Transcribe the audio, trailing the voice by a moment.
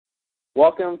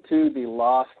Welcome to the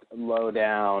Lost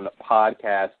Lowdown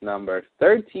podcast number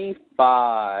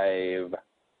 35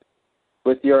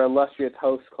 with your illustrious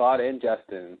hosts, Claude and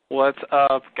Justin. What's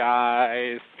up,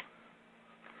 guys?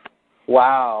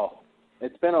 Wow.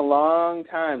 It's been a long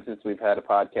time since we've had a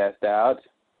podcast out.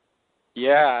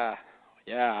 Yeah.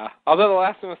 Although the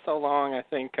last one was so long, I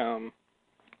think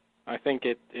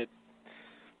it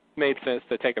made sense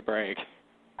to take a break.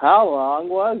 How long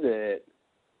was it?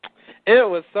 It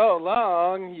was so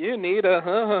long, you need a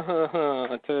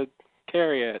to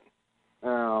carry it.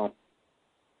 Oh.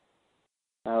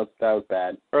 That was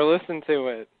bad. Or listen to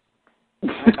it.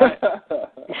 I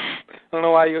don't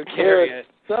know why you would carry it.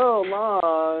 So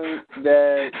long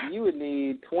that you would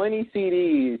need 20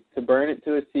 CDs to burn it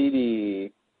to a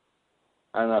CD.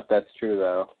 I don't know if that's true,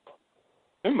 though.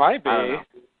 It might be. I don't know.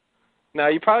 No,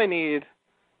 you probably need...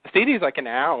 A CD is like an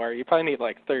hour. You probably need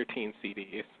like 13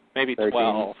 CDs. Maybe 13.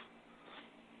 12.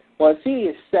 Well, a CD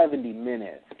is 70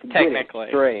 minutes. Technically.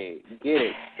 Get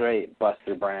it straight,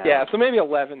 Buster Brown. Yeah, so maybe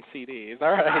 11 CDs.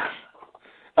 All right.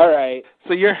 All right.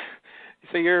 So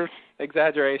your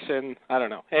exaggeration, I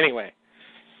don't know. Anyway.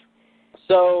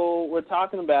 So we're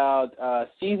talking about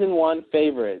Season 1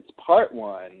 favorites, Part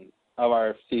 1 of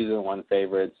our Season 1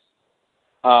 favorites.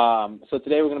 So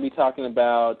today we're going to be talking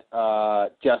about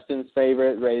Justin's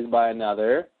favorite, Raised by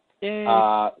Another,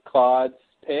 Claude's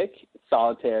pick,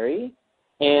 Solitary,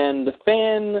 and the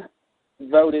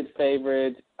fan-voted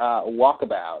favorite,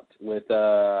 Walkabout, with,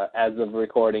 as of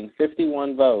recording,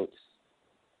 51 votes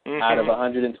out of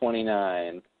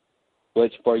 129,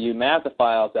 which for you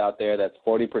mathophiles out there, that's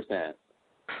 40%.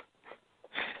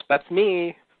 That's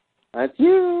me. That's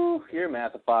you. You're a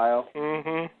mathophile.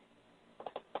 Mm-hmm.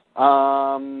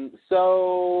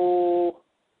 So,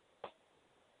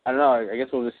 I don't know, I guess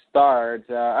we'll just start.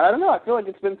 I don't know, I feel like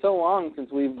it's been so long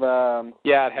since we've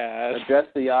it has.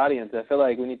 addressed the audience. I feel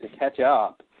like we need to catch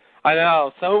up. I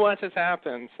know, so much has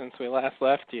happened since we last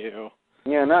left you.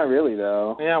 Yeah, not really,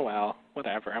 though. Yeah, well,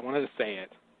 whatever. I wanted to say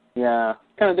it. Yeah,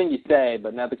 kind of thing you say,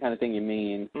 but not the kind of thing you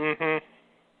mean. Mm-hmm.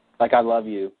 Like, I love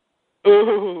you.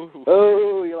 Ooh.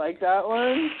 Ooh, you like that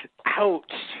one? Ouch.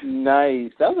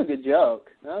 Nice. That was a good joke.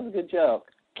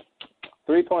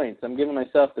 3 points. I'm giving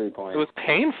myself 3 points. It was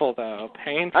painful, though.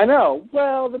 Painful. I know.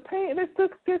 Well, the pain,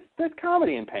 there's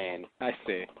comedy in pain. I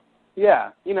see. Yeah.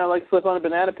 You know, like slip on a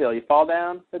banana peel. You fall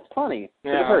down. It's funny.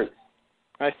 Yeah. It hurts.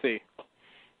 I see.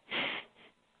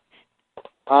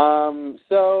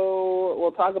 So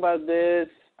we'll talk about this.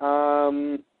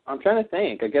 I'm trying to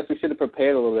think. I guess we should have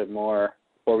prepared a little bit more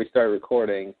before we start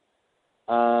recording.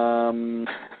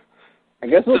 I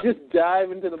guess we'll just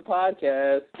dive into the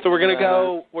podcast. So we're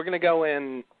gonna go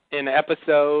in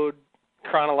episode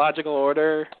chronological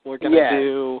order. We're gonna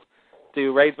do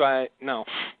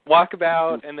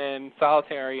Walkabout and then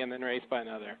Solitary and then Raised by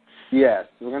Another. Yes,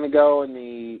 we're gonna go in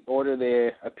the order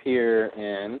they appear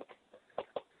in.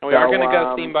 And we are gonna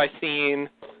go scene by scene,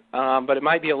 but it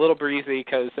might be a little breezy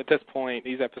because at this point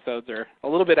these episodes are a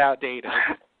little bit outdated.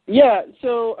 Yeah,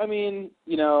 so, I mean,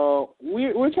 you know,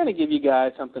 we're trying to give you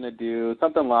guys something to do,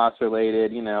 something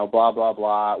Lost-related, you know, blah, blah,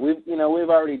 blah. We've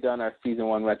already done our Season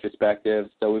 1 retrospective,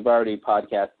 so we've already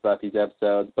podcasted about these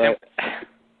episodes. But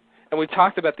and we've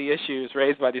talked about the issues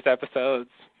raised by these episodes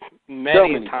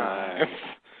many times.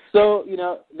 So, you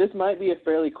know, this might be a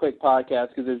fairly quick podcast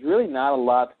because there's really not a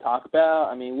lot to talk about.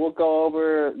 I mean, we'll go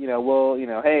over,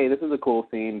 hey, this is a cool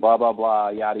scene, blah, blah, blah,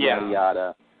 yada, yada,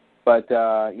 yada. But,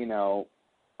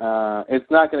 it's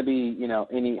not going to be,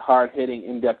 any hard-hitting,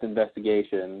 in-depth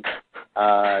investigation.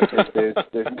 As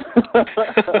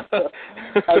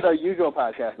our usual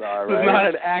podcasts are, right? It's not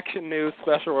an action news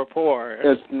special report.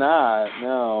 It's not,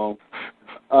 no.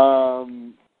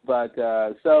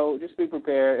 So just be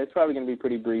prepared. It's probably going to be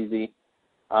pretty breezy,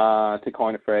 to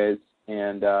coin a phrase.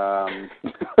 And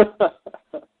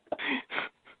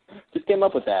just came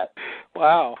up with that.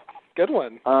 Wow. Good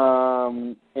one.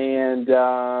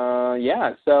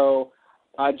 So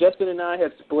Justin and I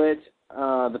have split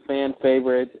the fan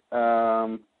favorite.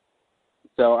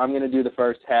 So I'm going to do the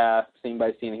first half, scene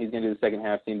by scene, and he's going to do the second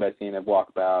half, scene by scene, of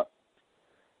Walkabout.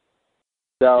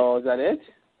 So is that it?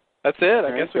 That's it.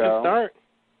 I guess we can start.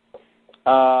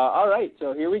 All right,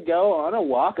 so here we go on a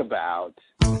Walkabout.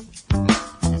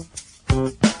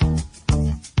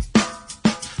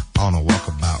 On a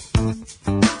Walkabout.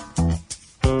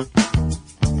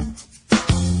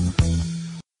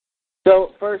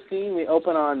 So, first scene, we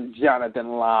open on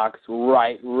Jonathan Locke's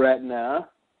right retina.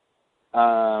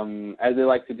 As they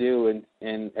like to do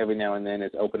in every now and then,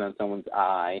 is open on someone's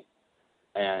eye.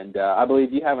 And I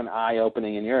believe you have an eye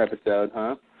opening in your episode,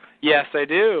 huh? Yes, I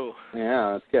do.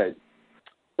 Yeah, that's good.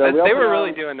 So they were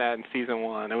really doing that in season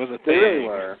 1. It was a thing. They really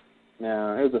were.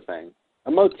 No, it was a thing.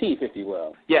 A motif, if you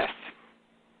will. Yes.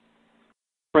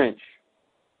 French.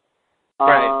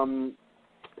 Right.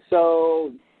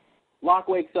 So Locke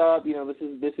wakes up. You know, this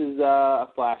is a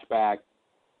flashback.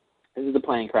 This is the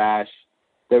plane crash,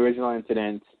 the original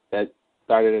incident that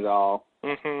started it all.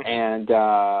 Mm-hmm.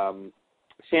 And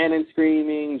Shannon's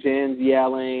screaming, Jen's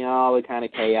yelling, all the kind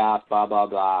of chaos, blah, blah,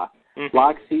 blah. Mm-hmm.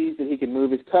 Locke sees that he can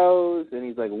move his toes, and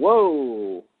he's like,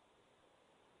 whoa.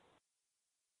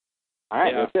 All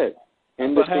right, that's it.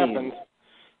 End of scene. Happened.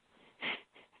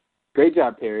 Great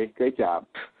job, Terry. Great job.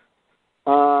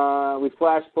 We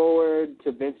flash forward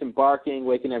to Vincent barking,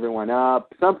 waking everyone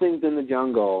up. Something's in the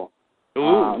jungle.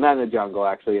 Ooh. Not in the jungle,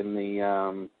 actually, in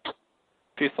the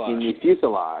fuselage. In the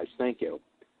fuselage. Thank you.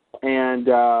 And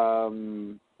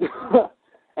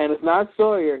and it's not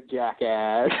Sawyer,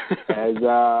 jackass, as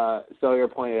Sawyer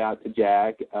pointed out to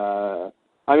Jack. I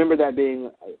remember that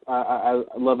being, I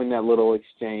loving that little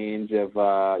exchange of,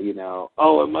 oh,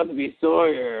 it must be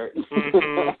Sawyer.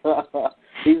 Mm-hmm.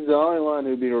 He's the only one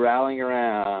who'd be rallying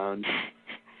around.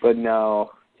 But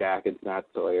no, Jack, it's not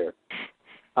Sawyer.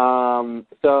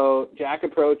 So Jack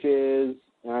approaches,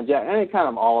 Jack, and they kind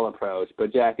of all approach,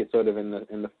 but Jack is sort of in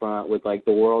the front with like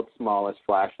the world's smallest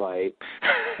flashlight.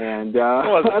 And it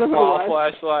was a small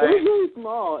flashlight. It was really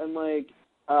small, and like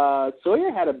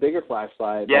Sawyer had a bigger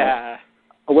flashlight. Yeah.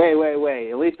 Wait.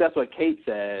 At least that's what Kate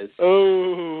says.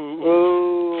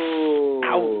 Ooh.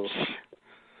 Ouch.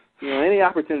 You know, any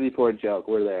opportunity for a joke,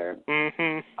 we're there.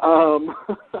 Mm-hmm.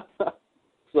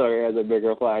 Sawyer has a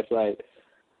bigger flashlight.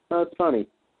 That's funny.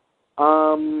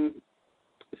 So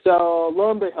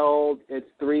lo and behold, it's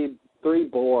three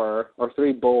boars.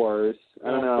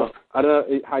 I don't know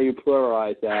how you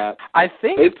pluralize that. I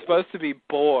think it's supposed to be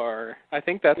boar. I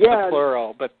think that's the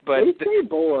plural, but they say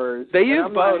boars. They use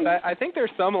both. I think there's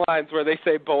some lines where they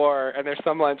say boar, and there's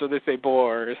some lines where they say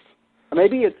boars.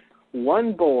 Maybe it's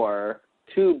 1 boar,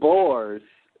 2 boars,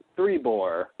 3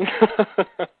 boar. That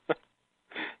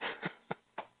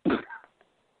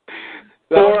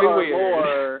would be weird.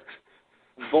 More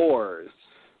boars.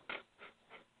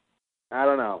 I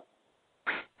don't know.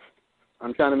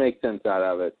 I'm trying to make sense out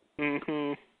of it.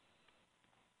 Mm-hmm.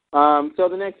 So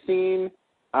the next scene,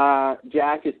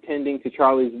 Jack is tending to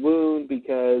Charlie's wound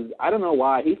because I don't know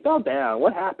why. He fell down.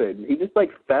 What happened? He just,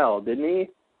 fell, didn't he?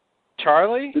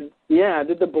 Charlie?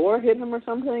 Did the boar hit him or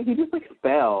something? He just,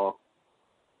 fell.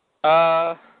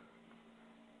 I'm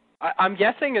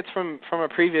guessing it's from a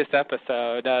previous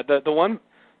episode. The one,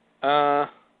 I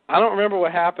don't remember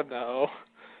what happened, though.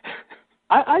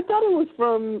 I thought it was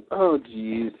from, oh,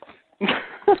 jeez.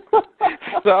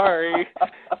 Sorry.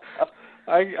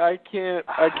 I can't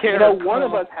one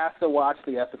of us has to watch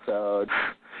the episode.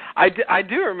 I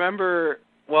do remember,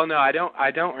 well, no, I don't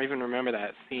even remember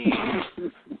that scene.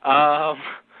 I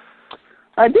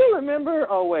do remember,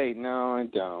 oh, wait, no, I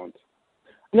don't.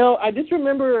 No, I just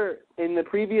remember in the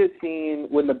previous scene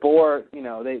when the boar,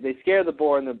 they scare the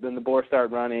boar and then the boar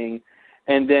start running,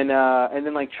 and then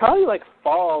Charlie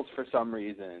falls for some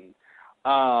reason,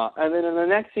 and then in the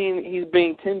next scene he's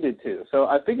being tended to. So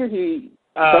I figured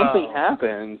something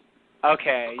happened.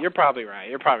 Okay, you're probably right.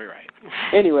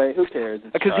 Anyway, who cares?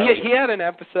 Because he had an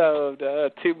episode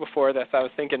 2 before this. I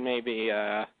was thinking maybe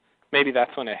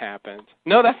that's when it happened.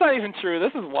 No, that's not even true.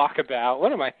 This is Walkabout.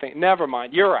 What am I thinking? Never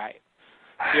mind. You're right.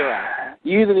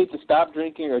 You either need to stop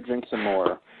drinking or drink some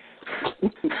more.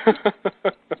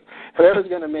 Whatever's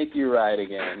going to make you right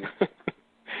again.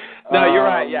 No, you're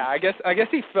right. Yeah, I guess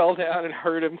he fell down and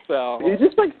hurt himself. He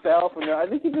just fell from there. I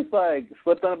think he just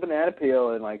slipped on a banana peel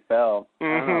and fell.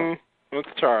 Mhm. It's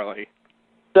Charlie.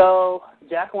 So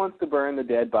Jack wants to burn the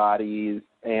dead bodies,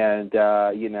 and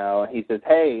he says,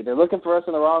 "Hey, they're looking for us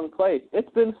in the wrong place. It's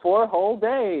been 4 whole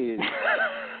days."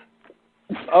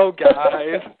 Oh,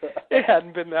 guys, it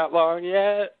hadn't been that long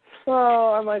yet.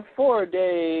 Oh, I'm 4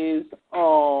 days.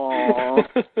 Oh.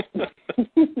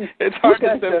 It's hard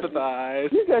to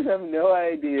sympathize. You guys have no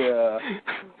idea.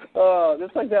 Oh,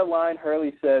 just like that line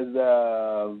Hurley says,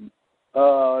 I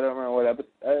don't remember what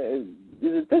episode. Is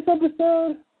it this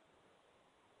episode?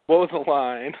 What was the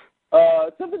line?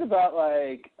 Something about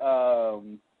I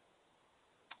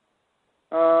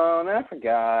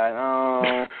forgot.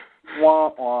 Oh,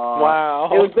 wah, wah. Wow.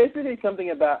 It was basically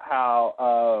something about how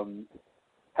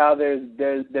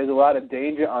there's a lot of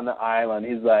danger on the island.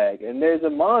 He's like, and there's a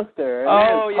monster.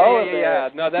 And yeah.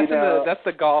 No, that's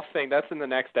the golf thing. That's in the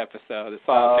next episode. It's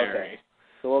solitary. Okay.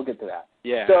 So we'll get to that.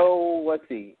 Yeah. So let's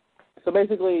see. So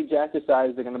basically, Jack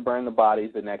decides they're going to burn the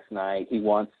bodies the next night. He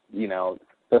wants,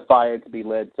 the fire to be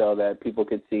lit so that people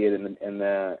could see it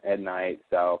at night.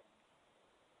 So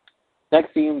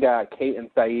Next scene, we got Kate and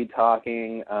Saeed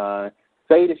talking.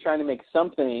 Saeed is trying to make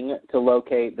something to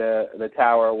locate the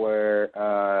tower where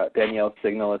Danielle's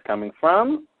signal is coming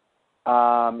from.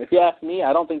 If you ask me,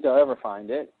 I don't think they'll ever find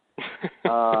it.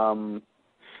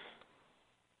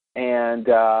 And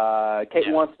Kate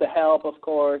wants to help, of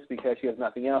course, because she has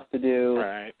nothing else to do.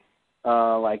 Right.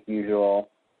 Like usual.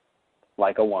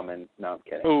 Like a woman. No, I'm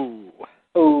kidding.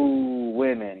 Ooh,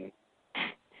 women.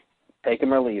 Take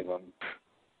them or leave them.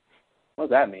 What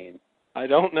does that mean? I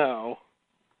don't know.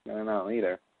 I don't know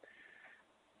either.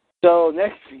 So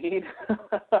next scene,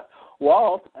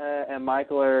 Walt and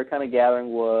Michael are kind of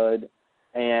gathering wood,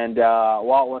 and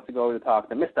Walt wants to go over to talk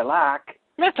to Mr. Locke.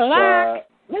 Mr. Locke!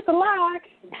 Mr. Locke!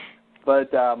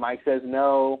 But Mike says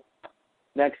no.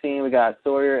 Next scene, we got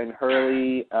Sawyer and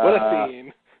Hurley. What a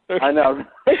scene. I know,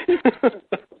 right?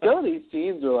 Some of these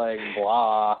scenes are like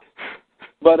blah.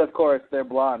 But, of course, they're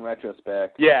blah in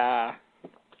retrospect. Yeah.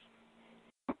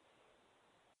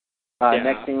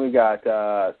 Next thing we got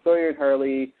Sawyer and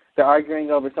Hurley. They're arguing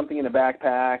over something in a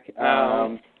backpack.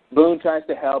 Boone tries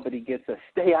to help, but he gets a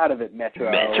stay out of it,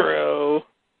 Metro.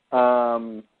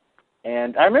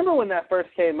 And I remember when that first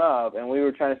came up, and we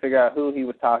were trying to figure out who he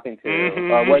was talking to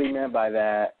or what he meant by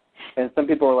that. And some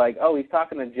people were like, oh, he's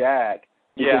talking to Jack.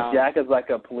 Because Jack is like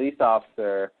a police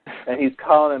officer, and he's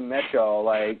calling him Metro,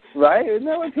 like, right? Isn't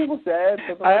that what people said?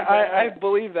 I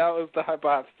believe that was the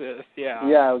hypothesis, yeah.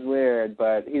 Yeah, it was weird,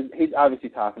 but he's obviously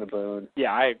talking to Boone.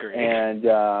 Yeah, I agree. And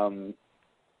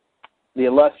the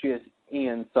illustrious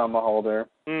Ian Somerhalder.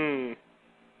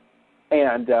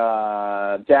 And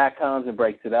Jack comes and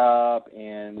breaks it up,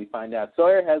 and we find out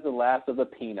Sawyer has the last of the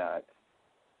peanuts.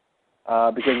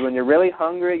 Because when you're really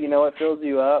hungry, you know what fills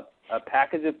you up? A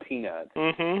package of peanuts.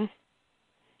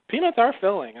 Peanuts are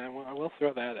filling. I will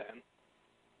throw that in.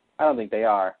 I don't think they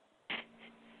are.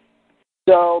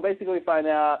 So basically we find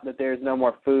out that there's no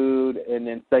more food, and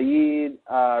then Saeed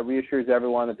reassures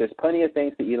everyone that there's plenty of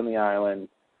things to eat on the island,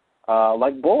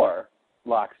 like boar,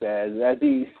 Locke says, as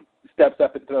he steps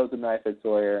up and throws a knife at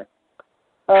Sawyer.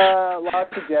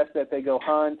 Locke suggests that they go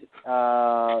hunt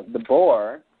the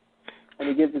boar, and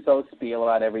he gives his whole spiel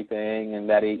about everything, and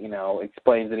that he,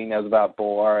 explains that he knows about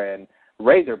boar and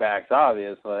razorbacks,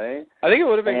 obviously. I think it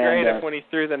would have been great if when he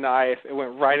threw the knife, it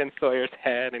went right in Sawyer's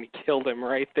head, and he killed him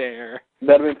right there.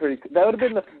 That would have been pretty. That would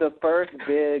have been the first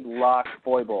big Locke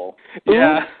foible.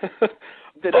 Yeah.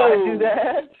 Did I do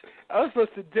that? I was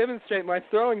supposed to demonstrate my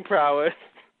throwing prowess.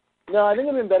 No, I think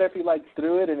it would have been better if he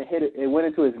threw it and it went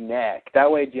into his neck.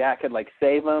 That way Jack could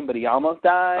save him, but he almost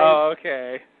died. Oh,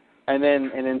 okay. And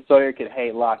then Sawyer could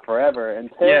hate Locke forever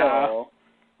until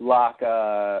Locke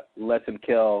lets him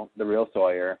kill the real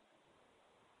Sawyer.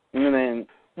 And then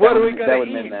what are we gonna that would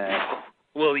eat? mean that.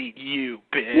 We'll eat you,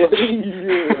 bitch. We'll eat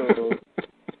you.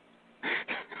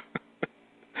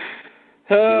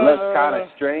 That's kind of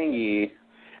stringy.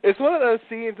 It's one of those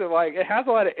scenes of it has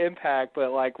a lot of impact,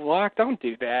 but Locke, don't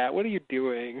do that. What are you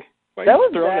doing? Why are you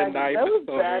throwing a knife that was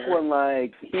back when I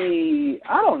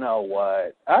don't know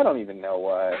what. I don't even know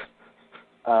what.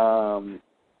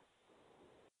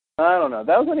 I don't know.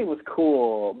 That was when he was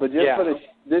cool, but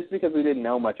just because we didn't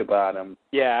know much about him.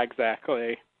 Yeah,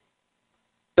 exactly.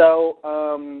 So,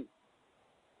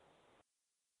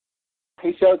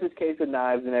 he shows his case of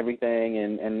knives and everything,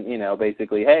 and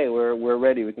basically, hey, we're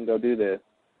ready. We can go do this.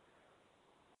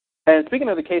 And speaking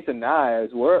of the case of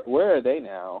knives, where are they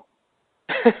now?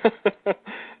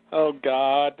 Oh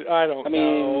God, I don't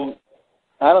know.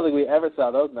 I don't think we ever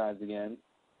saw those knives again.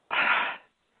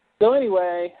 So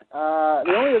anyway,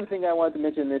 the only other thing I wanted to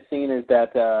mention in this scene is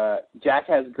that Jack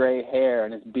has gray hair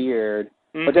in his beard,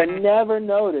 which I never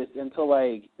noticed until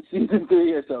season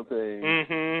 3 or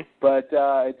something. But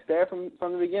it's there from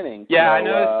the beginning. Yeah, I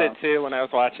noticed it too when I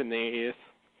was watching these.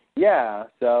 Yeah,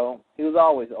 so he was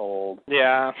always old.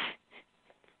 Yeah.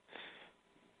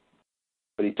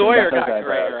 But he Sawyer got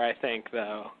grayer, I think,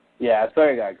 though. Yeah,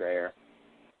 Sawyer got grayer.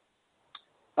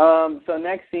 So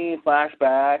next scene,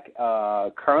 flashback,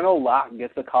 Colonel Locke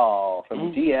gets a call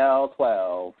from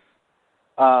GL-12.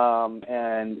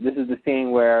 And this is the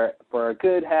scene where, for a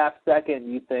good half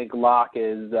second, you think Locke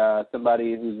is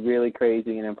somebody who's really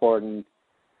crazy and important.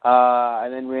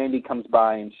 And then Randy comes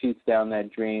by and shoots down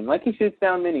that dream, like he shoots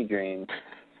down many dreams.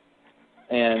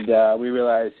 And we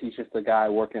realize he's just a guy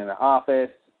working in an office.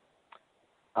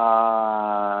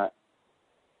 A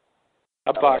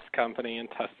box company in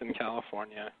Tustin,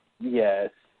 California. Yes.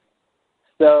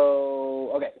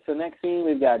 So next scene,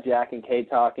 we've got Jack and Kate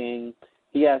talking.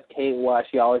 He asks Kate why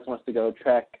she always wants to go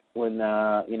trek when,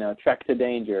 trek to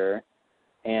danger.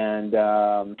 And,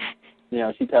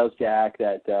 she tells Jack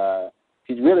that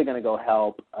she's really going to go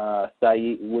help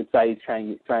Saeed with Saeed's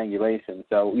triangulation.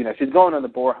 So, she's going on the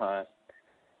boar hunt.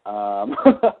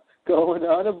 Going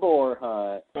on a boar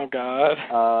hunt. Oh, God.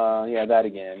 Yeah, that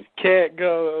again. Can't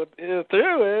go through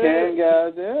it. Can't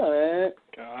go through it.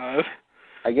 God.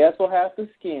 I guess we'll have to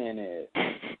skin it.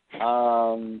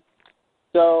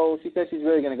 So she says she's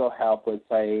really going to go help with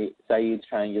Saeed's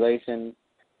triangulation.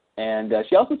 And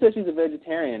she also says she's a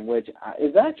vegetarian, which,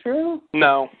 is that true?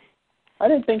 No. I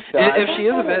didn't think so. If she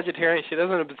is a vegetarian, she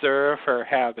doesn't observe her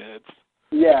habits.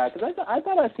 Yeah, because I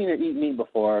thought I'd seen her eat meat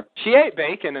before. She ate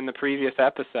bacon in the previous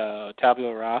episode,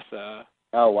 tabula rasa.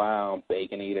 Oh, wow,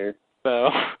 bacon eater. So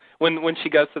when she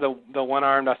goes to the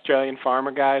one-armed Australian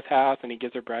farmer guy's house and he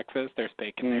gives her breakfast, there's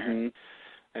bacon there.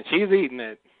 And she's eating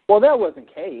it. Well, that wasn't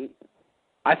Kate.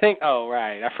 I think, oh,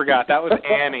 right, I forgot. That was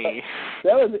Annie.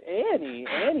 That was Annie.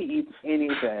 Annie eats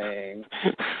anything.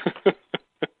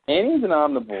 Annie's an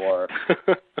omnivore.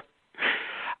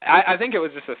 I think it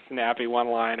was just a snappy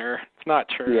one-liner. It's not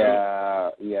true.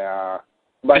 Yeah.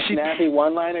 By snappy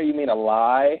one-liner, you mean a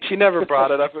lie? She never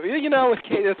brought it up. With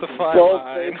Kate, it's a fun line.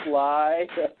 Bold-faced lie.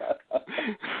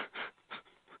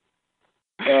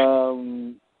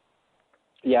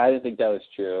 Yeah, I didn't think that was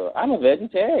true. I'm a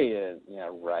vegetarian. Yeah,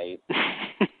 right.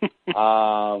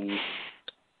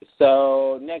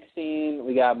 So next scene,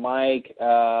 we got Mike.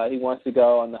 He wants to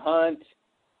go on the hunt,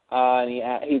 and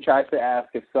he tries to ask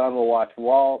if Sun will watch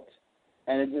Walt,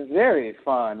 and it's just very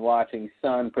fun watching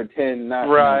Sun pretend not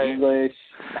to know English.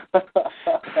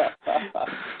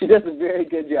 She does a very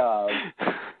good job.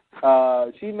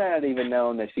 She might not even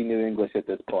known that she knew English at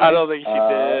this point. I don't think she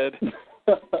did.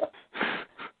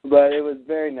 But it was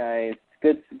very nice.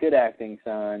 Good acting,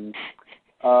 Sun.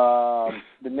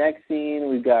 The next scene,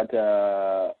 we've got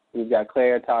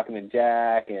Claire talking to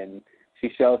Jack, and she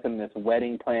shows him this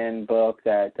wedding plan book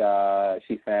that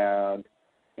she found,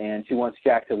 and she wants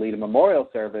Jack to lead a memorial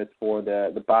service for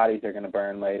the bodies they're going to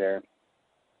burn later.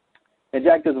 And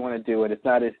Jack doesn't want to do it. It's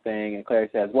not his thing. And Claire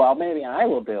says, well, maybe I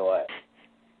will do it.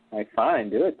 Like,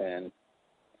 fine, do it then.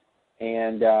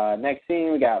 And next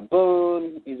scene, we got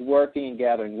Boone. He's working and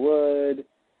gathering wood.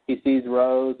 He sees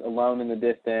Rose alone in the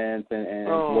distance and is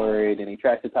worried, and he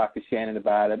tries to talk to Shannon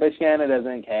about it, but Shannon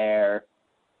doesn't care.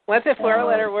 What's a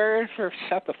four-letter word for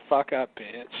shut the fuck up,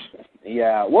 bitch?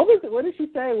 Yeah. What did she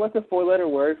say? What's a four-letter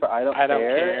word for I don't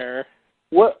care?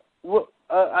 What?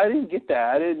 I didn't get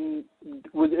that. Is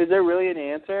there really an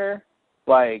answer?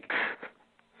 Like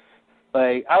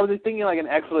I was just thinking like an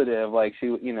expletive, like she,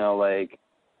 like.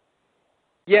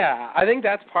 Yeah, I think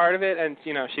that's part of it, and,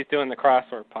 she's doing the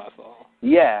crossword puzzle.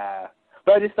 Yeah,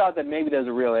 but I just thought that maybe there's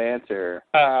a real answer.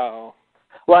 Oh.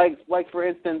 Like for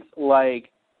instance,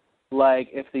 like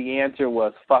if the answer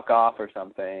was fuck off or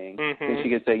something, then she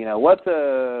could say, what's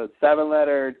a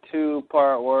 7-letter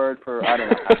 2-part word for, I don't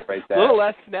know how to phrase that. A little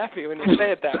less snappy when you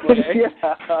say it that way.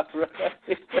 Yeah,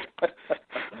 right.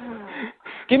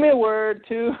 Give me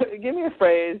a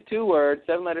phrase, 2 words,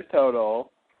 7 letters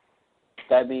total.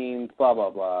 That means blah, blah,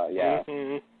 blah, yeah.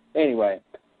 Anyway,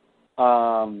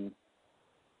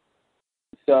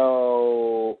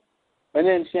 so, and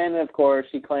then Shannon, of course,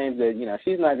 she claims that,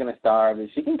 she's not going to starve, and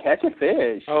she can catch a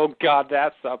fish. Oh, God,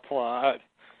 that's the plot.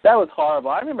 That was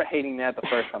horrible. I remember hating that the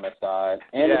first time I saw it,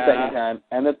 and the second time,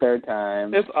 and the third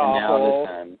time, it's awful.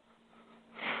 Now this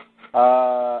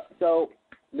time. So,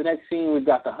 the next scene, we've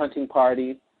got the hunting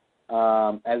party,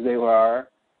 as they were,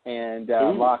 and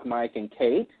Locke, Mike, and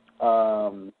Kate.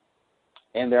 And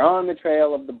they're on the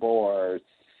trail of the boars.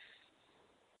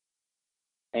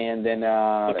 And then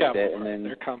look out, and then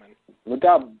they're coming. Look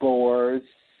out, boars,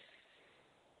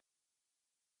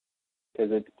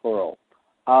 because it's plural.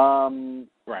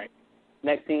 Right.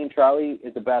 Next scene, Charlie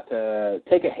is about to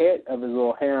take a hit of his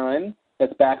little heroin.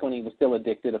 That's back when he was still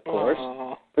addicted, of course.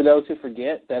 For those who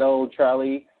forget, that old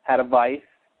Charlie had a vice.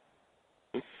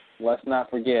 Let's not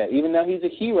forget. Even though he's a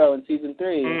hero in Season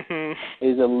 3,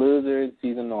 he's a loser in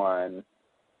Season 1.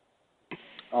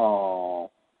 Oh.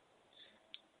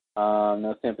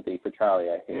 No sympathy for Charlie,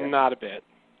 I hear. Not a bit.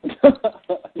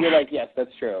 You're like, yes,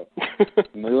 that's true.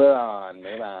 Move on.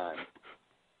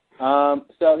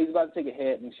 So he's about to take a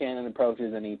hit, and Shannon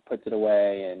approaches, and he puts it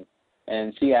away,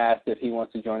 and she asks if he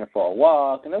wants to join her for a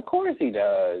walk, and of course he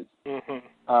does.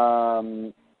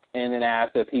 And then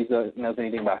asks if he knows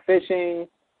anything about fishing.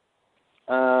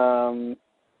 We're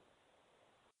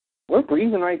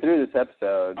breezing right through this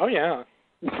episode. Oh, yeah.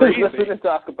 There's nothing to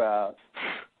talk about.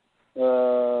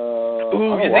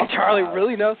 You think Charlie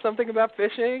really knows something about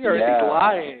fishing, or is he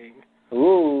lying?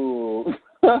 Ooh.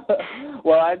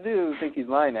 Well, I do think he's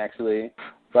lying, actually.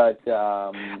 But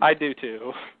I do,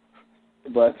 too.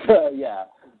 But, yeah.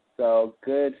 So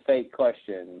good fake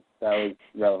question. That was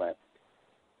relevant.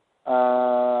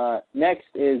 Next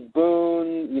is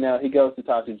Boone. You know, he goes to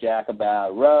talk to Jack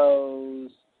about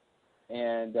Rose,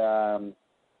 and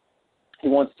he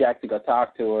wants Jack to go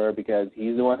talk to her because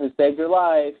he's the one who saved her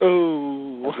life.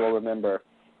 Ooh. As we'll remember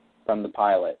from the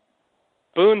pilot.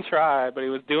 Boone tried, but he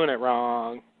was doing it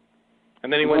wrong.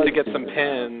 And then he went to get some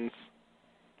pins.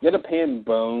 Get a pin,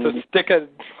 Boone. To stick a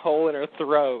hole in her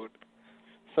throat.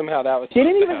 Somehow that was She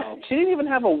didn't even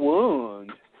have a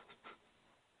wound.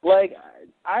 Like,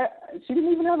 she didn't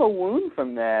even have a wound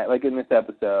from that, like in this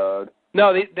episode.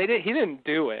 No, they did. He didn't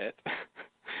do it.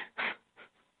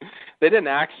 They didn't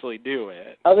actually do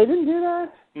it. Oh, they didn't do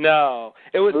that? No,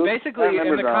 it was basically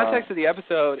in the wrong. context of the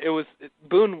episode. It was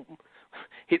Boone.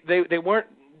 They weren't.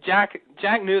 Jack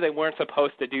knew they weren't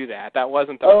supposed to do that. That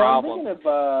wasn't the problem. I'm thinking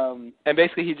of, and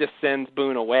basically, he just sends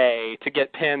Boone away to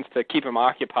get pins to keep him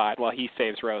occupied while he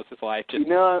saves Rose's life. I'm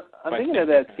thinking of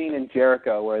that scene in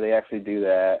Jericho where they actually do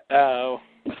that. Oh.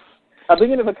 I'm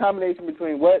thinking of a combination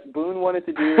between what Boone wanted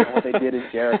to do and what they did in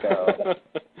Jericho.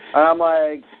 I'm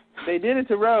like, they did it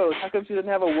to Rose. How come she doesn't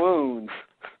have a wound?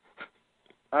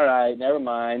 All right, never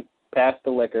mind. Pass the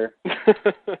liquor.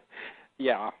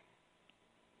 Yeah.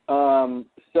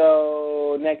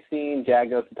 So next scene, Jack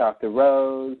goes to talk to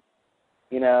Rose.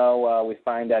 You know, we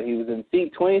find out he was in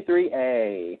seat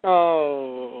 23A.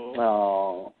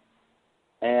 Oh.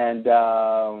 And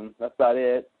that's about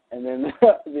it. And then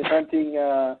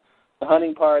the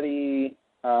hunting party.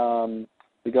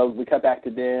 We cut back to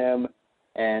them,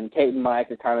 and Kate and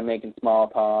Mike are kind of making small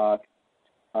talk.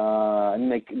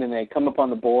 And then they come up on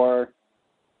the boar.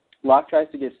 Locke tries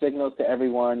to give signals to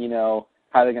everyone, you know,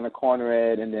 how they're going to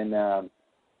corner it, and then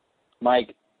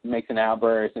Mike makes an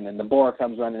outburst, and then the boar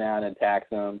comes running out and attacks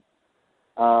him.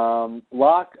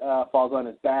 Locke falls on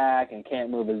his back and can't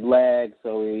move his legs,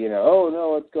 so we, oh no,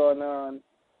 what's going on?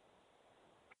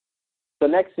 So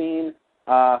next scene,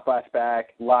 flashback,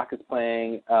 Locke is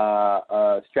playing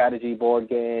a strategy board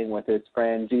game with his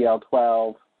friend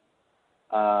GL12,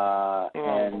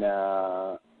 and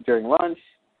during lunch,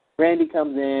 Randy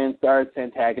comes in, starts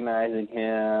antagonizing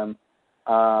him.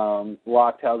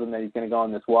 Locke tells him that he's going to go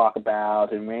on this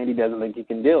walkabout, and Randy doesn't think he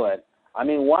can do it. I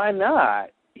mean, why not?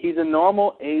 He's a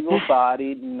normal,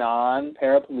 able-bodied,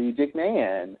 non-paraplegic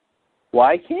man.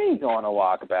 Why can't he go on a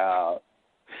walkabout?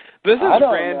 This is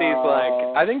Randy's,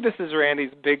 I think this is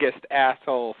Randy's biggest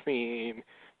asshole scene,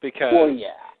 because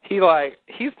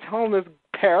he's telling this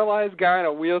paralyzed guy in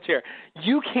a wheelchair,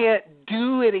 you can't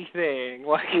do anything.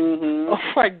 Like, oh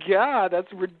my God,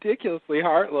 that's ridiculously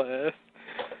heartless.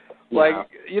 Like,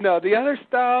 the other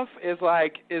stuff is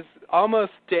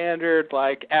almost standard,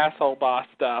 asshole boss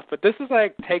stuff. But this is,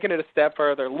 taking it a step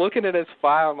further, looking at his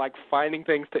file and, finding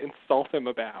things to insult him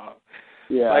about.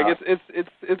 Yeah.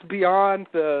 It's beyond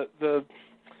the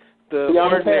beyond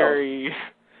ordinary.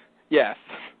 Yes.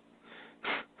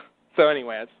 So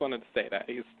anyway, I just wanted to say that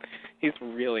he's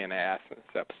really an ass in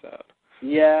this episode.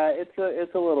 Yeah, it's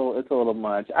a little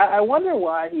much. I wonder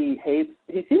why he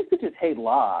seems to just hate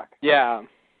Locke. Yeah.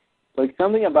 Like,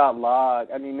 something about Locke,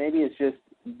 I mean, maybe it's just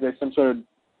there's some sort of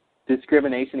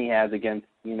discrimination he has against,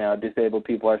 disabled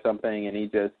people or something, and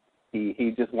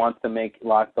he just wants to make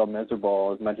Locke so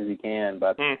miserable as much as he can.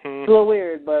 But it's a little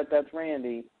weird, but that's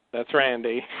Randy. That's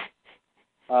Randy.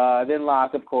 Then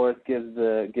Locke, of course, gives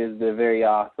the very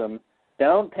awesome,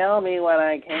 "Don't tell me what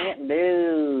I can't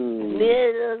do."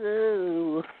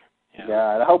 Yeah.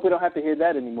 God, I hope we don't have to hear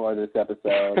that anymore this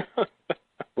episode.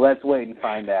 Let's wait and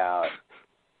find out.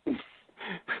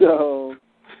 So,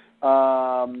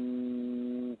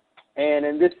 and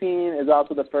in this scene is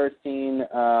also the first scene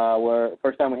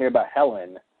first time we hear about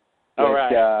Helen.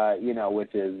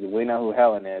 Which is, we know who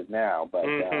Helen is now, but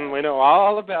we know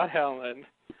all about Helen.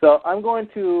 So I'm going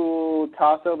to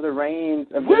toss over the reins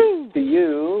of this to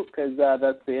you, because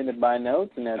that's the end of my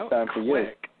notes, and that's time for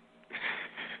you.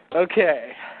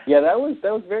 Okay. Yeah, that was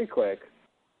very quick.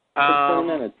 20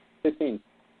 minutes, 15.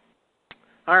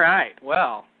 All right.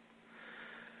 Well.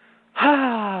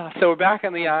 So we're back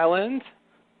on the island.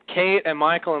 Kate and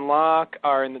Michael and Locke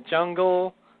are in the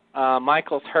jungle.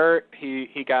 Michael's hurt.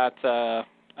 He got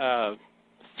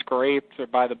scraped or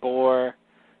by the boar.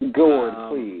 Gored,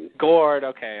 please. Gored,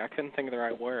 okay. I couldn't think of the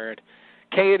right word.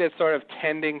 Kate is sort of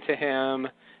tending to him,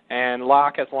 and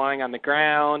Locke is lying on the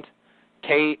ground.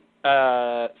 Kate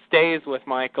stays with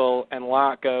Michael, and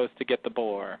Locke goes to get the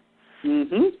boar.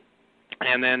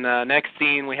 And then next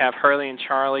scene, we have Hurley and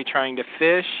Charlie trying to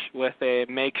fish with a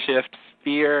makeshift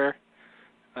spear,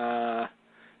 and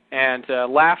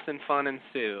laughs and fun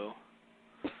ensue.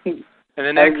 And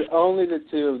the next, as only the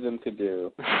two of them could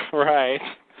do. Right.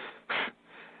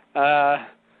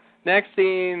 Next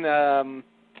scene,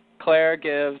 Claire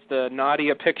gives the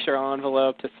Nadia picture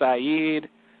envelope to Saeed,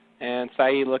 and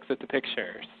Saeed looks at the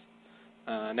pictures.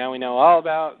 Now we know all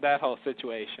about that whole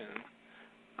situation.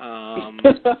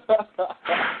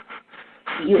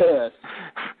 Yes,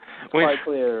 quite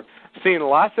clear. We've seen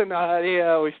lots of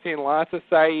Nadia. We've seen lots of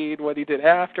Saeed, what he did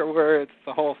afterwards,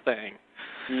 the whole thing.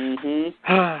 Mm-hmm.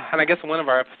 And I guess one of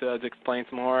our episodes explains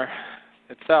more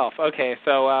itself. Okay,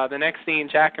 so the next scene,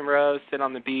 Jack and Rose sit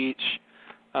on the beach.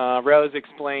 Rose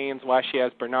explains why she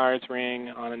has Bernard's ring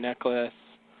on a necklace,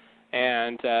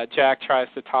 and Jack tries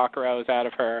to talk Rose out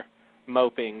of her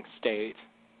moping state.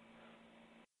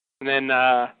 And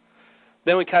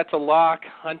then we cut to Locke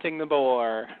hunting the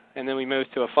boar, and then we move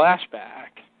to a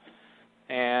flashback.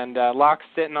 And Locke's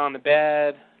sitting on the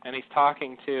bed, and he's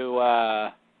talking to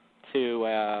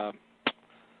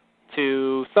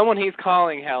someone he's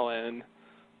calling Helen,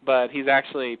 but he's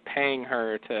actually paying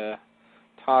her to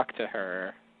talk to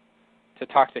her, to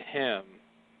talk to him.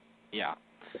 Yeah.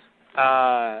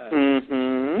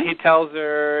 He tells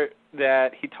her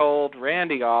that he told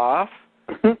Randy off,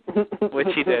 which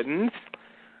he didn't.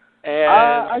 And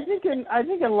I think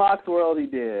in Locke's world he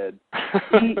did.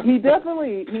 he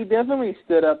definitely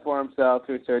stood up for himself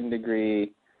to a certain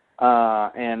degree,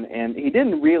 and he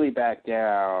didn't really back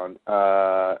down.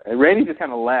 And Randy just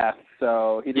kind of left,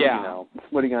 so he didn't. You know,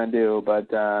 what are you gonna do?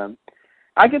 But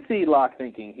I could see Locke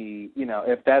thinking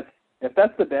if that's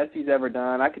the best he's ever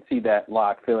done, I could see that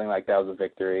Locke feeling like that was a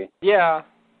victory. Yeah,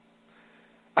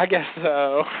 I guess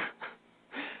so.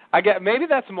 Maybe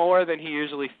that's more than he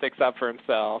usually sticks up for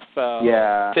himself. So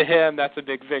yeah, to him, that's a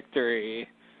big victory.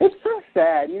 It's so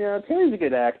sad, Terry's a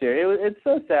good actor. It's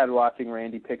so sad watching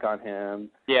Randy pick on him.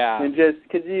 Yeah, and just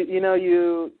because you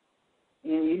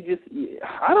just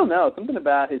I don't know, something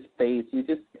about his face. He's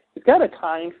got a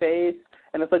kind face,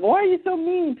 and it's like, why are you so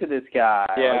mean to this guy?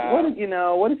 Yeah. Like,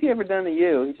 what has he ever done to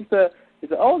you? He's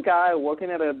an old guy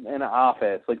working in an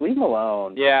office. Like, leave him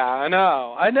alone. Yeah, I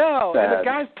know. Sad. And the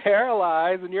guy's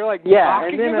paralyzed, and you're like,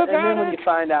 and then about when you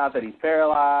find out that he's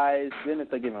paralyzed, then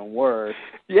it's like even worse.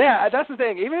 Yeah, that's the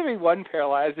thing. Even if he wasn't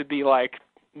paralyzed, it'd be like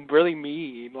really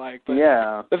mean. Like, but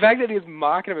yeah. The fact that he's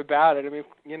mocking him about it, I mean,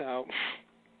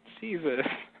 Jesus.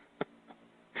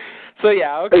 So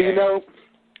yeah, okay.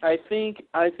 I think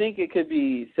it could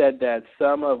be said that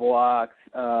some of Locke's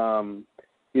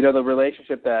the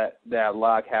relationship that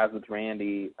Locke has with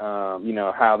Randy,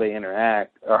 how they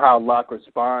interact or how Locke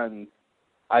responds,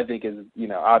 I think is,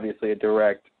 obviously a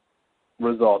direct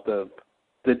result of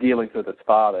the dealings with his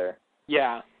father.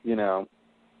 Yeah.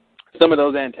 Some of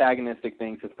those antagonistic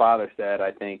things his father said,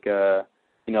 I think,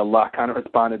 Locke kind of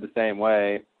responded the same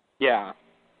way. Yeah.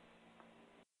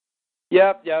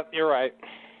 Yep, you're right.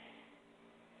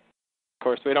 Of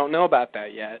course, we don't know about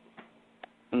that yet.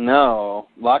 No.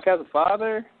 Locke has a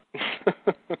father?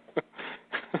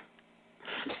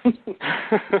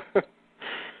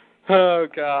 Oh,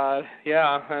 God.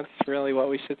 Yeah, that's really what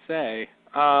we should say.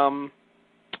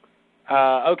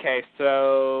 Okay,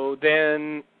 so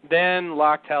then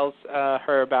Locke tells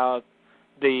her about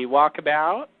the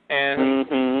Walkabout and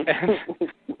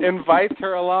invites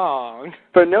her along.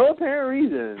 For no apparent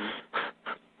reason.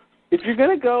 If you're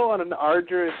going to go on an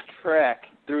arduous trek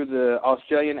through the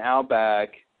Australian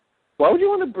outback, why would you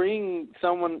want to bring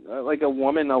someone, like a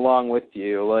woman, along with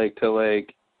you? It's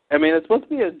supposed to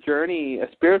be a journey, a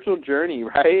spiritual journey,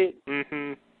 right?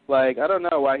 Mm-hmm. I don't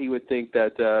know why he would think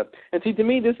that. And see, to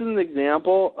me, this is an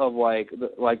example of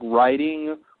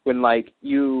writing when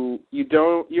you're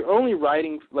only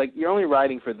writing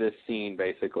for this scene,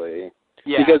 basically.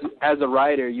 Yeah. Because as a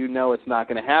writer, it's not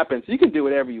going to happen, so you can do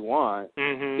whatever you want.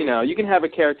 Mm-hmm. You can have a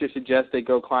character suggest they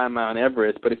go climb Mount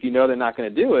Everest, but if they're not going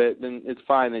to do it, then it's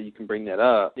fine that you can bring that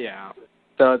up. Yeah.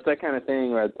 So it's that kind of thing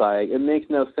where it's it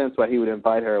makes no sense why he would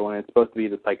invite her when it's supposed to be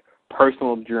this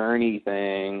personal journey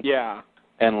thing. Yeah.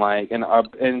 And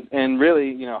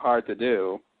really hard to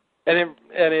do. And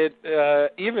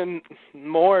it even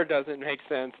more doesn't make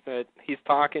sense that he's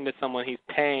talking to someone he's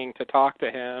paying to talk to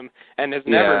him and has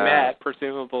never met,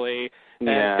 presumably.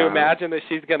 And to imagine that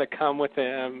she's going to come with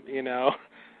him,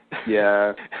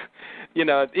 Yeah.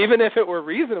 Even if it were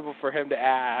reasonable for him to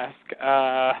ask,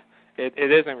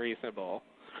 it isn't reasonable.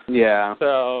 Yeah.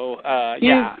 So,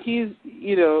 He's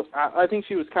I think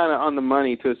she was kind of on the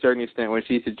money to a certain extent when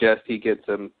she suggests he get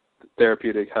some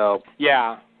therapeutic help.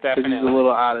 Yeah. Definitely. Because he's a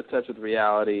little out of touch with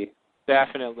reality.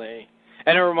 Definitely.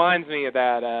 And it reminds me of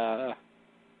that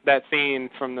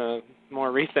scene from the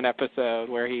more recent episode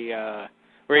where he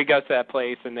goes to that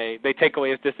place and they take away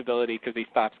his disability because he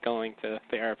stops going to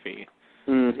therapy.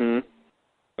 Mm-hmm.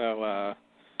 So,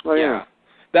 yeah.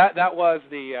 That was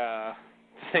the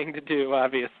thing to do,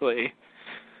 obviously.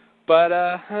 But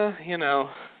you know,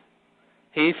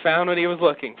 he found what he was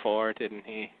looking for, didn't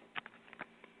he?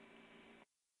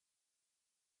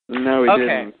 No, he didn't.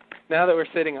 Okay, now that we're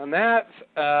sitting on that,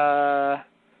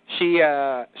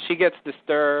 she gets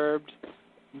disturbed,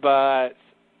 but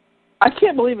I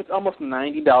can't believe it's almost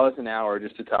 $90 an hour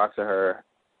just to talk to her.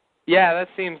 Yeah, that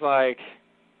seems like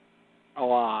a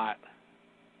lot.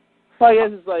 Well, I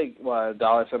guess it's like, what,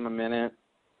 $1 some a minute?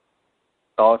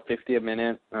 $1.50 a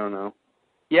minute? I don't know.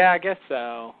 Yeah, I guess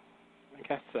so.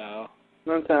 Oh.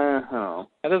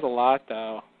 That is a lot,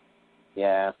 though.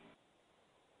 Yeah.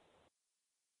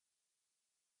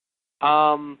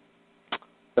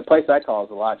 The place I call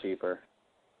is a lot cheaper.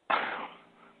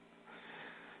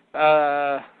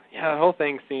 Yeah, the whole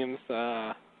thing seems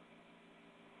so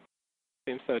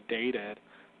dated.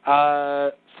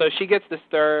 So she gets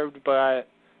disturbed,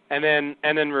 and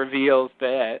then reveals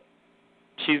that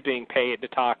she's being paid to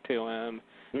talk to him,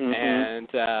 and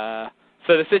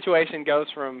so the situation goes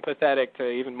from pathetic to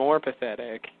even more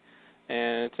pathetic,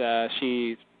 and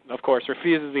she, of course,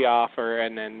 refuses the offer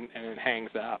and then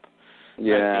hangs up.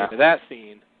 Yeah. At the end of that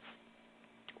scene.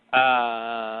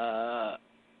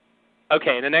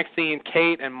 Okay, the next scene,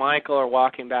 Kate and Michael are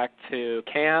walking back to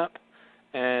camp,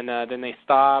 and then they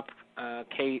stop.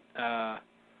 Kate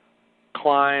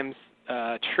climbs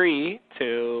a tree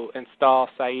to install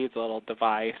Saeed's little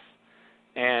device,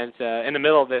 and in the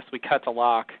middle of this, we cut to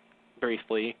Locke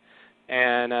briefly,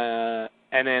 and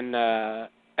then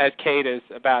as Kate is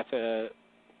about to,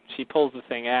 she pulls the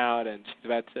thing out, and she's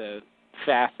about to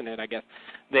fasten it, I guess.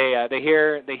 They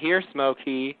hear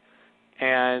Smokey,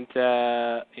 and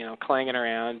clanging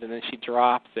around, and then she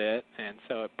drops it, and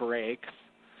so it breaks.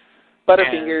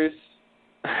 Butterfingers.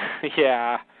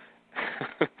 Yeah.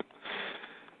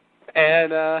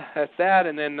 And that's that,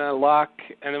 and then Locke,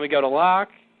 and then we go to Locke.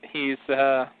 He's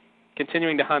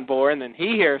continuing to hunt boar, and then he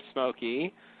hears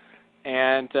Smokey,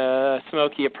 and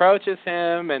Smokey approaches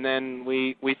him, and then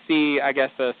we see, I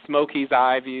guess, a Smokey's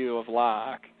eye view of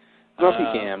Locke. Smokey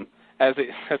cam. A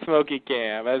Smokey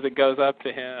cam, as it goes up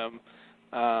to him.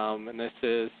 And this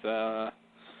is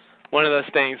one of those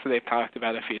things that they've talked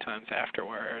about a few times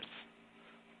afterwards.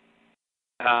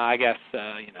 I guess,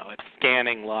 it's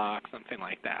scanning Locke, something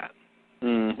like that.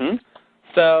 Mm-hmm.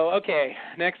 So, okay,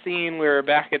 next scene, we're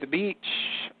back at the beach.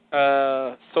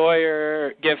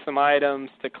 Sawyer gives some items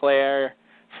to Claire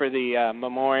for the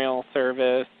memorial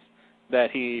service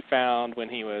that he found when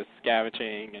he was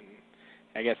scavenging, and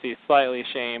I guess he's slightly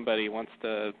ashamed, but he wants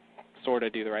to sort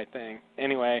of do the right thing.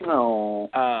 Anyway,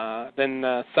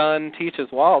 then Son teaches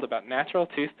Walt about natural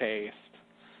toothpaste,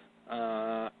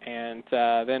 and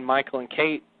then Michael and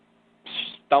Kate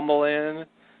stumble in.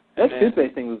 That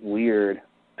toothpaste thing was weird.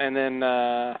 And then,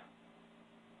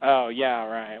 oh yeah,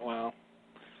 right. Well,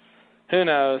 who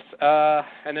knows?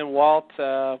 And then Walt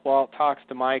talks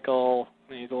to Michael.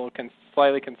 And he's a little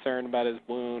slightly concerned about his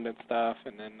wound and stuff.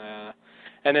 And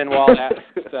then Walt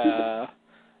asks.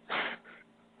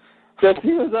 That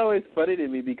scene was always funny to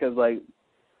me because,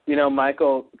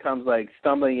 Michael comes,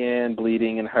 stumbling in,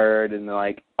 bleeding and hurt, and,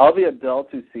 all the adults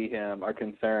who see him are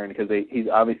concerned because he's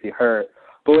obviously hurt.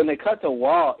 But when they cut to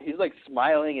Walt, he's,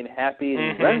 smiling and happy,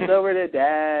 and he runs over to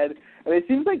Dad. And it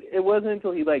seems like it wasn't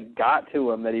until he, got to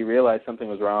him that he realized something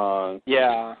was wrong.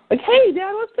 Yeah. Hey,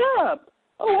 Dad, what's up?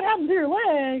 Oh, what happened to your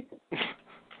leg?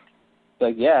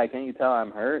 Yeah, can't you tell I'm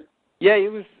hurt? Yeah,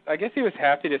 I guess he was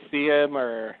happy to see him,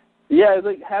 or... Yeah, it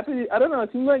was happy. I don't know.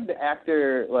 It seemed like the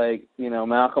actor,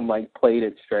 Malcolm, played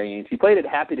it strange. He played it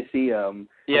happy to see him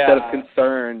instead of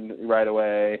concerned right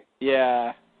away.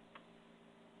 Yeah.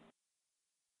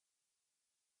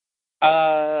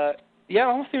 It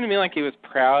almost seemed to me like he was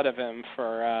proud of him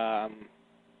for,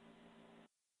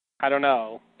 I don't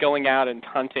know, going out and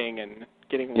hunting and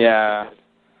getting wounded. Yeah.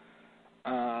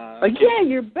 Yeah,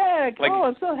 you're back.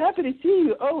 I'm so happy to see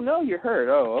you. Oh, no, you're hurt.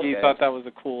 Oh, okay. He thought that was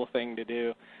a cool thing to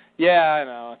do. Yeah, I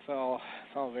know. It's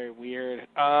all very weird.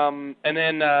 And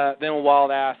then Walt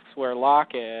asks where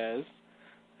Locke is,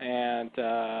 and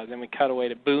then we cut away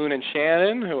to Boone and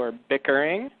Shannon, who are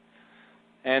bickering.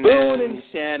 And and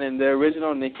Shannon, the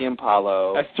original Nicky and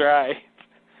Paulo. That's right.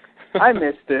 I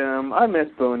missed them. I miss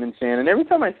Boone and Shannon. Every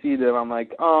time I see them, I'm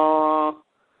like, aw.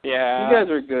 Yeah. You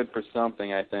guys are good for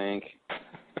something, I think.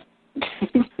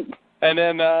 And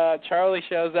then Charlie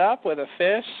shows up with a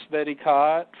fish that he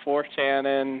caught for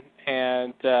Shannon,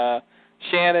 and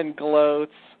Shannon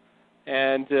gloats,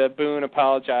 and Boone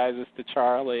apologizes to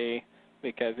Charlie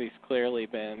because he's clearly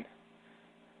been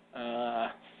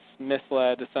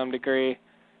misled to some degree.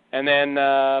 And then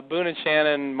Boone and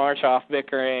Shannon march off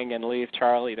bickering and leave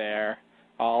Charlie there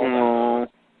All of them.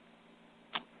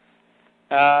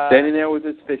 Standing there with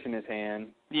his fish in his hand.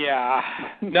 Yeah.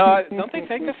 No, don't they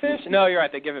take the fish? No, you're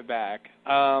right. They give it back.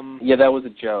 Yeah, that was a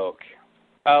joke.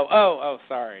 Oh,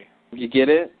 sorry. You get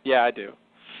it? Yeah, I do.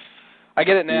 I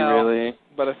get it now. You really?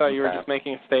 But I thought you were just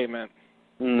making a statement.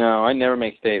 No, I never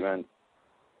make statements.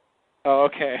 Oh,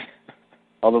 okay.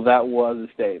 Although that was a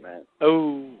statement.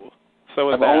 Oh, so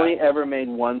was I've only ever made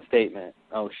one statement.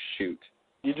 Oh, shoot.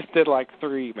 You just did like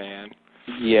 3, man.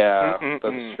 Yeah,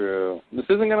 that's true. This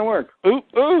isn't going to work.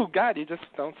 Ooh, God, you just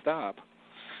don't stop.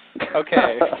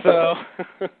 Okay, so...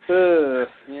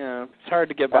 yeah. It's hard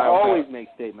to get by. I always make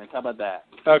statements. How about that?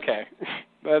 Okay.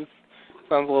 That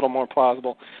sounds a little more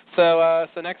plausible. So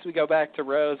next we go back to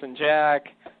Rose and Jack.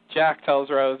 Jack tells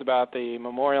Rose about the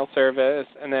memorial service,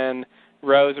 and then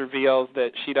Rose reveals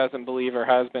that she doesn't believe her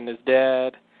husband is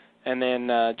dead, and then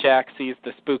Jack sees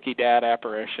the spooky dad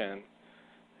apparition.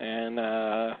 And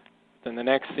then the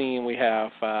next scene we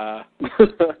have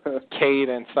Kate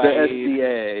and Saeed.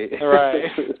 The SDA.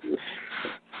 Right.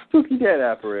 Spooky dad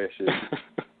apparition.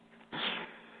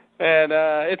 And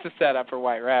it's a setup for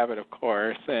White Rabbit, of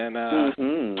course. And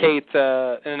Kate,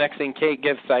 in the next scene, Kate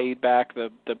gives Saeed back the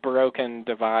broken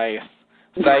device.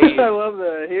 Saeed, I love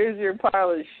that. Here's your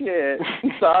pile of shit.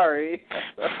 Sorry.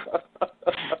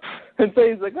 And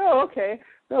Saeed's like, oh, okay,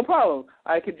 no problem.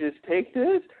 I could just take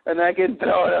this and I can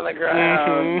throw it on the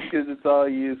ground because it's all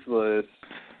useless.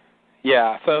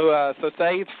 Yeah. So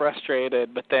Saeed's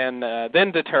frustrated, but then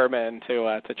determined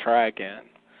to try again.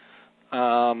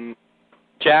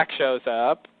 Jack shows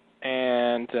up,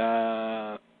 and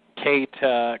Kate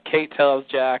tells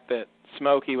Jack that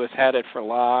Smokey was headed for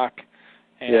Locke,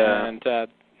 and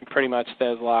pretty much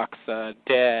says Locke's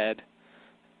dead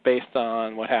based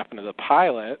on what happened to the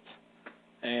pilot.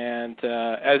 And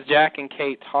as Jack and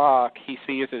Kate talk, he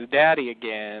sees his daddy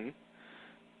again,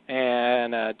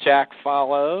 and Jack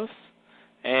follows,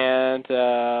 and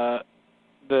the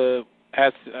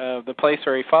place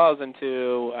where he falls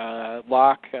into,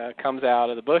 Locke comes out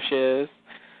of the bushes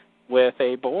with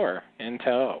a boar in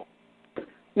tow.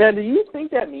 Now, do you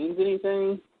think that means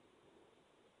anything?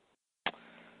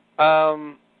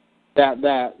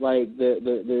 That like the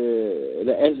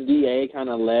SDA kind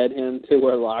of led him to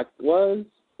where Locke was?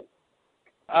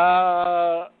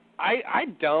 I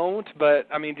don't, but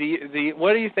I mean,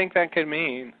 what do you think that could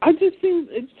mean? I just think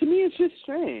to me it's just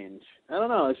strange. I don't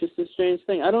know. It's just a strange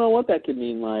thing. I don't know what that could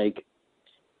mean, like,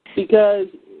 because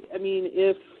I mean,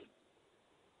 the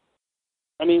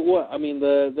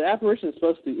apparition is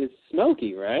supposed to it's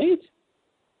Smokey, right?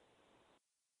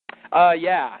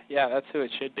 Yeah, that's who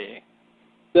it should be.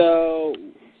 So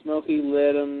Smokey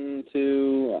led him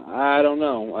to I don't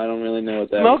know. I don't really know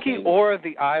what that Smokey means. Or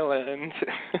the island.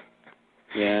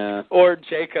 Yeah. Or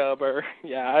Jacob, or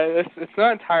it's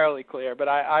not entirely clear, but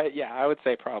I would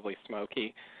say probably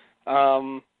Smokey.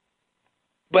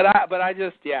 But I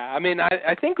just I mean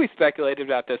I think we speculated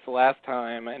about this the last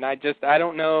time, and I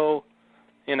don't know,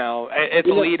 it's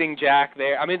leading Jack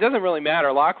there. I mean, it doesn't really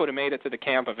matter. Locke would have made it to the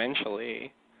camp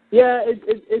eventually. Yeah,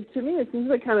 it to me it seems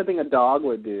like the kind of thing a dog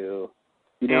would do.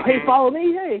 Hey, follow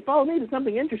me to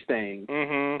something interesting.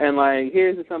 Mm-hmm. And like,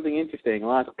 here's something interesting.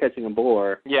 Locke catching a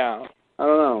boar. Yeah. I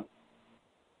don't know.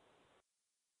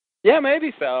 Yeah,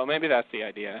 maybe so. Maybe that's the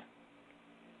idea.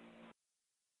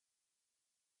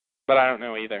 But I don't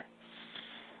know either.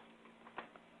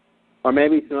 Or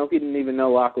maybe Smokey didn't even know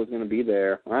Locke was going to be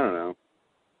there. I don't know.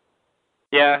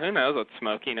 Yeah, who knows what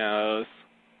Smokey knows.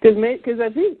 Because I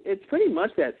think it's pretty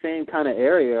much that same kind of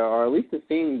area, or at least the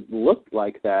scene looked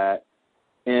like that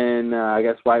in, I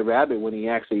guess, White Rabbit when he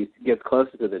actually gets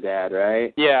closer to the dad,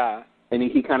 right? Yeah. And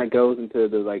he kind of goes into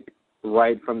the, like,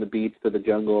 right from the beach to the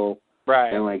jungle.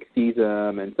 Right. And, like, sees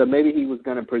him. And so maybe he was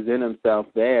going to present himself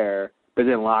there, but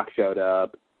then Locke showed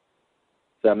up.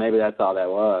 So maybe that's all that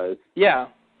was. Yeah.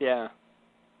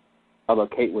 Although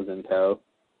Kate was in tow.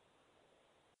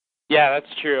 Yeah,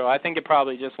 that's true. I think it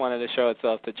probably just wanted to show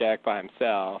itself to Jack by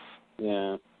himself.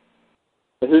 Yeah.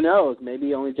 But who knows?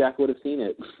 Maybe only Jack would have seen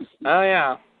it. Oh,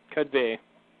 yeah. Could be.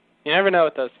 You never know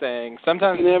with those things.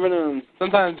 Sometimes you never know.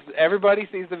 Sometimes everybody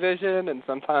sees the vision, and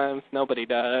sometimes nobody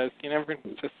does. You never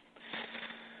just.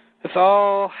 It's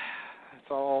all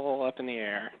up in the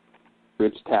air.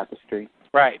 Rich tapestry.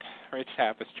 Right, rich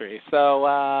tapestry. So,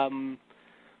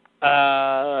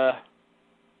 so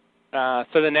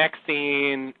the next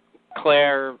scene,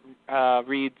 Claire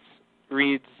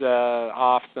reads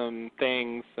off some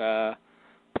things from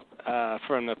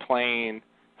the plane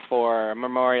for a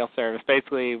memorial service.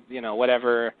 Basically,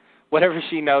 whatever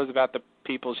she knows about the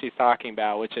people she's talking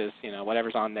about, which is,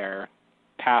 whatever's on their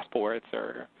passports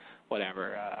or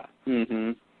whatever.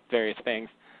 various things.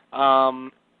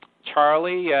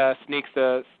 Charlie sneaks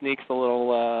a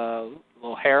little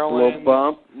heroin,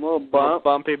 little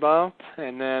bumpy bump,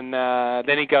 and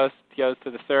then he goes to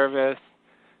the service,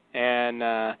 and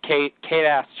Kate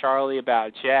asks Charlie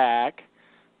about Jack,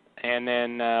 and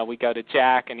then we go to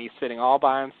Jack, and he's sitting all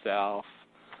by himself,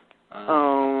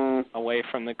 away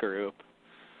from the group.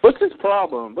 What's his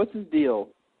problem? What's his deal?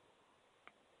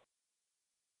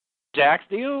 Jack's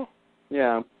deal?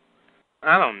 Yeah.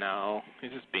 I don't know.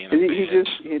 He's just being a bitch.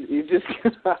 He's just.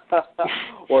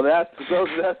 Well, that's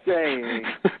saying.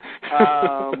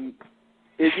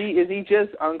 Is he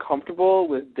just uncomfortable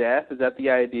with death? Is that the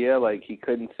idea? Like he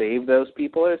couldn't save those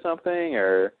people or something,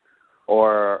 or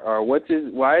what's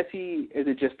his? Why is he? Is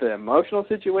it just an emotional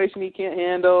situation he can't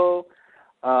handle,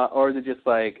 or is it just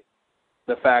like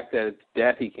the fact that it's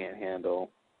death he can't handle?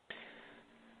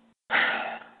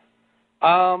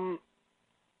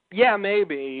 Yeah,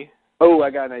 maybe. Oh,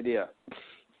 I got an idea.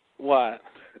 What?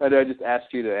 I just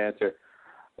asked you to answer.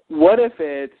 What if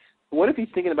he's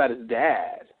thinking about his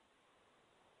dad?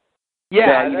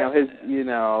 Yeah,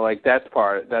 like that's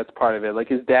part of it. Like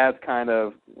his dad's kind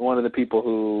of one of the people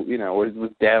who,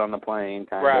 was dead on the plane,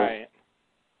 kind of. Right.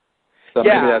 So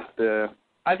maybe that's the.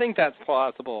 I think that's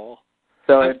plausible.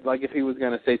 So if he was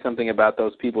going to say something about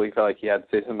those people, he felt like he had to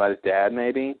say something about his dad,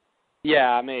 maybe.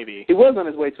 Yeah, maybe. He was on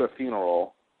his way to a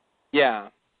funeral. Yeah.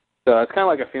 So it's kind of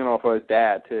like a funeral for his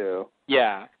dad too.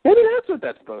 Yeah. Maybe that's what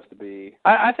that's supposed to be.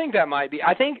 I think that might be.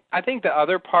 I think the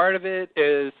other part of it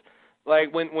is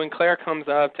like when Claire comes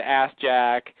up to ask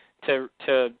Jack to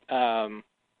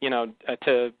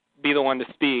be the one to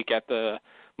speak at the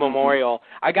memorial.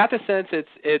 I got the sense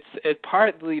it's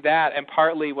partly that and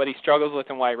partly what he struggles with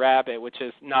in White Rabbit, which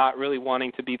is not really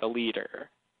wanting to be the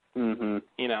leader. Mm-hmm.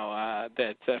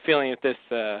 That feeling that this.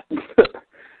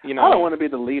 I don't want to be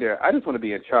the leader. I just want to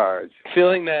be in charge.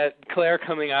 Feeling that Claire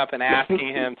coming up and asking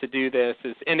him to do this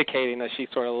is indicating that she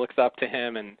sort of looks up to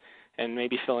him and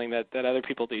maybe feeling that other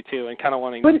people do too, and kind of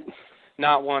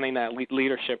not wanting that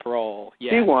leadership role.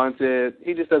 Yeah. He wants it.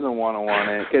 He just doesn't want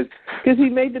it because he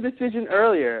made the decision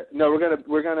earlier. No, we're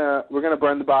gonna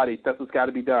burn the bodies. That's what's got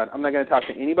to be done. I'm not going to talk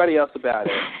to anybody else about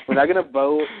it. We're not going to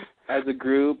vote as a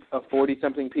group of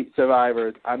 40-something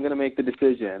survivors. I'm going to make the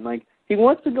decision. Like. He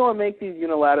wants to go and make these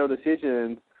unilateral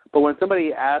decisions, but when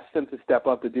somebody asks him to step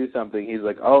up to do something, he's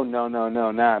like, oh, no,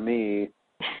 not me.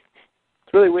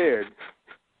 It's really weird.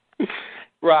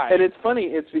 Right. And it's funny.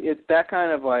 It's that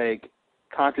kind of, like,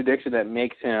 contradiction that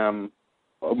makes him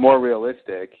more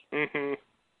realistic,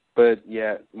 but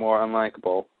yet more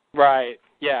unlikable. Right,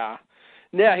 yeah.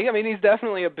 Yeah, he's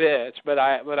definitely a bitch, but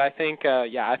I think, I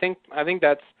think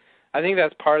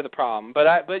that's part of the problem.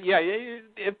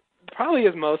 It probably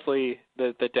is mostly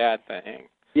the dad thing.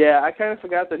 Yeah, I kind of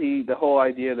forgot that the whole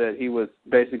idea that he was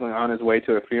basically on his way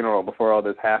to a funeral before all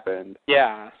this happened.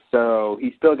 Yeah. So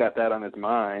he still got that on his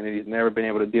mind, and he's never been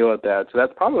able to deal with that. So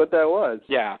that's probably what that was.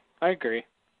 Yeah, I agree.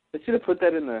 They should have put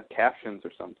that in the captions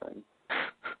or something.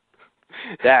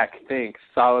 Jack thinks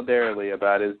solidarily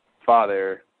about his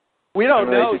father. We don't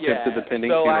know yet. To the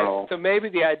pending funeral. So maybe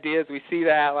the idea is we see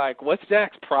that, like, what's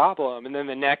Jack's problem? And then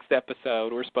the next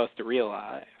episode we're supposed to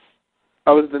realize.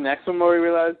 Oh, is the next one where we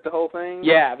realized the whole thing?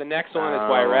 Yeah, the next one is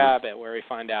White Rabbit, where we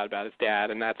find out about his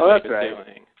dad, and that's what he's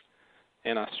doing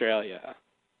in Australia.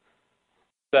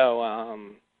 So,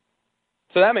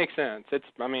 so that makes sense. It's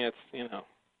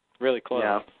really close.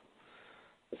 Yeah.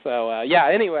 So,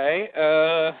 anyway,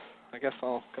 I guess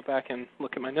I'll go back and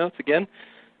look at my notes again.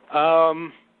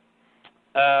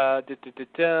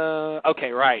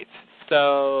 Okay, right.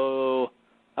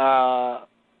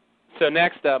 So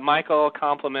next up, Michael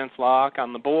compliments Locke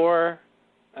on the boar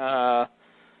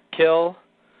kill,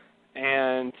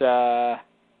 and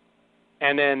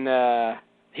then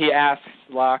he asks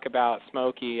Locke about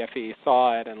Smokey if he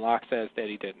saw it, and Locke says that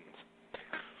he didn't.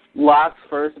 Locke's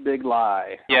first big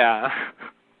lie. Yeah.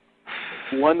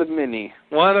 One of many.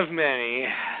 One of many.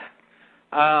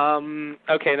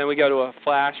 Okay, then we go to a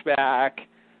flashback.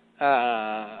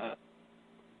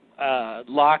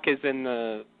 Locke is in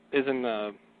the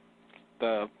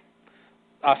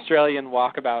Australian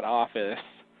Walkabout office,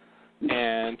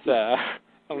 and I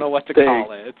don't know what to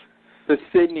call it. The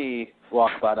Sydney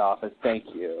Walkabout office. Thank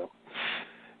you.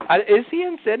 Is he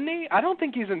in Sydney? I don't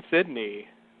think he's in Sydney.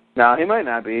 No, he might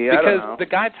not be. Because I don't know. The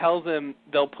guy tells him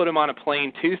they'll put him on a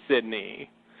plane to Sydney,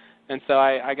 and so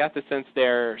I got the sense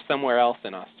they're somewhere else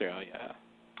in Australia.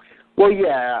 Well,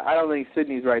 yeah, I don't think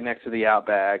Sydney's right next to the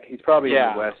Outback. He's probably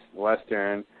in the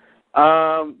Western.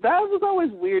 That was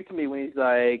always weird to me when he's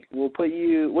like, "We'll put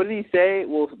you." What did he say?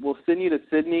 We'll send you to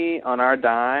Sydney on our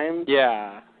dime.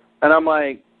 Yeah. And I'm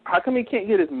like, how come he can't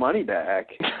get his money back?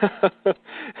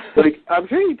 Like, I'm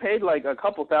sure he paid like a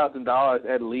couple $1,000s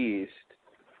at least.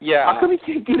 Yeah. How come he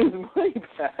can't get his money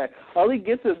back? All he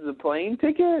gets is the plane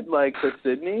ticket, like, for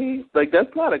Sydney? Like,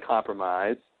 that's not a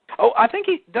compromise. Oh, I think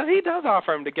he does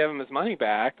offer him to give him his money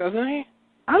back, doesn't he?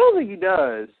 I don't think he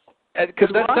does. Because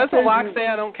doesn't Locke say,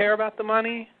 I don't care about the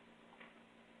money?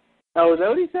 Oh, is that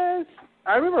what he says?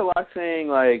 I remember Locke saying,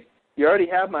 like, you already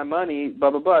have my money,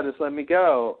 blah, blah, blah, just let me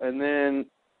go. And then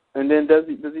does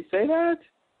he say that?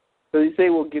 Does he say,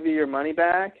 we'll give you your money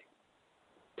back?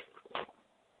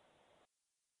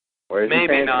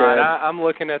 Maybe not. I'm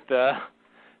looking at the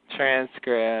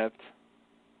transcript.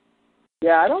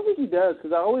 Yeah, I don't think he does,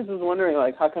 because I always was wondering,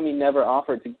 like, how come he never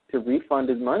offered to refund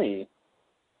his money?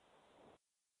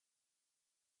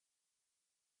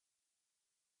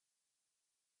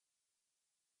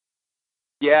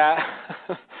 Yeah.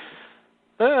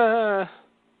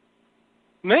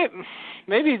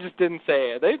 Maybe he just didn't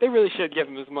say it. They really should give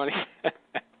him his money back.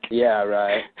 Yeah,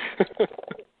 right.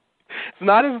 It's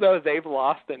not as though they've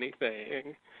lost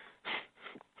anything.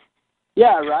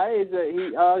 Yeah, right.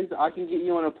 I can get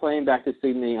you on a plane back to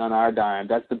Sydney on our dime.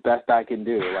 That's the best I can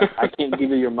do. Like, I can't give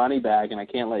you your money back, and I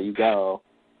can't let you go.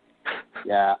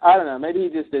 Yeah, I don't know. Maybe he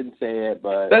just didn't say it,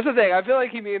 but that's the thing. I feel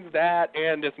like he means that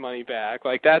and his money back.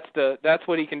 Like that's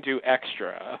what he can do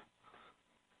extra.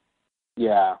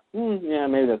 Yeah. Yeah,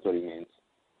 maybe that's what he means.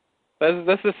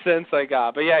 That's the sense I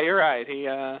got. But yeah, you're right.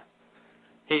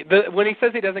 When he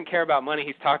says he doesn't care about money,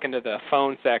 he's talking to the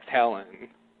phone sex Helen.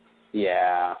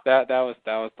 Yeah. That was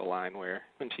the line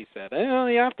when she said, "Oh,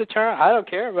 you have to try. I don't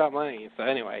care about money." So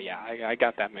anyway, yeah, I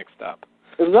got that mixed up.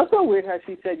 It was also weird how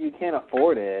she said you can't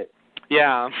afford it.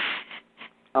 Yeah.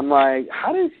 I'm like,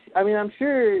 I'm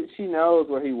sure she knows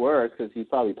where he works because he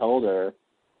probably told her.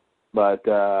 But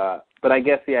I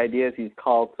guess the idea is he's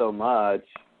called so much.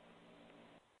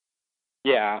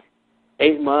 Yeah.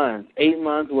 8 months. 8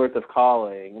 months worth of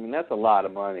calling. I mean, that's a lot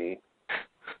of money.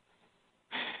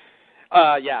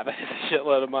 Yeah, that's a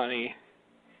shitload of money.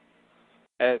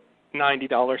 At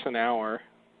 $90 an hour.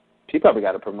 She probably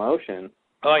got a promotion.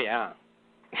 Oh, yeah.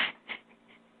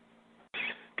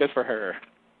 Good for her.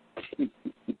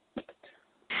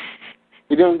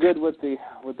 You're doing good with this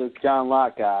John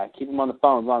Locke guy. Keep him on the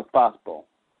phone as long as possible.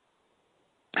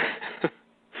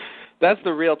 That's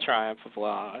the real triumph of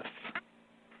life.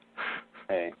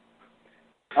 Hey.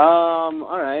 All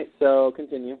right. So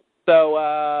continue. So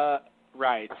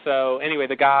right. So anyway,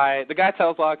 the guy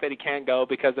tells Locke that he can't go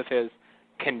because of his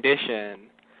condition,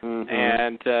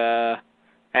 and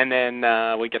then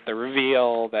we get the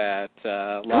reveal that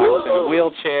Locke's in a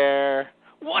wheelchair.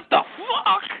 What the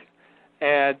fuck?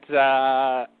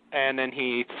 And then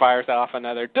he fires off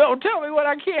another, don't tell me what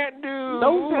I can't do.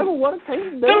 Don't tell me what I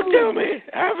can't do. Don't tell me,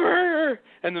 ever.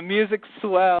 And the music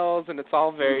swells, and it's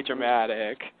all very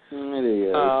dramatic. It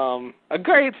is. A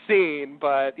great scene,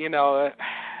 but,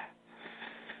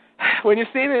 when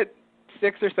you've seen it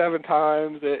 6 or 7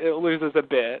 times, it loses a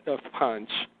bit of punch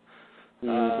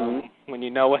when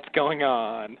you know what's going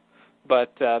on.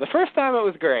 But the first time it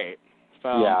was great.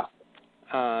 So, yeah.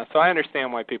 So I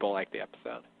understand why people like the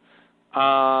episode.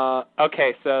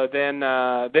 Okay, so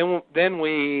then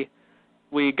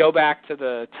we go back to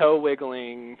the toe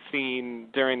wiggling scene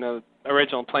during the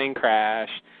original plane crash,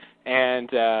 and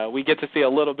we get to see a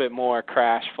little bit more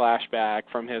crash flashback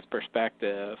from his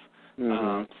perspective,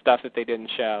 stuff that they didn't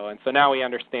show, and so now we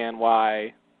understand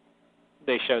why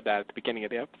they showed that at the beginning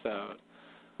of the episode.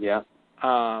 Yeah.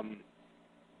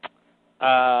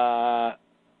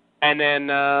 And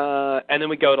then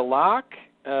we go to Locke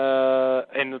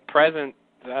in the present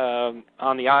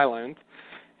on the island,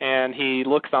 and he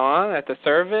looks on at the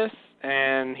service,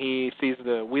 and he sees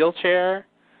the wheelchair,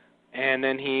 and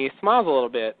then he smiles a little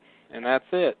bit, and that's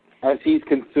it. As he's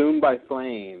consumed by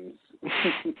flames.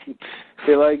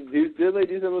 They did they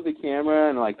do something with the camera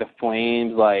and the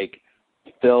flames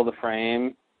fill the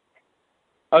frame?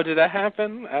 Oh, did that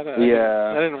happen? I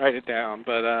didn't write it down,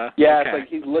 but yeah, okay. It's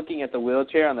he's looking at the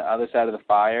wheelchair on the other side of the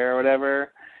fire or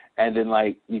whatever, and then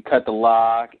you cut the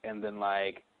lock, and then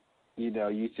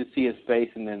you just see his face,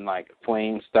 and then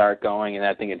flames start going, and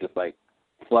I think it just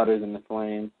flutters in the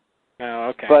flame. Oh,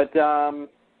 okay. But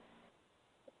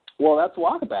well, that's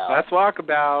Walkabout. That's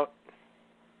Walkabout.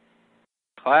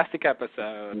 Classic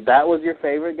episode. That was your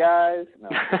favorite, guys?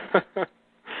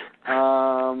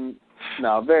 No.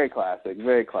 No, very classic,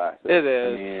 very classic. It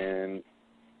is.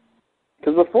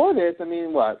 Because before this,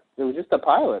 what? It was just a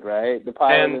pilot, right? The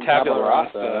pilot and Tabula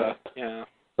Rasa. Yeah.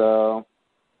 So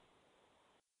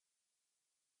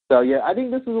yeah, I think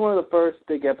this was one of the first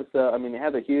big episodes. It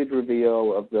had a huge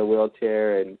reveal of the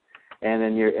wheelchair, and and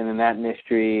then that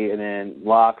mystery, and then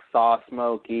Locke saw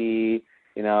Smokey,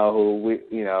 who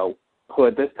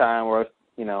at this time was,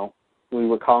 we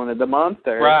were calling it the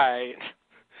monster. Right.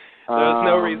 There was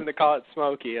no reason to call it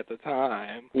Smokey at the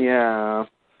time. Yeah.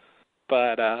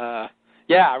 But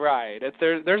yeah, right.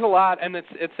 There's a lot, and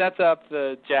it sets up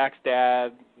the Jack's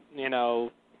dad,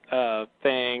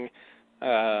 thing.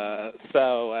 Yeah,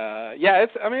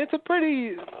 it's a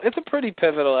pretty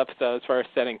pivotal episode as far as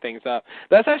setting things up.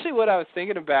 That's actually what I was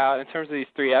thinking about in terms of these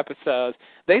 3 episodes.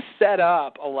 They set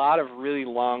up a lot of really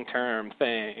long-term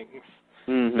things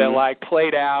that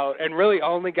played out and really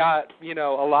only got a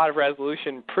lot of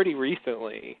resolution pretty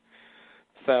recently.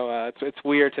 So it's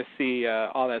weird to see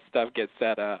all that stuff get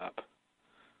set up,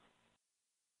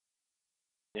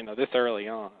 this early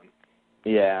on.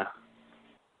 Yeah.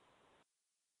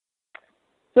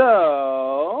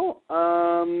 So,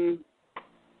 I'm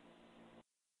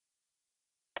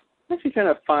actually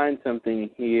trying to find something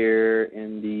here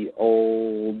in the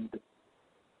old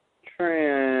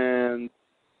transcript.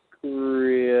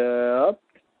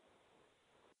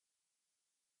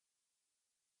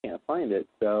 Can't find it,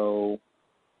 so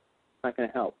it's not going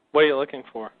to help. What are you looking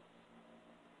for?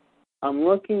 I'm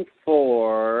looking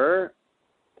for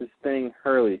this thing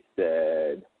Hurley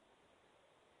said.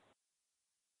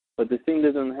 But this thing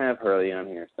doesn't have Hurley on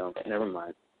here, so never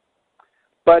mind.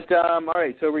 But, all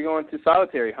right, so we're going to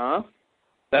Solitary, huh?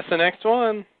 That's the next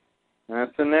one.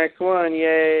 That's the next one.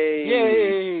 Yay.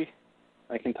 Yay.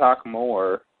 I can talk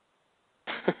more.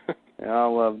 I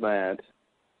love that.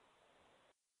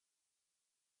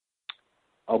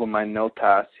 Open my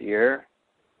notas here.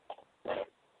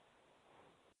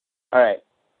 All right.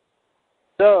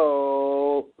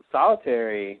 So,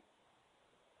 Solitary.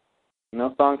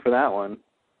 No song for that one.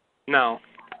 No.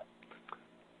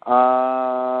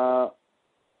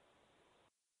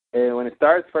 And when it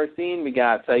starts, first scene, we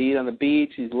got Saeed on the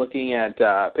beach. He's looking at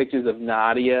pictures of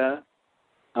Nadia.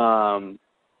 He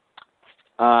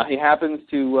happens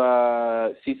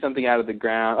to see something out of the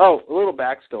ground. Oh, a little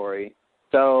backstory.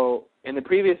 So, in the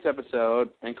previous episode,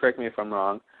 and correct me if I'm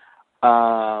wrong,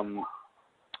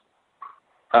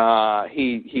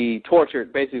 he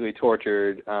basically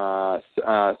tortured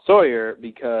Sawyer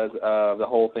because of the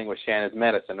whole thing with Shanna's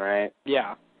medicine, right?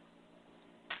 Yeah.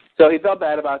 So he felt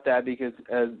bad about that because,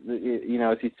 as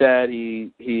he said,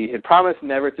 he had promised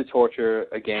never to torture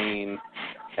again,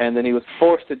 and then he was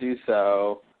forced to do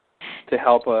so to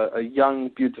help a young,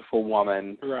 beautiful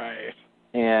woman. Right.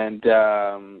 And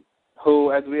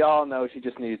who, as we all know, she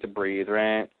just needed to breathe,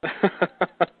 right?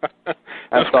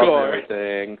 That solves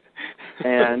everything.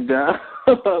 And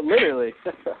literally.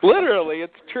 Literally,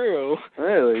 it's true.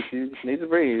 Literally, she just needs to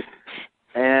breathe.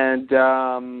 And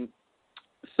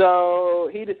so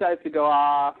he decides to go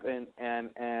off and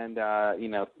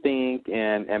think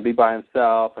and be by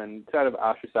himself and sort of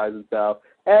ostracize himself,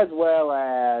 as well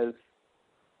as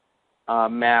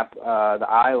map the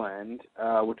island,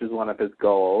 which was one of his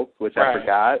goals, which I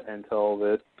forgot until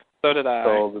this. So did I.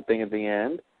 Until the thing at the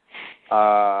end.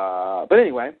 But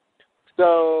anyway,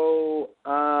 so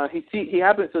he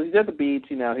happens. So he's at the beach.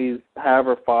 He's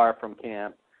however far from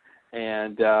camp,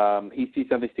 and he sees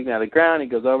something sticking out of the ground. He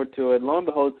goes over to it. And lo and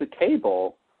behold, it's a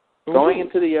cable going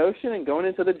into the ocean and going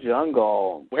into the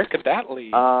jungle. Where could that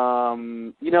lead?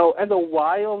 As a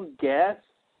wild guess,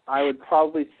 I would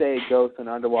probably say it goes to an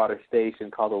underwater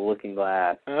station called the Looking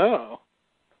Glass. Oh.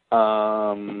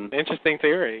 Interesting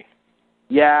theory.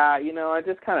 Yeah, I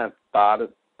just kind of thought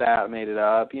of that, made it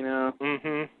up,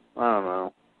 Mm-hmm. I don't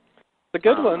know. It's a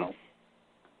good one.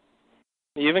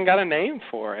 You even got a name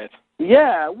for it.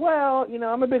 Yeah, well,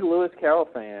 I'm a big Lewis Carroll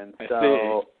fan,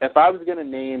 so if I was going to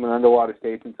name an underwater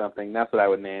station something, that's what I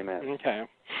would name it. Okay.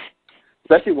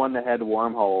 Especially one that had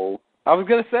wormholes. I was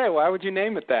going to say, why would you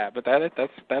name it that? But that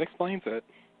explains it.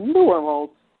 The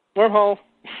wormholes. Wormhole.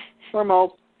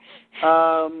 Wormholes.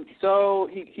 So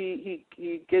he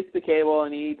gets the cable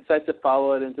and he decides to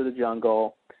follow it into the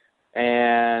jungle.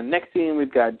 And next scene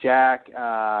we've got Jack.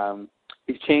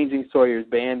 He's changing Sawyer's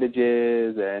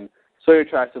bandages, and Sawyer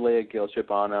tries to lay a guilt trip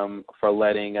on him for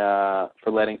letting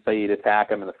Saeed attack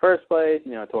him in the first place.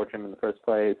 Torture him in the first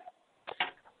place.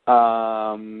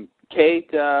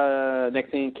 Kate.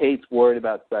 Next scene, Kate's worried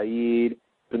about Saeed.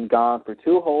 Been gone for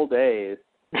 2 whole days,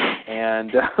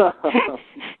 and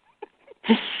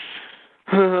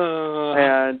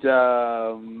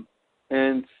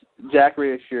and Jack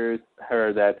reassures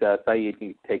her that Saeed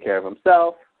can take care of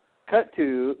himself. Cut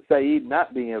to Saeed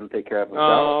not being able to take care of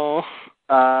himself.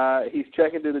 Oh. He's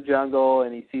trekking through the jungle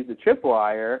and he sees the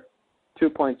tripwire. 2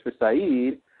 points for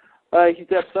Saeed. He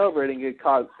steps over it and gets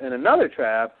caught in another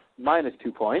trap.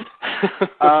 -2 points.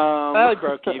 I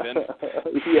broke even.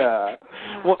 Yeah.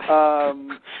 Well,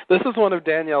 this is one of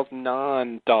Danielle's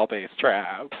non-doll-based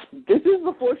traps. This is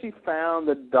before she found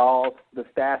the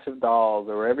stash of dolls,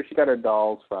 or wherever she got her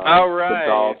dolls from. Oh, right. The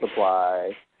doll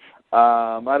supply.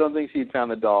 I don't think she'd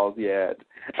found the dolls yet.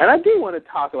 And I do want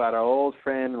to talk about our old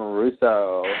friend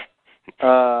Russo.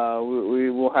 We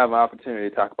will have an opportunity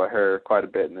to talk about her quite a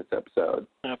bit in this episode.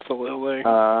 Absolutely.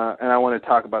 And I want to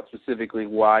talk about specifically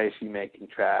why is she making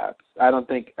traps. I don't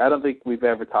think we've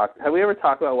ever talked. Have we ever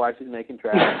talked about why she's making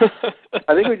traps?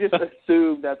 I think we just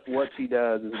assume that's what she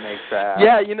does is make traps.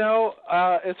 Yeah,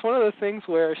 it's one of those things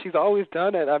where she's always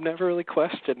done it. I've never really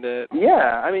questioned it.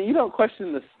 Yeah, I mean, you don't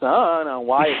question the sun on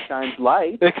why it shines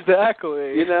light.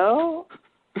 Exactly.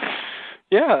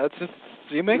 Yeah, it's just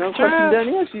she makes traps.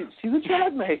 Yeah, she's a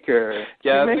trap maker.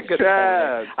 Yeah, she that's makes a good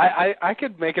traps. Point. I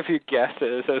could make a few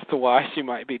guesses as to why she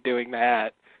might be doing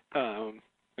that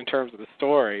in terms of the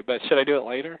story, but should I do it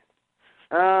later?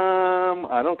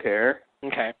 I don't care.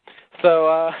 Okay.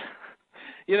 So,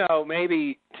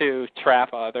 maybe to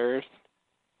trap others.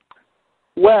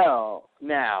 Well,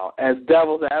 now, as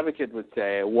devil's advocate would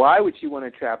say, why would she want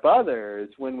to trap others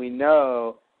when we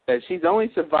know that she's only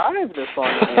survived this long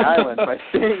on the island by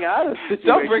staying out of situations?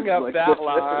 Don't bring up like that this.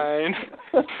 line.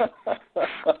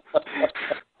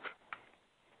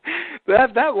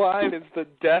 That line is the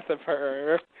death of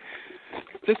her.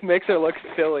 Just makes her look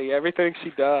silly. Everything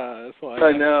she does.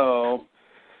 I know.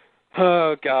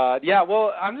 Oh God. Yeah.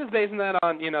 Well, I'm just basing that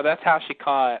on that's how she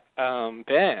caught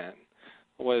Ben.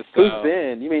 Who's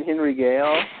Ben? You mean Henry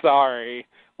Gale? Sorry.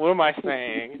 What am I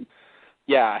saying?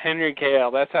 Yeah, Henry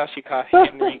Gale. That's how she caught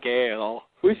Henry Gale.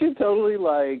 We should totally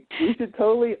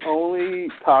only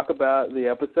talk about the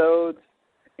episodes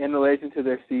in relation to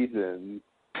their seasons.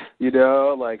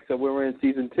 So when we're in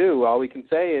season 2, all we can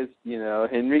say is,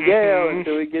 Henry Gale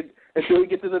until we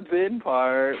get to the Ben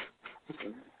part.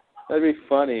 That'd be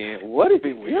funny. What is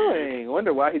he doing? I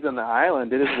wonder why he's on the island.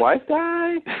 Did his wife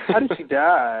die? How did she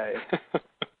die?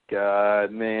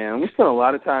 God, man, we spent a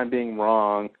lot of time being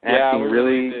wrong, asking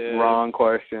really wrong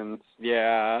questions.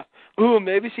 Yeah. Ooh,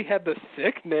 maybe she had the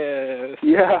sickness.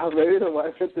 Yeah, maybe the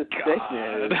wife had the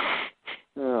sickness.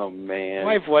 Oh, man. The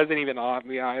wife wasn't even on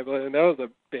the island. That was a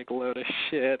big load of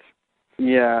shit.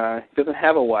 Yeah, he doesn't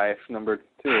have a wife, number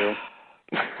 2.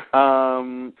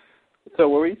 So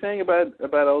what were you saying about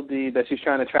old D, that she's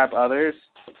trying to trap others?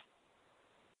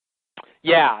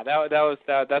 Yeah,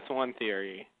 that's one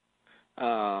theory.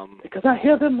 Because I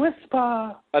hear them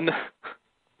whisper.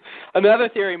 Another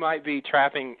theory might be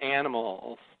trapping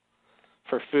animals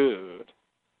for food.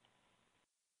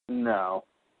 No.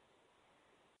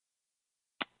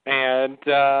 And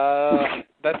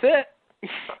that's it.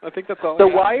 I think that's all. The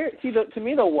wire. See, to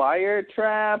me, the wire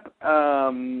trap,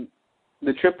 the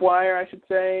tripwire, I should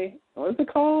say. What is it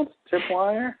called?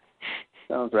 Tripwire.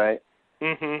 Sounds right.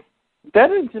 Mhm. That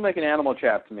doesn't seem like an animal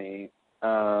trap to me.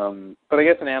 But I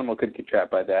guess an animal could get trapped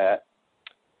by that.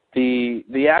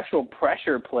 The actual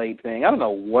pressure plate thing, I don't know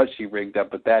what she rigged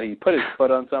up with that. He put his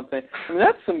foot on something. I mean,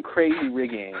 that's some crazy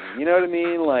rigging. You know what I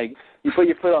mean? Like, you put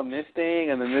your foot on this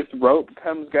thing, and then this rope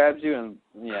grabs you, and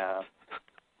yeah.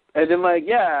 And then,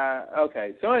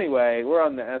 okay. So anyway,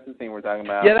 that's the thing we're talking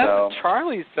about. Yeah, that's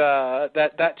Charlie's,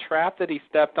 that trap that he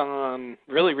stepped on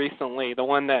really recently, the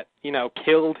one that,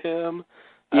 killed him.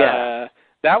 Yeah.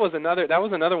 That was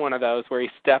another one of those where he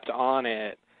stepped on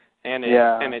it, and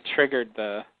it triggered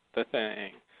the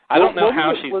thing. I don't know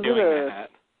how she's doing that.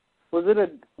 Was it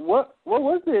what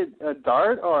was it? A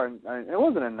dart or it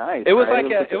wasn't a knife? It was right?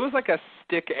 it was like a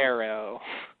stick arrow.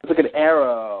 It's like an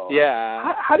arrow.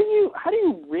 Yeah. How do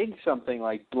you rig something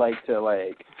like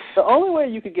the only way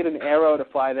you could get an arrow to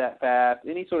fly that fast,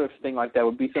 any sort of thing like that,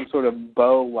 would be some sort of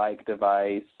bow-like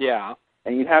device. Yeah.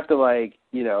 And you'd have to rig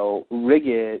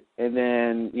it, and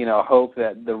then hope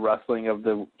that the rustling of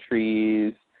the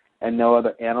trees and no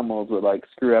other animals would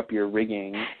screw up your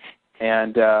rigging.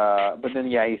 And but then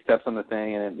he steps on the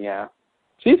thing, and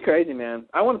she's crazy, man.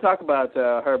 I want to talk about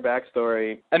her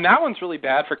backstory. And that one's really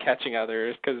bad for catching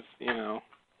others because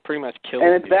pretty much kills.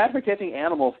 And it's bad for catching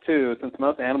animals too, since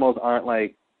most animals aren't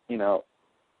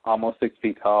almost 6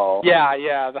 feet tall.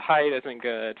 Yeah, the height isn't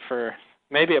good for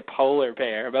maybe a polar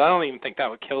bear, but I don't even think that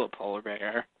would kill a polar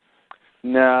bear.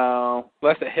 No,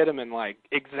 unless it hit him in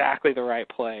exactly the right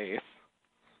place.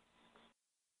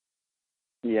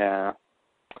 Yeah.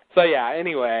 So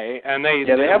anyway, and they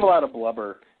have a lot of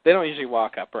blubber. They don't usually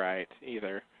walk upright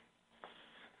either.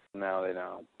 No, they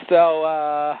don't.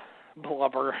 So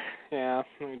blubber, yeah,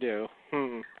 we do.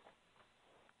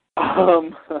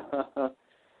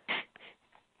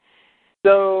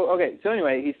 So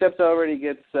anyway, he steps over and he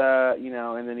gets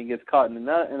and then he gets caught in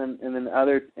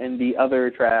the other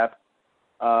trap,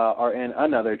 or in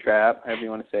another trap, however you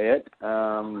want to say it.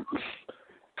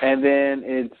 And then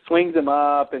it swings him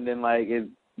up, and then like it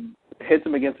hits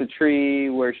him against a tree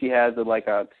where she has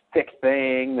a stick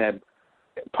thing that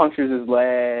punctures his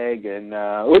leg, and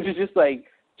which is just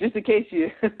in case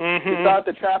you, you thought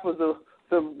the trap was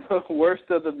the worst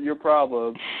of your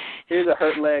problems. Here's a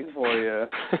hurt leg for you.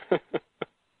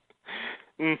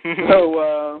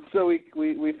 So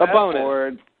we fast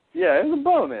forward. Yeah, it was a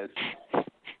bonus.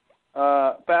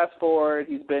 Fast forward,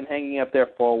 he's been hanging up there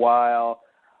for a while.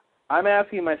 I'm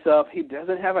asking myself, he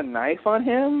doesn't have a knife on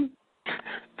him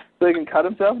so he can cut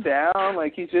himself down?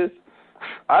 Like, he's just,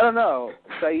 I don't know.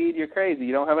 Saeed, you're crazy.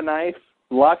 You don't have a knife?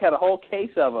 Locke had a whole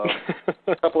case of them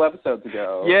a couple episodes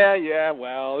ago. Yeah,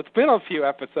 well, it's been a few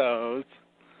episodes.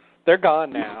 They're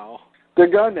gone now. They're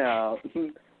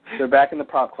back in the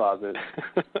prop closet.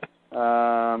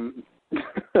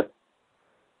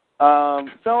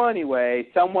 So anyway,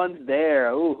 someone's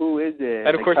there. Ooh, who is it?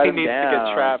 And of course he needs to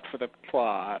get trapped for the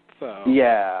plot. So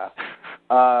yeah.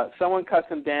 Someone cuts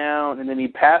him down, and then he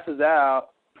passes out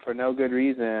for no good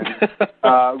reason.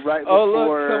 Right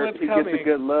before he gets a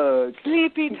good look.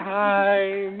 Sleepy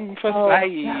time for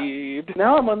Saeed.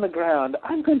 Now I'm on the ground.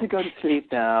 I'm going to go to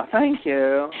sleep now. Thank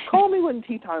you. Call me when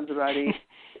tea time's ready.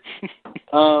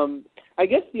 I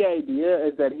guess the idea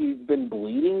is that he's been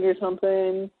bleeding or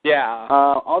something. Yeah.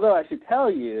 Although I should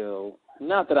tell you,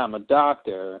 not that I'm a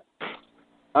doctor,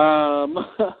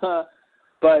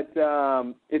 but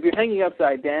if you're hanging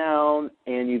upside down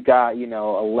and you've got,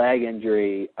 a leg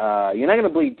injury, you're not going to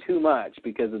bleed too much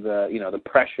because of the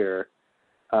pressure.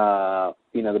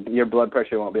 Your blood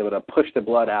pressure won't be able to push the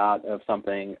blood out of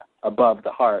something above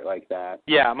the heart like that.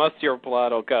 Yeah, most of your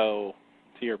blood will go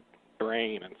to your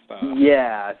brain and stuff.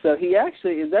 Yeah, so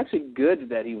it's actually good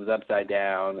that he was upside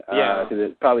down because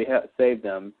it probably saved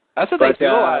him. That's what they do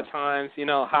a lot of times.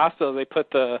 Hospitals, they put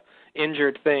the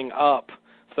injured thing up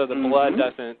so the blood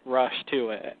doesn't rush to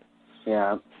it.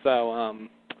 Yeah. So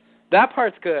that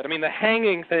part's good. I mean, the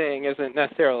hanging thing isn't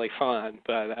necessarily fun,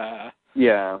 but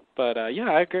yeah. But yeah,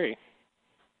 I agree.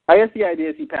 I guess the idea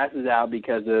is he passes out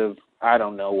because of I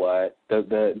don't know what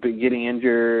the getting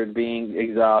injured, being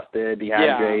exhausted,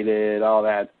 dehydrated, all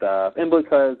that stuff, and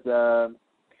because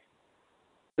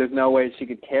there's no way she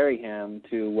could carry him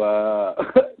to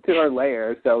to her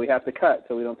lair, so we have to cut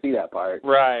so we don't see that part.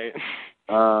 Right.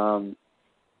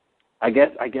 I guess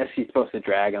she's supposed to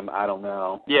drag him. I don't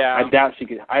know. Yeah. I doubt she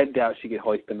could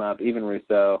hoist him up, even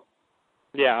Rousseau.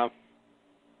 Yeah.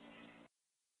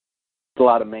 It's a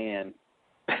lot of man.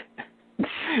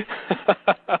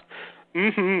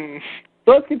 So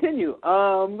let's continue.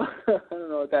 I don't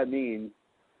know what that means.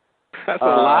 That's a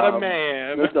lot of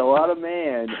man. That's a lot of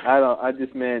man. I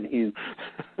just meant he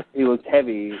was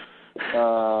heavy.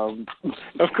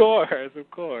 Of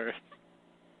course.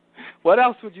 What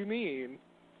else would you mean?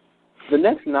 The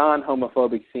next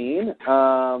non-homophobic scene.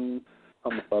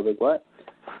 Homophobic what?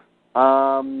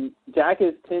 Jack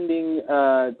is tending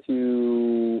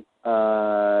to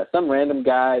some random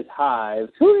guy's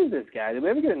hives. Who is this guy? Did we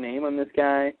ever get a name on this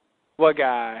guy? What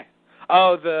guy?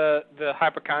 Oh, the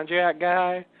hypochondriac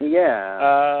guy?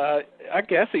 Yeah. I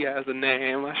guess he has a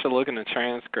name. I should look in the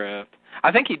transcript.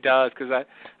 I think he does because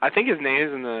I think his name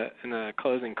is in the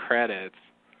closing credits.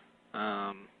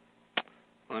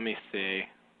 Let me see.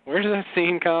 Where does that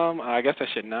scene come? I guess I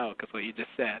should know because what you just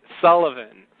said.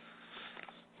 Sullivan.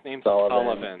 His name's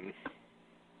Sullivan.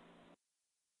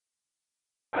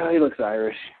 Oh, he looks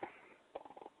Irish.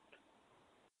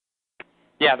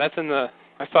 Yeah, that's in the...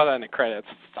 I saw that in the credits.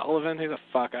 Sullivan? Who the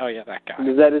fuck? Oh, yeah, that guy.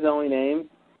 Is that his only name?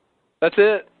 That's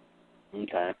it.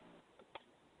 Okay.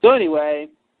 So anyway,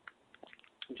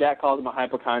 Jack calls him a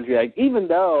hypochondriac, even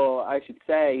though I should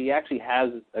say he actually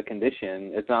has a condition.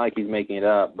 It's not like he's making it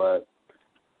up, but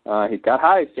he's got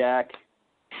hives, Jack.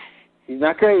 He's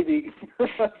not crazy.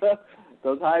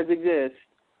 Those hives exist.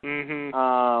 Mm-hmm.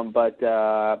 But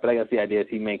I guess the idea is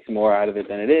he makes more out of it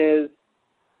than it is.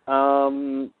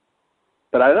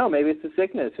 But I don't know. Maybe it's the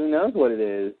sickness. Who knows what it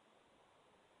is?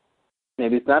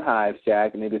 Maybe it's not hives,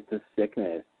 Jack. Maybe it's the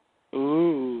sickness.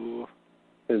 Ooh.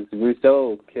 Because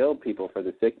Rousseau killed people for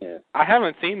the sickness. I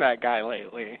haven't seen that guy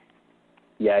lately.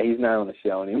 Yeah, he's not on the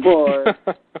show anymore.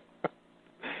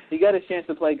 He got a chance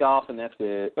to play golf, and that's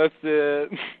it. That's it.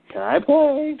 Can I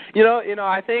play? You know.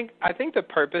 I think the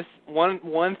purpose.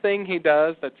 One thing he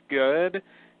does that's good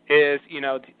is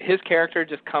his character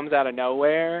just comes out of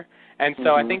nowhere, and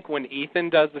so I think when Ethan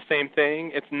does the same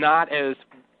thing, it's not as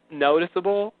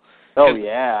noticeable. Oh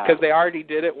yeah. Because they already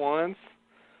did it once.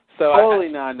 So totally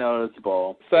not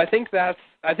noticeable. So I think that's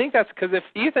because if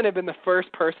Ethan had been the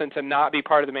first person to not be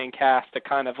part of the main cast to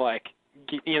kind of like,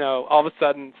 all of a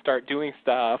sudden start doing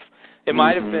stuff, it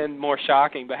might have been more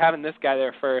shocking. But having this guy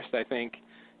there first, I think,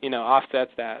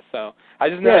 offsets that. So I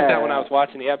just noticed that when I was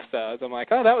watching the episodes, I'm like,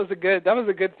 oh, that was a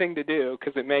good thing to do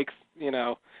because it makes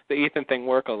the Ethan thing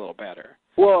work a little better.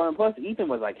 Well, and plus Ethan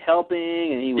was like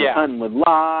helping, and he was hunting with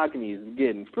Locke, and he's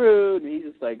getting fruit, and he's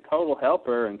just like total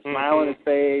helper and smile on his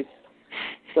face.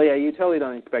 So yeah, you totally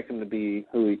don't expect him to be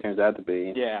who he turns out to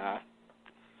be. Yeah.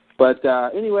 But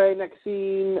anyway, next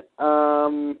scene.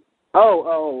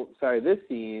 This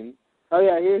scene. Oh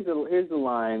yeah, here's the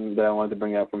line that I wanted to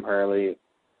bring up from Hurley.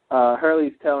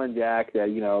 Hurley's telling Jack that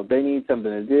they need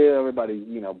something to do. Everybody's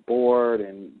bored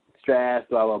and stressed,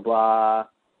 blah blah blah.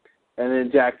 And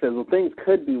then Jack says, well, things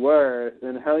could be worse.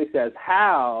 And Hurley says,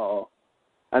 how?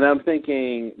 And I'm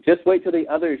thinking, just wait till the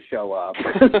others show up.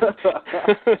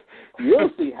 You'll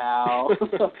see how.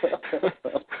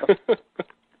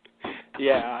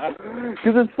 Yeah.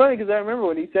 Because it's funny, because I remember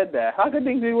when he said that. How could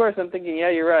things be worse? I'm thinking, yeah,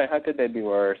 you're right. How could they be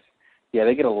worse? Yeah,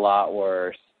 they get a lot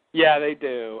worse. Yeah, they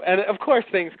do. And, of course,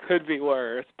 things could be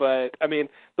worse. But, I mean,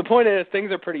 the point is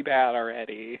things are pretty bad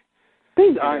already.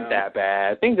 Things aren't that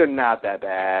bad. Things are not that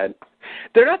bad.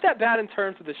 They're not that bad in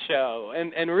terms of the show.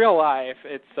 In real life,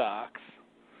 it sucks.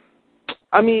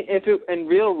 I mean, in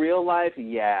real life,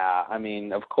 yeah. I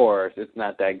mean, of course, it's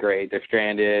not that great. They're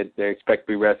stranded. They expect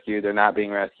to be rescued. They're not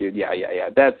being rescued. Yeah.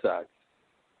 That sucks.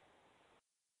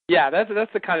 Yeah, that's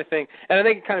the kind of thing, and I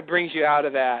think it kind of brings you out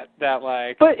of that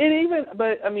like. But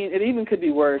it even could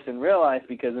be worse in real life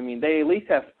because they at least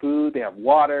have food. They have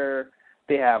water.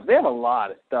 They have a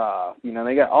lot of stuff.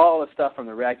 They got all the stuff from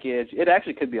the wreckage. It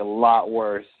actually could be a lot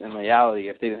worse in reality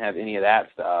if they didn't have any of that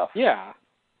stuff. Yeah.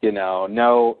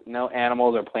 No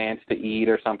animals or plants to eat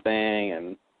or something,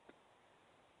 and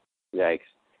yikes.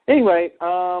 Anyway,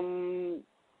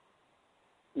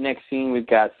 next scene we've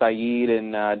got Saeed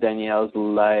and Danielle's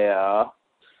lair,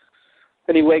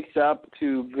 and he wakes up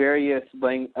to various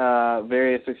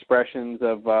expressions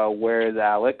of where is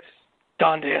Alex?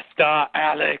 Donde está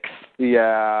Alex?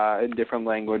 Yeah, in different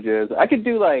languages. I could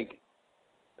do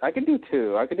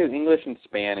two. I could do English and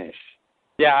Spanish.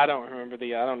 Yeah, I don't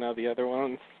know the other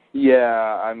ones.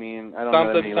 Yeah, I don't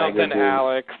know any languages. Something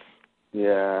Alex.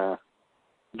 Yeah.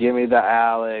 Give me the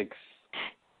Alex.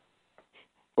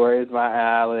 Where is my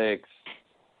Alex?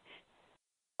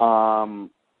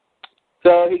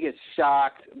 So he gets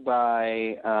shocked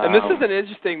by... and this is an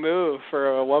interesting move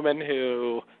for a woman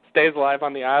who stays alive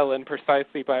on the island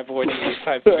precisely by avoiding these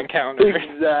types of encounters.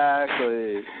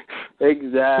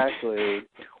 Exactly.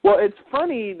 Well, it's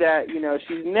funny that,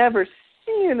 she's never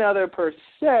seen another per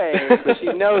se, but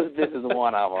she knows this is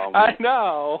one of them. I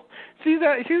know. She's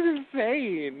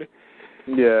insane.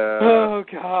 Yeah. Oh,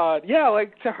 God. Yeah,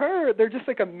 like, to her, they're just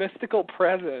like a mystical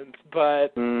presence,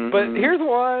 but here's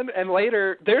one, and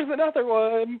later, there's another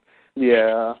one.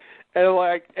 Yeah.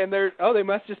 And they're, they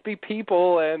must just be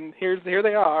people, and here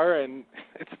they are, and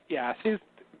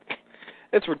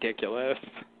it's ridiculous.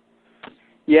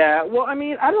 Yeah, well,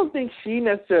 I don't think she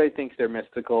necessarily thinks they're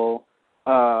mystical.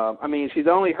 She's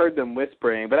only heard them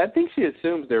whispering, but I think she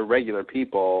assumes they're regular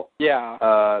people. Yeah.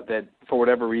 That for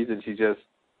whatever reason she just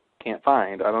can't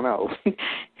find. I don't know.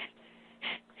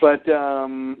 But,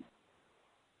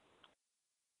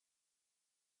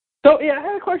 so, yeah, I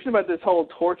had a question about this whole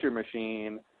torture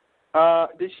machine.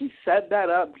 Did she set that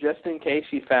up just in case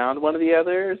she found one of the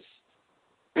others?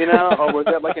 Or was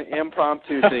that like an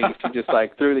impromptu thing she just,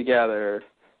 threw together?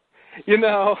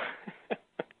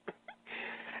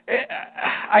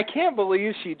 I can't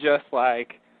believe she just,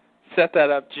 set that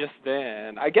up just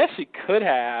then. I guess she could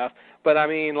have, but,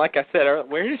 like I said,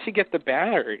 where did she get the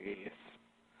batteries?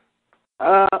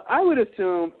 I would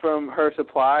assume from her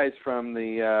supplies from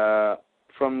the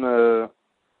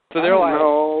So they're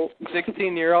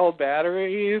 16-year-old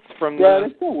batteries from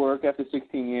they still work after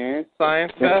 16 years.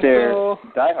 Science Festival.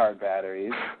 They're diehard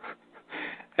batteries.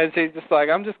 And she's just like,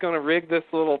 I'm just going to rig this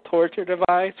little torture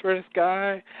device for this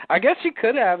guy. I guess she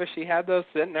could have if she had those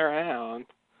sitting around.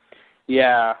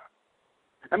 Yeah.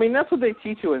 That's what they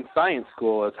teach you in science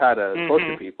school is how to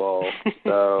torture people.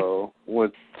 So,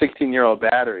 with 16-year-old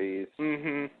batteries.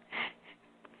 Mm-hmm.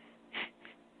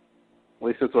 At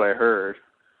least that's what I heard.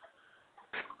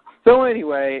 So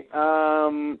anyway,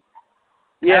 I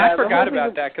forgot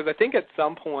about that because I think at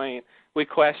some point I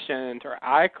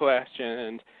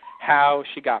questioned how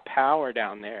she got power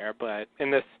down there, but in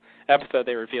this episode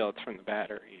they reveal it's from the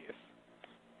batteries.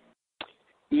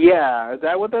 Yeah, is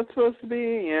that what that's supposed to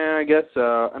be? Yeah, I guess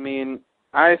so.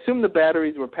 I assume the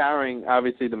batteries were powering,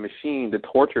 obviously, the machine, the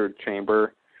torture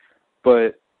chamber,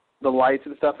 But the lights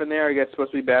and stuff in there, I guess,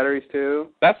 supposed to be batteries too?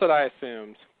 That's what I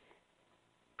assumed.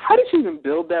 How did she even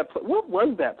build that place? What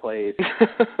was that place?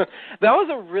 That was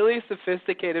a really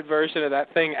sophisticated version of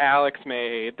that thing Alex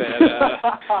made.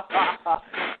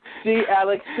 See,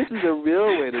 Alex, this is a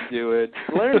real way to do it.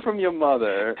 Learn from your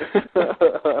mother.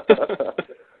 The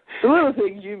little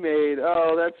things you made,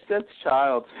 that's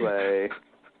child's play.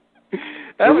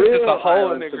 That was just a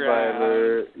hole in the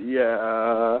ground.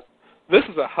 Yeah. This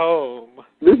is a home.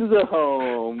 This is a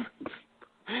home.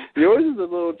 Yours is a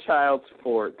little child's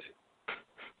fort.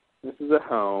 This is a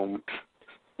home.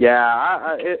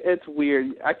 Yeah, it's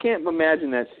weird. I can't imagine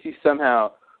that she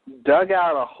somehow dug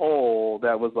out a hole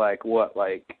that was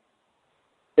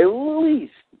at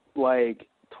least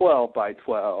 12 by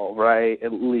 12, right?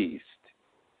 At least.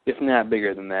 If not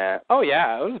bigger than that. Oh,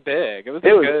 yeah, it was big. It was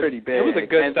pretty big. It was a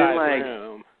good size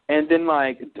room. And then,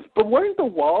 but weren't the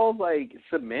walls,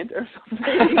 cement or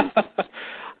something?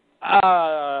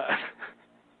 I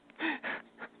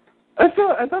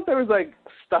thought there was,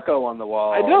 stucco on the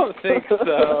wall. I don't think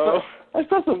so. I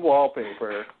saw some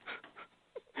wallpaper.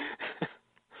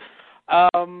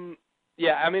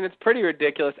 Yeah, I mean, it's pretty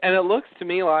ridiculous. And it looks to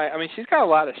me like, she's got a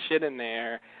lot of shit in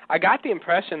there. I got the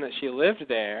impression that she lived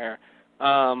there,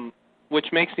 which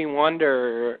makes me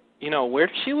wonder, where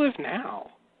does she live now?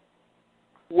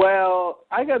 Well,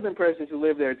 I got the impression she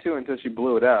lived there, too, until she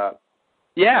blew it up.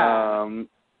 Yeah.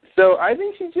 So I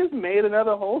think she just made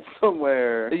another hole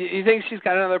somewhere. You think she's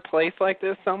got another place like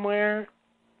this somewhere?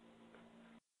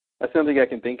 That's something I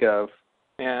can think of.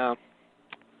 Yeah.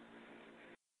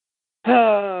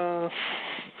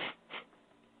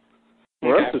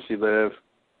 Where else does she live?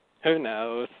 Who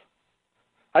knows?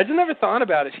 I just never thought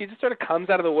about it. She just sort of comes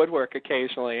out of the woodwork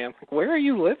occasionally. I'm like, where are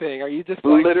you living? Are you just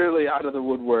literally out of the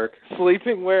woodwork?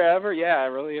 Sleeping wherever? Yeah, it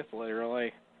really is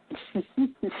literally.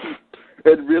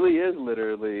 It really is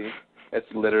literally.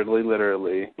 It's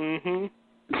literally. Mm-hmm.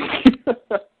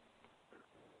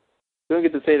 Don't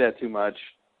get to say that too much.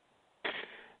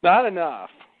 Not enough.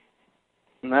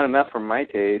 Not enough for my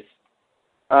taste.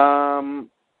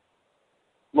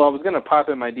 Well, I was going to pop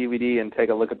in my DVD and take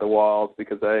a look at the walls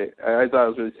because I thought it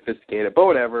was really sophisticated, but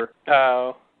whatever.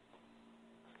 Oh.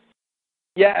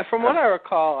 Yeah, from what I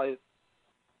recall,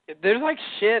 there's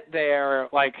shit there,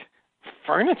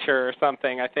 furniture or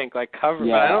something, I think, covered.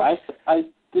 Yeah, I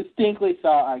distinctly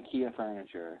saw IKEA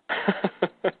furniture.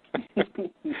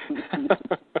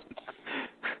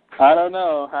 I don't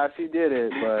know how she did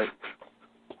it, but...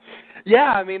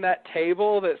 Yeah, that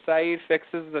table that Saeed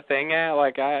fixes the thing at,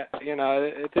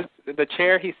 the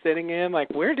chair he's sitting in,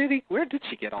 where did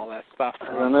she get all that stuff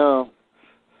from? I don't know.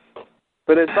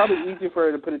 But it's probably easier for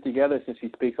her to put it together since she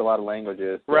speaks a lot of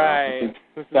languages. So right.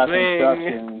 Got some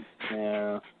instructions.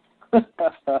 Yeah.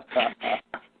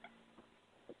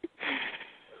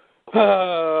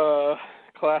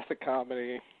 Classic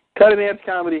comedy. Cutting-edge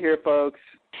comedy here, folks.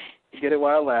 Get it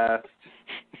while it lasts.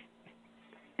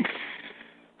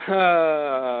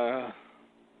 Because,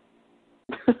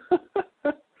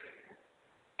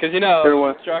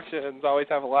 instructions always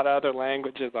have a lot of other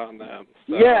languages on them.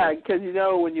 So. Yeah, because,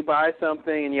 when you buy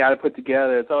something and you got to put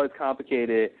together, it's always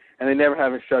complicated, and they never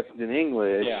have instructions in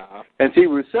English. Yeah. And see,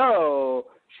 Rousseau,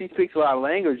 she speaks a lot of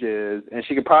languages, and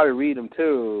she could probably read them,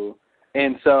 too.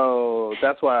 And so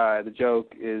that's why the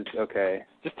joke is okay.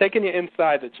 Just taking you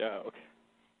inside the joke.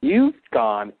 You've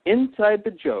gone inside the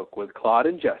joke with Claude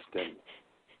and Justin.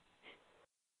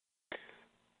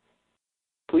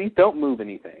 Please don't move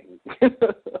anything.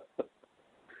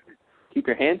 Keep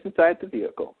your hands inside the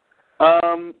vehicle.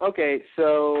 Okay,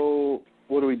 so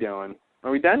what are we doing?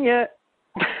 Are we done yet?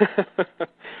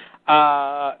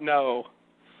 No.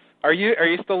 Are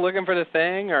you still looking for the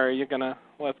thing, or are you gonna?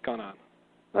 What's going on?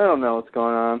 I don't know what's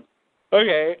going on.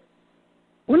 Okay.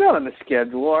 We're not on the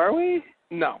schedule, are we?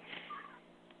 No.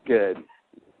 Good.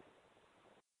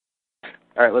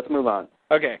 All right, let's move on.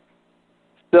 Okay.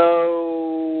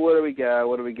 So, what do we got?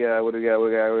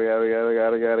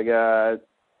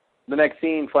 The next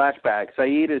scene, flashback.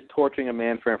 Saeed is torturing a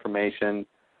man for information.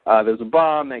 There's a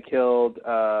bomb that killed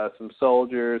some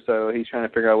soldiers, so he's trying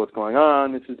to figure out what's going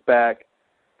on. This is back,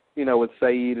 with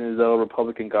Saeed in his old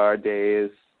Republican Guard days.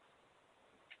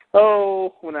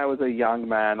 Oh, when I was a young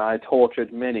man, I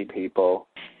tortured many people.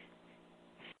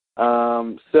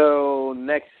 So,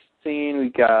 next scene, we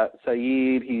got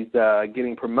Saeed. He's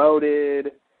getting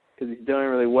promoted because he's doing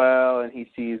really well, and he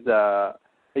sees a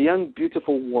young,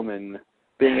 beautiful woman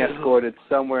being escorted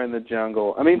somewhere in the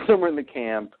jungle. Somewhere in the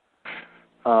camp.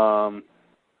 Well,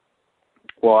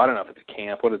 I don't know if it's a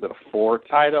camp. What is it, a fort?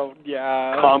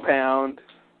 Compound.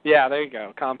 Yeah, there you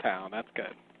go. Compound. That's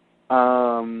good.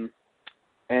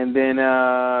 And then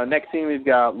next scene we've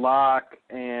got Locke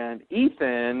and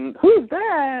Ethan. Who's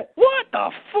that? What the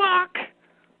fuck?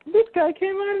 This guy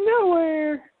came out of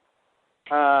nowhere.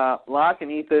 Locke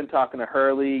and Ethan talking to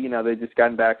Hurley. You know, they just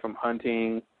gotten back from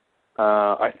hunting.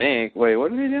 I think. Wait,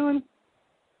 what are they doing?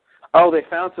 Oh, they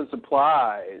found some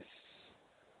supplies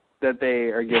that they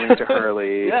are giving to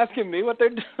Hurley. You're asking me what they're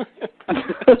doing?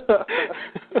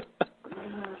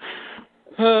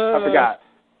 I forgot.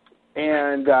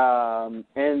 And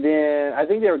then I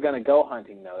think they were going to go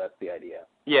hunting, though. That's the idea.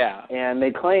 Yeah. And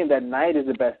they claim that night is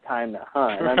the best time to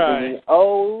hunt. And I'm Right. thinking,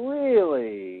 oh,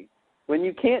 really? When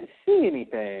you can't see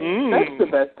anything, that's the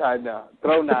best time to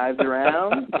throw knives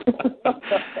around.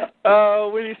 Oh,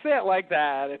 when you say it like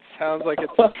that, it sounds like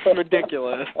it's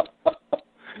ridiculous.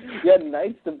 Yeah,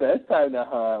 night's the best time to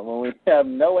hunt when we have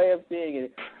no way of seeing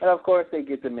it. And, of course, they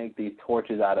get to make these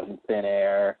torches out of thin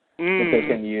air that they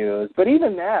can use. But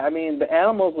even that, I mean, the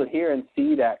animals would hear and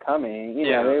see that coming. You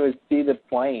know, they would see the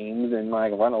flames and,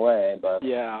 like, run away. But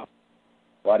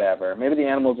whatever. Maybe the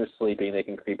animals are sleeping. They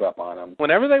can creep up on them.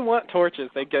 Whenever they want torches,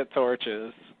 they get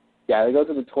torches. Yeah, they go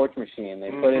to the torch machine.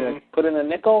 They put in a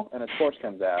nickel, and a torch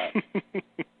comes out.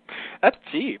 That's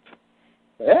cheap.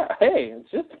 Yeah, hey, it's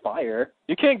just fire.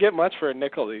 You can't get much for a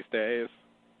nickel these days.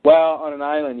 Well, on an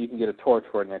island, you can get a torch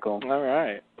for a nickel. All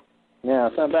right. Yeah,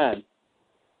 it's not bad.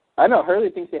 I know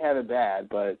Hurley thinks they have it bad,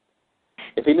 but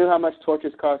if he knew how much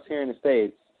torches cost here in the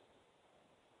States.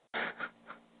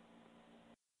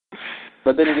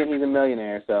 But then again, he's a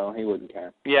millionaire, so he wouldn't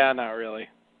care. Yeah, not really.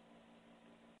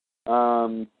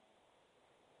 That's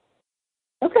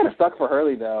kind of suck for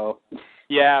Hurley, though.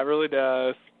 Yeah, it really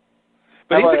does.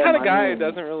 But he's the kind of guy who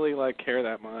doesn't really, like, care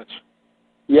that much.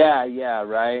 Yeah,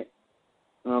 right?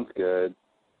 That's good.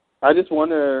 I just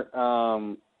wonder, I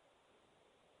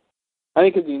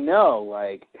mean, because you know,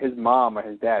 like, his mom or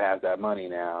his dad has that money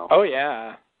now. Oh,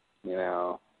 yeah. You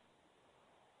know.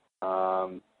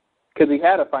 Because he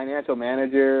had a financial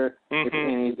manager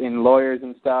and lawyers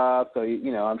and stuff, so,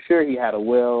 you know, I'm sure he had a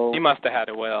will. He must have had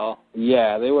a will.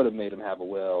 Yeah, they would have made him have a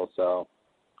will, so.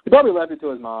 He probably left it to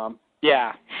his mom.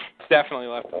 Yeah, definitely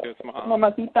left it to his mom.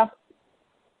 Mamacita.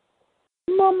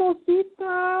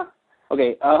 Mamacita.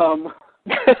 Okay, I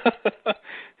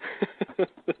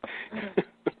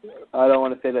don't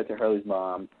want to say that to Hurley's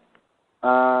mom.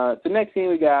 So next scene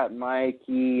we got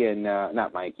Mikey and,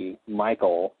 not Mikey,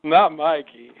 Michael. Not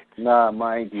Mikey. Not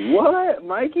Mikey. What?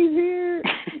 Mikey's here?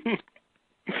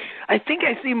 I think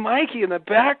I see Mikey in the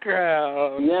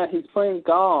background. Yeah, he's playing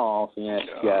golf. Yeah,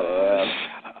 shut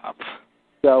up.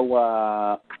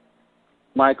 So,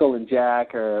 Michael and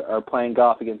Jack are playing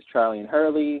golf against Charlie and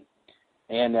Hurley,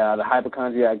 and the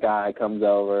hypochondriac guy comes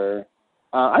over.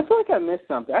 I feel like I missed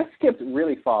something. I skipped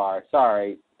really far.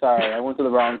 Sorry, I went to the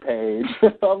wrong page.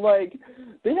 I'm like,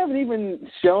 they haven't even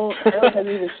shown, Hurley hasn't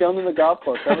even shown them the golf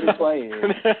course. Somebody's playing.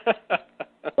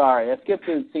 Sorry, I skipped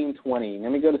to scene 20.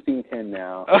 Let me go to scene 10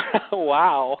 now.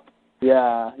 Wow.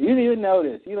 Yeah, you didn't even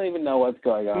notice. You don't even know what's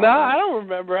going on. No, I don't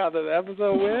remember how the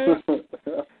episode went.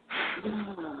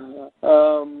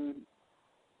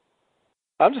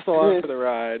 I'm just along for the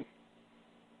ride.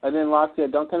 And then Locke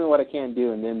said, don't tell me what I can't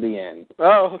do, and then the end.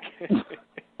 Oh, okay.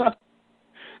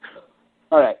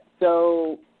 All right,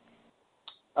 so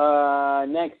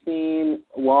next scene,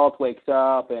 Walt wakes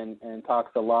up and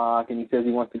talks to Locke, and he says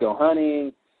he wants to go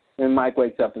hunting. And Mike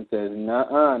wakes up and says,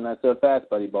 nuh-uh, not so fast,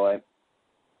 buddy boy.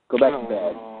 Go back to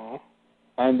bed.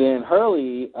 And then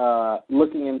Hurley,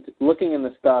 looking in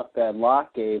the stuff that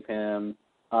Locke gave him,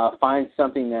 finds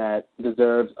something that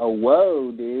deserves a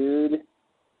whoa, dude.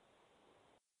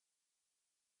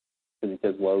 Because he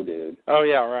says, whoa, dude. Oh,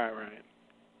 yeah, right.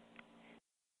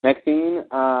 Next scene,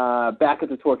 back at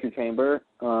the torture chamber,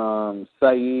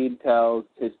 Saeed tells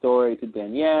his story to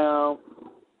Danielle.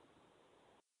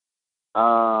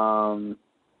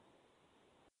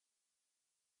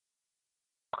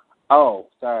 Oh,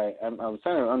 sorry. I was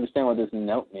trying to understand what this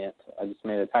note meant. I just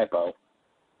made a typo.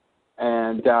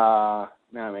 And now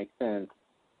it makes sense.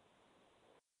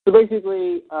 So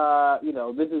basically,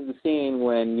 this is the scene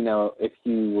when, if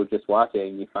you were just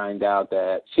watching, you find out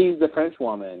that she's the French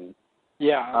woman.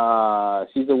 Yeah.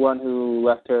 She's the one who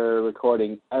left her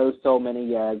recording so many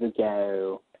years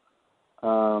ago.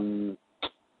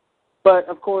 But,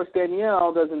 of course,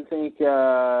 Danielle doesn't think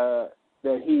that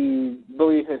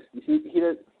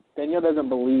Danielle doesn't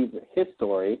believe his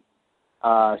story.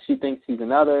 She thinks he's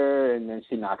another, and then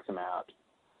she knocks him out.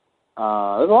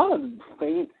 There's a lot of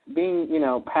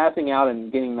passing out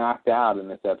and getting knocked out in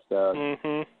this episode.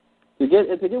 Mm-hmm.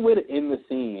 It's a good way to end the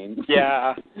scene.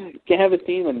 Yeah. You can't have a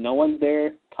scene when no one's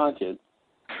there conscious.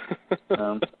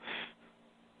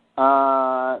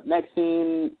 Next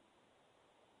scene,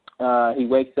 he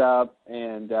wakes up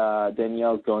and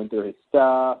Danielle's going through his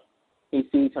stuff. He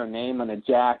sees her name on a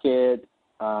jacket,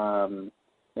 and,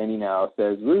 it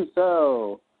says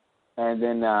Rousseau. And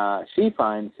then she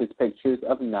finds his pictures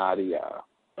of Nadia.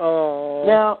 Oh.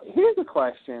 Now, here's a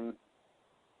question.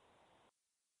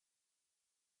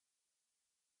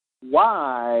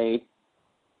 Why?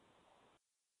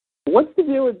 What's the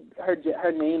deal with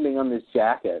her name being on this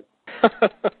jacket?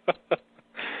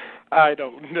 I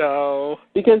don't know.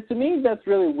 Because to me, that's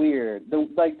really weird. The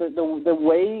way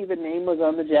the name was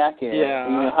on the jacket.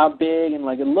 Yeah. How big and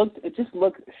it just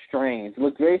looked strange. It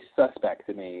looked very suspect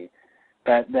to me.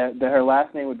 That her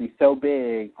last name would be so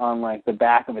big on the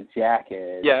back of a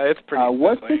jacket. Yeah, it's pretty.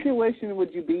 What situation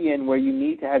would you be in where you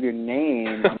need to have your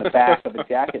name on the back of a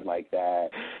jacket like that?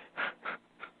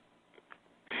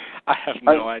 I have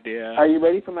no idea. Are you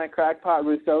ready for my crackpot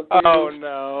Rousseau theory? Oh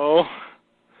no.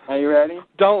 Are you ready?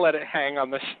 Don't let it hang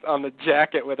on the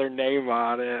jacket with her name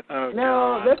on it. Oh no,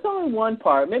 God. That's only one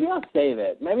part. Maybe I'll save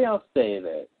it.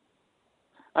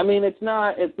 I mean, it's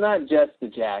not just the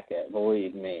jacket,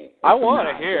 believe me. I want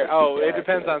to hear. Oh, it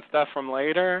depends on stuff from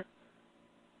later?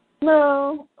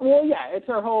 No. Well, yeah, it's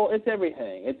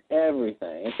everything. It's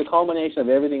everything. It's the culmination of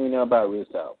everything we know about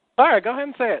Rousseau. All right, go ahead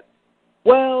and say it.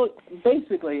 Well,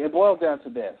 basically, it boils down to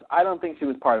this. I don't think she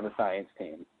was part of a science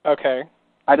team. Okay.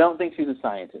 I don't think she's a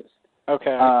scientist.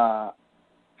 Okay.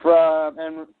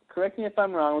 And correct me if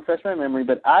I'm wrong, refresh my memory,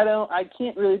 but I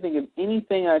can't really think of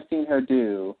anything I've seen her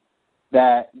do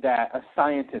that a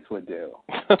scientist would do.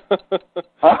 I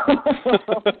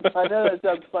know that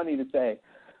sounds funny to say,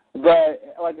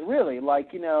 but really,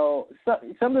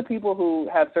 some of the people who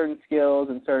have certain skills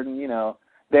and certain,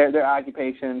 their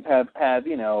occupations have found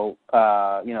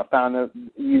the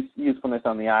usefulness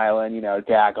on the island.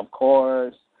 Jack, of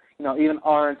course. Even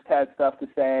Ernst had stuff to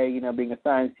say. Being a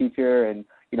science teacher and.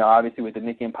 Obviously with the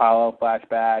Nikki and Paolo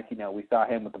flashback, we saw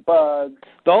him with the bugs.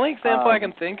 The only example I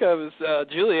can think of is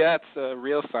Juliet's a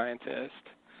real scientist.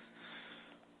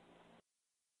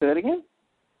 Say that again?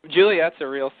 Juliet's a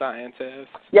real scientist.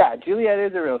 Yeah, Juliet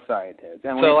is a real scientist.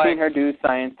 And we've seen her do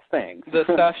science things. The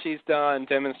stuff she's done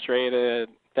demonstrated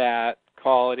that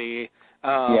quality.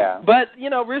 Yeah. But,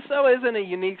 Rousseau is in a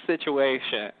unique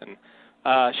situation.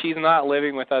 She's not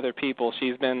living with other people.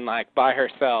 She's been, by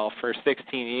herself for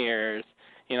 16 years.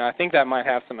 I think that might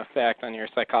have some effect on your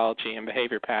psychology and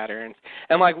behavior patterns.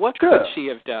 And, what could she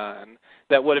have done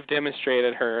that would have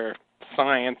demonstrated her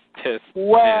scientist?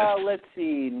 Well, let's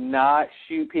see. Not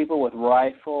shoot people with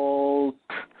rifles.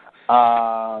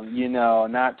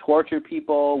 Not torture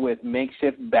people with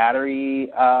makeshift battery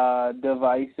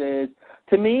devices.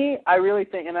 To me, I really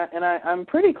think, and I'm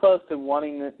pretty close to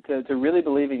wanting to really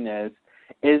believing this,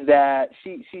 is that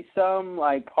she's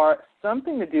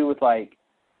something to do with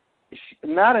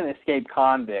not an escaped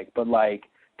convict, but to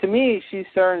me she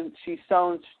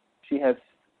has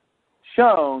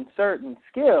shown certain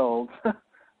skills.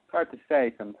 It's hard to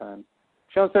say sometimes.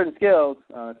 Shown certain skills.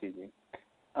 Oh, that's easy.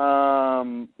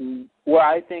 Where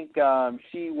I think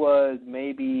she was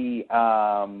maybe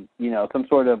some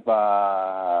sort of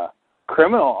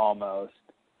criminal almost.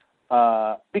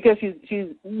 Because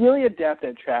she's really adept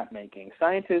at trap making.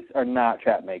 Scientists are not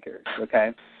trap makers,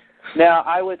 okay? Now,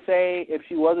 I would say if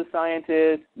she was a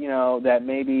scientist, that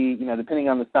maybe, depending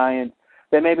on the science,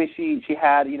 that maybe she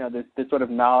had, this sort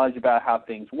of knowledge about how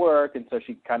things work, and so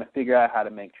she kind of figured out how to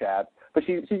make traps. But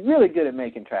she's really good at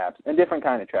making traps, and different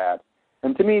kind of traps.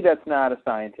 And to me, that's not a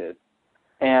scientist.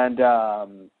 And that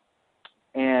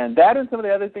and some of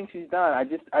the other things she's done, I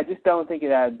just don't think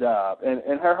it adds up.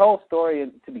 And her whole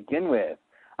story to begin with,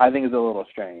 I think is a little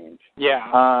strange.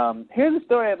 Yeah. Here's a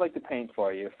story I'd like to paint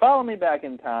for you. Follow me back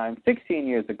in time, 16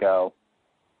 years ago.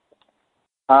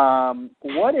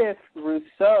 What if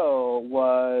Rousseau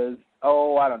was,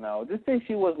 I don't know, just say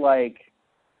she was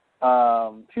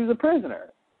she was a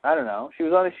prisoner. I don't know. She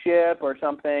was on a ship or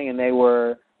something, and they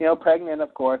were, pregnant,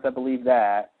 of course, I believe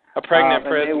that. A pregnant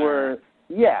prisoner. They were,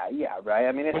 yeah, right.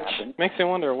 I mean, it happens. Makes me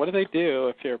wonder, what do they do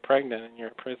if you're pregnant and you're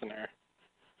a prisoner?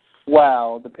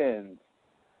 Well, it depends.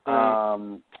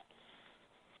 I'm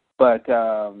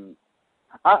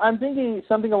thinking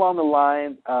something along the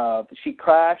lines of she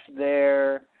crashed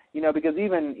there, because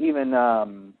even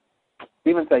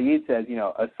Saeed says,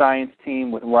 a science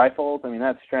team with rifles. I mean,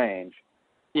 that's strange.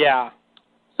 Yeah.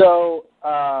 So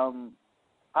I'm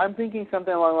thinking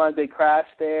something along the lines they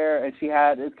crashed there, and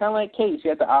it's kind of like Kate. She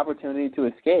had the opportunity to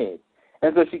escape,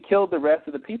 and so she killed the rest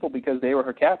of the people because they were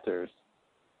her captors.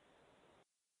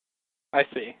 I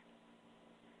see.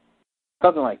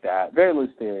 Something like that. Very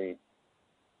loose theory.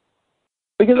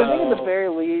 Because I think at the very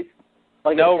least,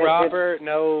 Like no Robert,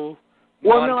 no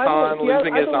Monton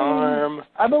losing his arm.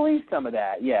 I believe some of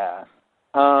that, yeah.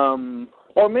 Or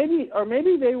maybe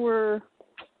they were.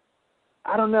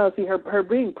 I don't know. See, her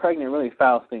being pregnant really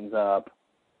fouls things up.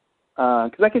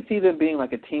 Because I could see them being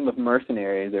like a team of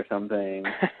mercenaries or something.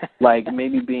 Like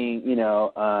maybe being,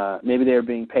 maybe they were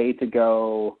being paid to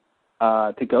go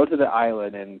to the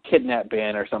island and kidnap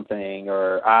Ben or something,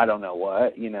 or I don't know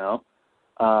what,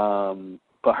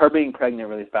 But her being pregnant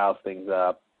really fouls things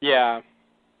up. Yeah.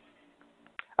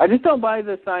 I just don't buy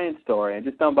the science story. I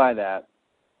just don't buy that.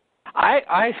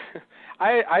 I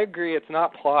agree. It's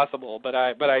not plausible, but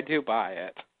I do buy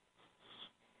it.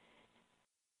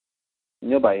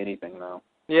 You'll buy anything, though.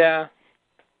 Yeah.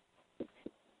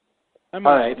 I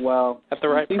might. All right, well, at the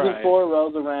right season price. 4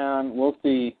 rolls around. We'll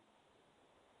see.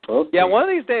 Yeah, one of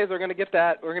these days we're gonna get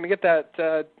that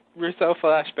Rousseau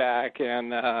flashback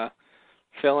and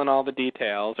fill in all the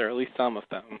details, or at least some of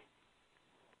them.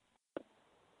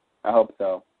 I hope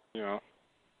so. Yeah.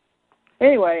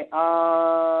 Anyway,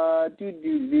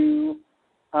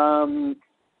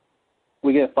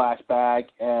 we get a flashback.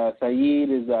 Saeed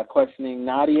is questioning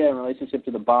Nadia in relationship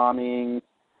to the bombing,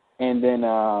 and then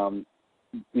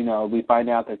we find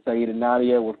out that Saeed and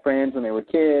Nadia were friends when they were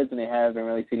kids, and they haven't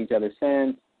really seen each other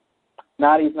since.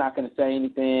 Nadia's not going to say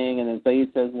anything, and then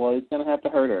Saeed says, well, he's going to have to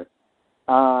hurt her.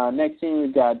 Next scene,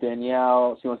 we've got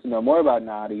Danielle. She wants to know more about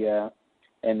Nadia,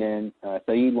 and then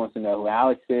Saeed wants to know who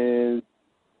Alex is.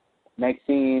 Next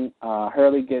scene,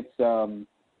 Hurley gets things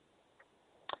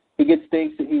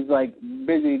that he's like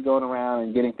busy going around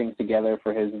and getting things together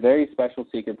for his very special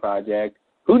secret project.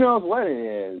 Who knows what it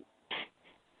is?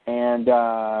 And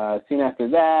scene after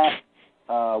that,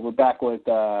 we're back with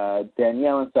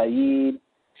Danielle and Saeed.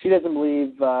 She doesn't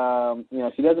believe,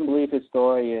 she doesn't believe his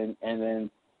story, and then,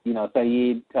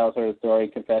 Saeed tells her the story,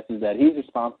 confesses that he's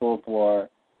responsible for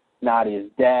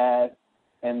Nadia's death,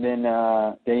 and then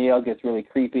Danielle gets really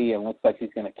creepy and looks like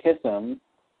she's going to kiss him.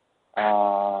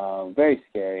 Very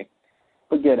scary,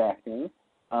 but good acting.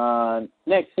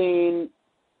 Next scene,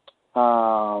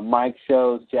 Mike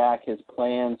shows Jack his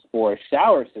plans for a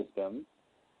shower system.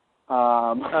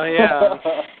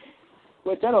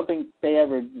 Which I don't think they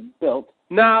ever built.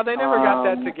 No, they never got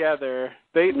that together.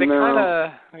 They kind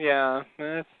of,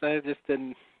 they just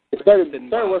didn't. It started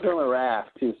working on the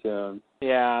raft too soon.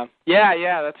 Yeah,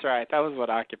 that's right. That was what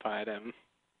occupied him.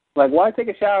 Like, why take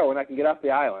a shower when I can get off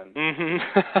the island? Mm-hmm.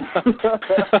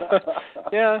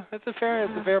 Yeah, that's a fair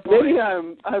point. Maybe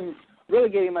I'm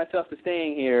relegating myself to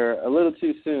staying here a little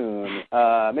too soon.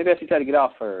 Maybe I should try to get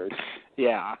off first.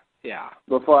 Yeah.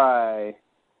 Before I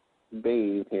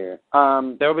bathe here.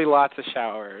 There will be lots of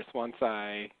showers once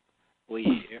I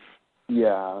leave.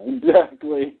 Yeah,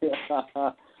 exactly.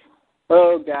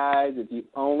 Oh, guys, if you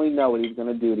only know what he's going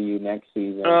to do to you next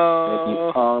season. If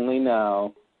you only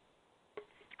know.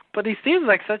 But he seems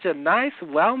like such a nice,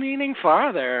 well-meaning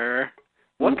father.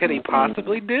 What could he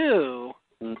possibly do?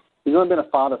 He's only been a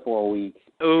father for a week.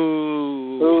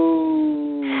 Ooh.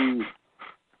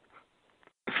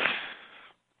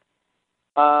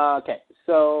 Okay,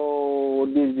 so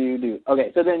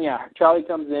Okay, so then, Charlie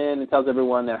comes in and tells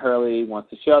everyone that Hurley wants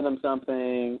to show them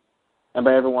something. And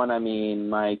by everyone, I mean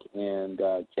Mike and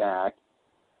Jack.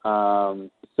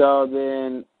 So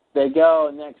then they go,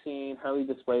 next scene, Hurley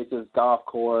displays his golf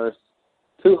course,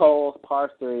 2 holes,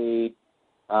 par 3.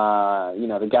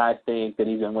 The guys think that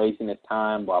he's been wasting his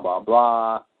time, blah, blah,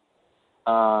 blah.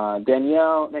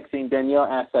 Next scene, Danielle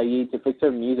asks Saeed to fix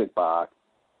her music box.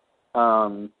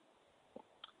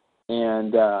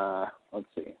 Let's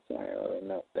see, sorry, I wrote a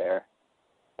note there.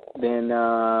 Then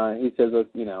he says,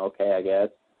 okay, I guess.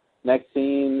 Next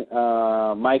scene,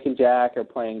 Mike and Jack are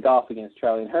playing golf against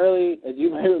Charlie and Hurley, as you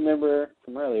may remember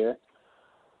from earlier.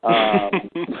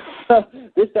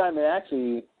 This time it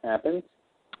actually happens.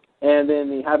 And then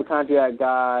the hypochondriac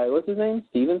guy, what's his name?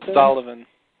 Stevenson? Sullivan.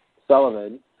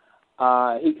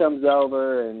 He comes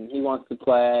over and he wants to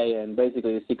play, and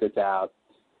basically the secret's out.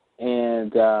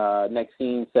 And next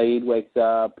scene, Saeed wakes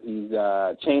up. He's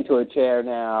chained to a chair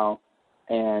now,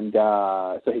 and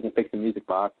so he can fix the music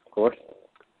box, of course.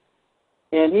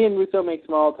 And he and Russo make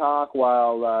small talk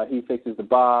while he fixes the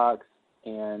box.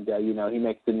 And, he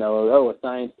makes the note, a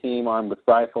science team armed with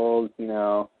rifles,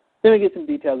 Then we get some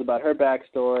details about her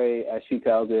backstory. As she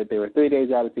tells it, they were 3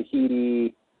 days out of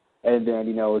Tahiti. And then,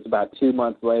 it was about 2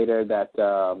 months later that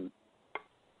the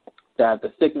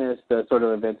sickness, the sort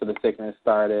of events of the sickness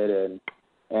started.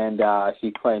 And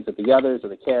she claims that the others are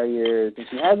the carriers. And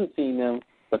she hasn't seen them,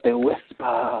 but they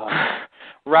whisper.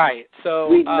 Right. So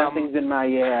sweet nothing's in my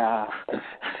ear.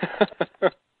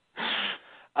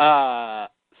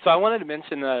 So I wanted to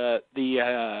mention the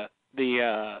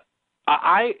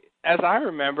as I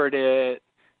remembered it,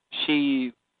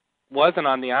 she wasn't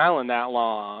on the island that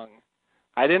long.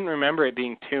 I didn't remember it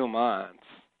being 2 months.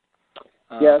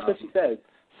 Yeah, that's what she says.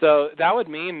 So that would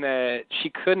mean that she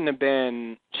couldn't have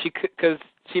been, because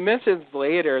she mentions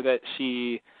later that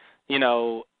she,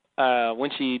 when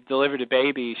she delivered a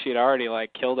baby, she had already,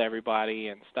 killed everybody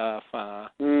and stuff,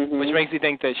 which makes you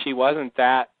think that she wasn't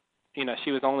that,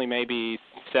 she was only maybe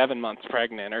 7 months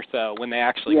pregnant or so when they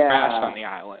actually crashed on the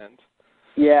island.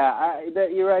 Yeah,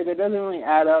 you're right. That doesn't really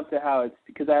add up to how it's,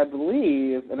 because I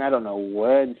believe, and I don't know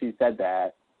when she said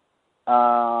that,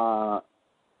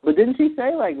 but didn't she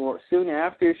say, soon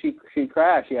after she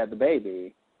crashed, she had the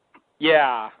baby?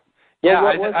 Yeah. Yeah,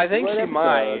 I think she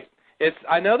might.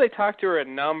 I know they talked to her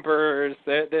in numbers.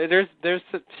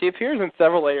 She appears in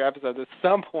several later episodes. At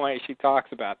some point, she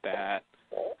talks about that.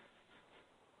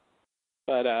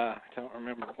 But I don't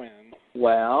remember when.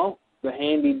 Well, the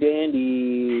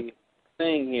handy-dandy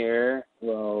thing here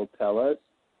will tell us.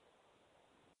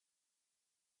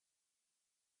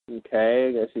 Okay,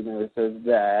 I guess she never says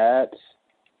that.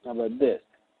 How about this?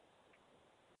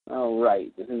 All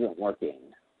right, this isn't working.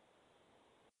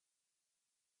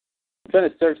 I'm trying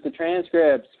to search the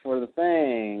transcripts for the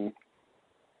thing.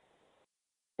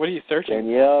 What are you searching?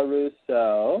 Danielle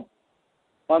Rousseau.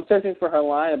 Well, I'm searching for her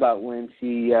line about when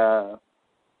the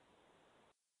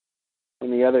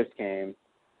others came.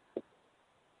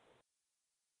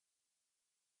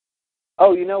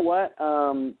 Oh, you know what?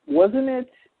 Wasn't it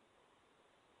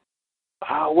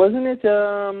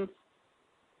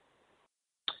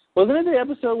the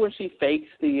episode when she fakes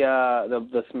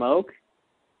the smoke?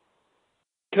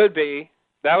 Could be.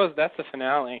 That's the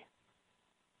finale.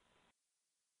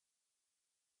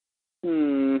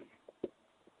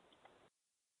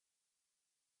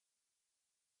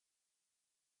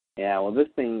 Yeah, well, this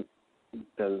thing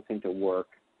doesn't seem to work.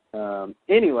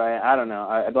 Anyway, I don't know.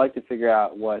 I'd like to figure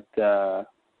out what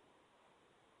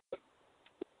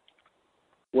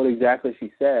exactly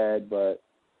she said, but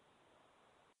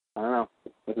I don't know.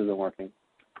 This isn't working.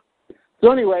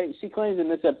 So anyway, she claims in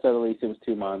this episode at least it was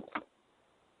 2 months.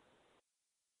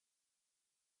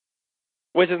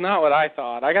 Which is not what I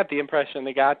thought. I got the impression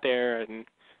they got there and,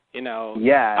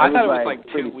 Yeah, I thought it was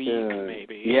 2 weeks soon.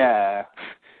 Maybe. Yeah.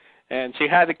 And she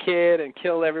had the kid and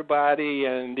killed everybody,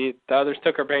 and the others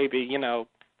took her baby, in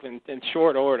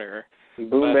short order.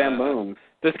 Boom, bam, boom.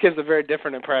 This gives a very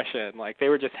different impression. They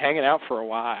were just hanging out for a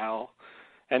while,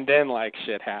 and then,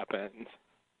 shit happened.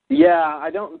 Yeah,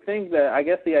 I don't think that, I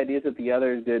guess the idea is that the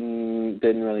others didn't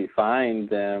really find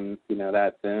them,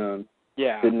 that soon.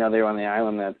 Yeah. Didn't know they were on the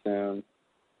island that soon.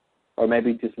 Or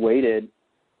maybe just waited.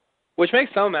 Which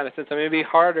makes some amount of sense. I mean, it'd be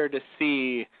harder to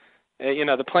see,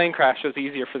 the plane crash was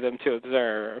easier for them to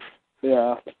observe.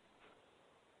 Yeah.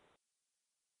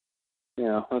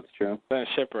 Yeah, that's true. Than a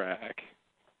shipwreck.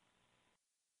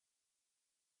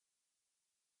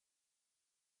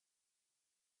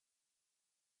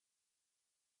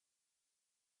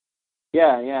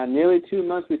 Yeah, nearly 2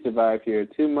 months we survived here.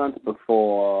 2 months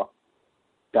before ...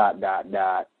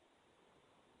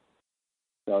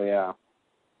 So, yeah.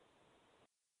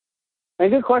 And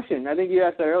good question. I think you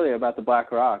asked that earlier about the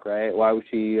Black Rock, right? Why was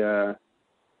she, what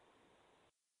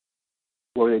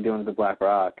were they doing with the Black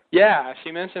Rock? Yeah,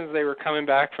 she mentions they were coming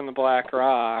back from the Black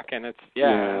Rock, and it's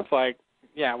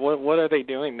what are they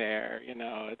doing there?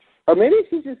 It's... Or maybe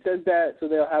she just says that so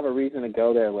they'll have a reason to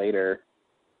go there later.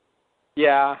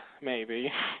 Yeah,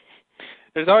 maybe.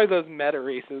 There's always those meta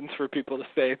reasons for people to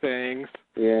say things.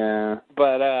 Yeah.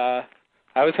 But I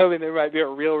was hoping there might be a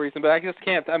real reason, but I just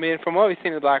can't. I mean, from what we've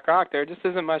seen in Black Rock, there just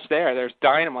isn't much there. There's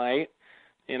dynamite,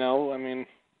 I mean.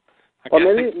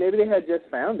 Maybe they had just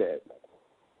found it.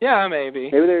 Yeah, maybe.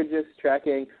 Maybe they were just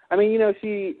tracking. I mean, I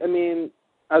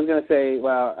was going to say,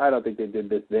 well, I don't think they did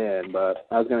this then, but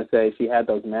I was going to say she had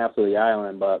those maps of the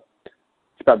island, but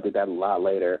she probably did that a lot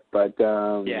later. But,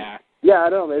 yeah. Yeah,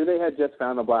 I don't know. Maybe they had just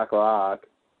found the Black Rock.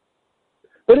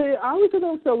 But I always thought that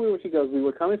was so weird when she goes, we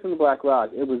were coming from the Black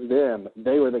Rock. It was them.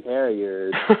 They were the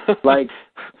carriers.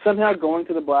 Somehow going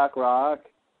to the Black Rock,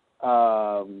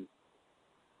 that's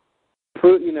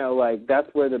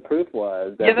where the proof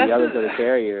was, that the others are the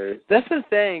carriers. That's the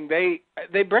thing. They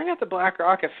bring up the Black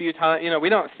Rock a few times. We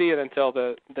don't see it until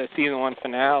the season 1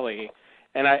 finale.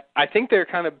 And I think they're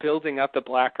kind of building up the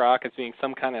Black Rock as being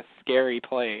some kind of scary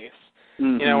place.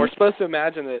 Mm-hmm. We're supposed to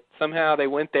imagine that somehow they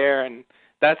went there and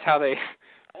that's how they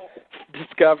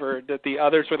discovered that the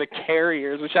others were the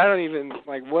carriers, which I don't even,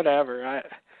 whatever.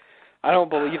 I don't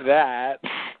believe that.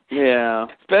 Yeah.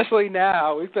 Especially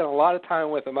now. We spent a lot of time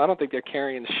with them. I don't think they're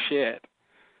carrying shit.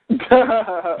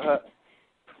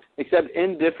 Except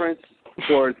indifference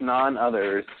towards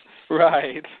non-others.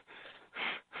 Right.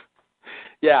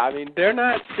 Yeah, I mean, they're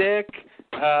not sick,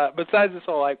 besides this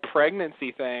whole, like,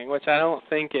 pregnancy thing, which I don't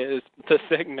think is the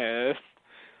sickness.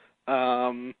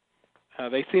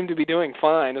 They seem to be doing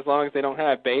fine as long as they don't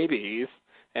have babies,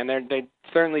 and they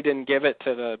certainly didn't give it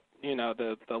to the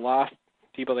lost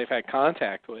people they've had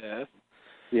contact with.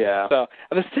 Yeah. So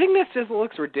the sickness just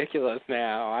looks ridiculous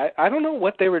now. I don't know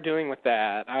what they were doing with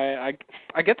that. I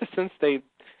get the sense they've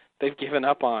given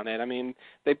up on it. I mean,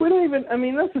 we don't even. I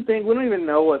mean, that's the thing. We don't even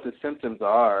know what the symptoms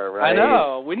are, right? I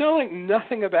know. We know like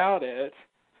nothing about it.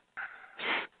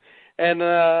 And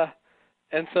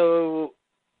so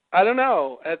I don't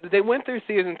know. They went through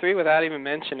season 3 without even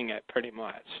mentioning it, pretty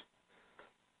much.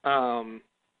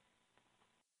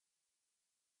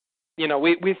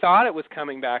 We thought it was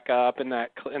coming back up in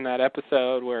that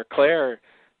episode where Claire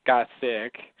got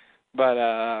sick, but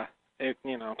it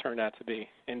turned out to be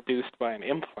induced by an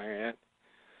implant.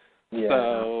 Yeah.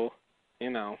 So,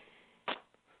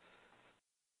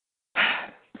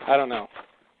 I don't know.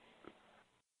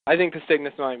 I think the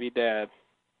sickness might be dead.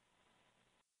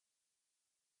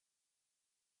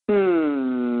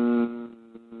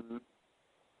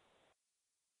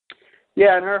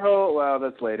 Yeah, and her whole, well,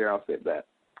 that's later. I'll save that.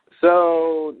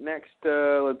 So, next,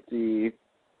 let's see.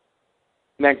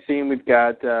 Next scene, we've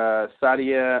got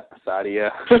Sadia.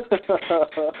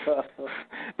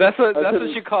 That's what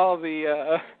you call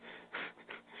them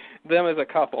as a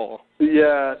couple.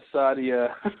 Yeah,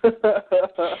 Sadia.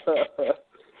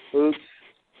 Oops.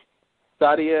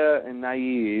 Sadia and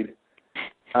Naeed.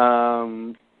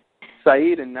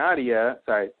 Saeed and Nadia,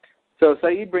 sorry. So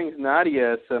Saeed brings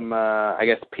Nadia some, I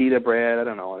guess, pita bread. I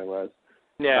don't know what it was.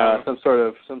 Yeah. Some sort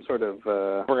of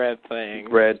bread thing.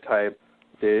 Bread type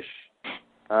dish.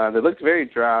 That looks very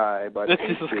dry, but this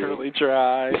is really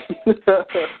dry.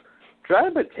 Dry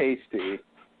but tasty.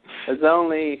 It's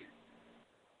only,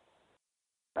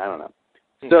 I don't know.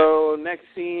 So next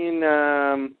scene,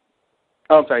 I'm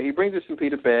sorry. He brings her some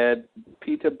pita bread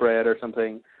or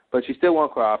something, but she still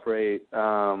won't cooperate.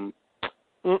 So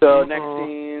next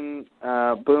scene,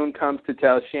 Boone comes to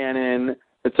tell Shannon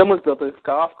that someone's built this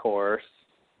golf course.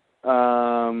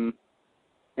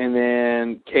 And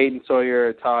then Kate and Sawyer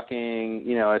are talking,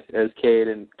 as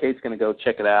Kate's going to go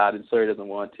check it out, and Sawyer doesn't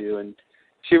want to. And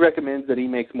she recommends that he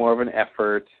makes more of an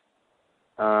effort,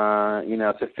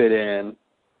 to fit in.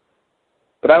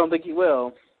 But I don't think he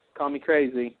will. Call me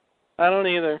crazy. I don't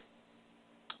either.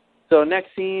 So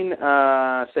next scene,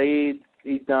 Saeed,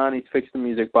 he's done. He's fixed the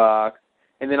music box.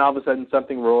 And then all of a sudden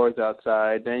something roars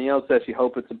outside. Danielle says she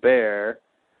hopes it's a bear.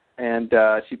 And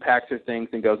she packs her things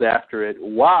and goes after it.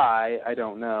 Why? I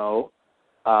don't know.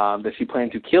 Does she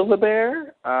plan to kill the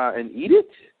bear and eat it?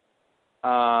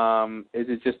 Is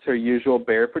it just her usual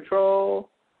bear patrol?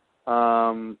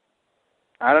 I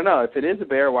don't know. If it is a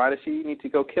bear, why does she need to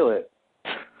go kill it?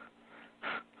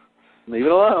 Leave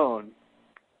it alone.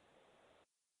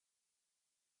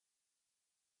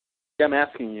 I'm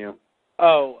asking you.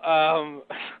 Oh,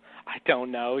 I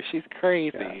don't know. She's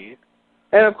crazy. Yeah.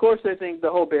 And, of course, I think the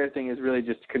whole bear thing is really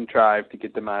just contrived to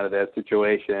get them out of that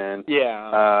situation.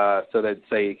 Yeah. So that,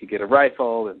 say, you could get a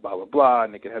rifle and blah, blah, blah,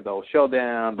 and they could have the whole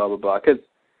showdown, blah, blah, blah. Because,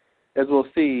 as we'll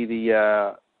see,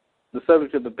 the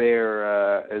subject of the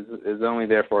bear is only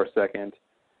there for a second.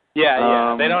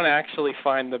 Yeah. They don't actually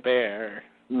find the bear.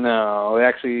 No, they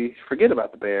actually forget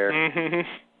about the bear. Mm-hmm.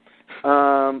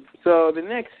 So the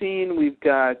next scene, we've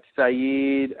got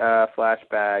Saeed,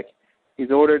 flashback. He's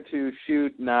ordered to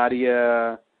shoot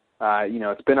Nadia.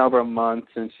 It's been over a month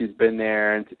since she's been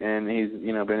there, and he's,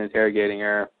 been interrogating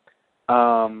her.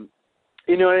 And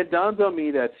it dawns on me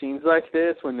that scenes like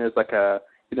this, when there's like a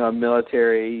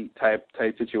military type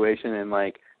situation, and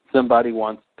like somebody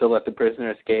wants to let the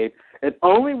prisoner escape, it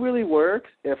only really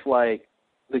works if like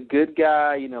the good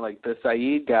guy, like the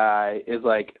Saeed guy, is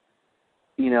like,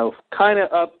 kind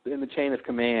of up in the chain of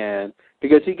command,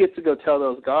 because he gets to go tell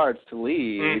those guards to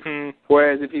leave. Mm-hmm.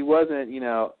 Whereas if he wasn't, an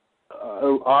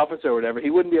officer or whatever, he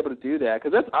wouldn't be able to do that,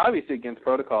 because that's obviously against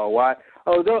protocol. Why?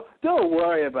 Oh, don't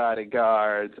worry about it,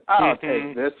 guards. I'll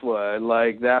take this one.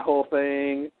 Like that whole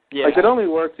thing. Yeah. Like it only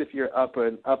works if you're up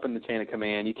in the chain of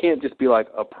command. You can't just be like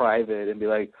a private and be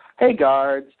like, hey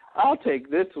guards, I'll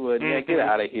take this one. Mm-hmm. Yeah, get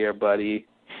out of here, buddy.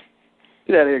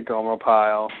 Get out of here, Gomer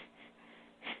Pyle.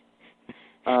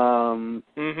 So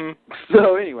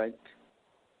anyway,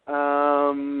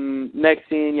 next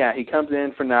scene, he comes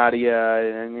in for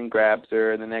Nadia and grabs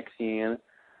her. The next scene,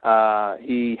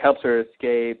 he helps her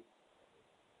escape,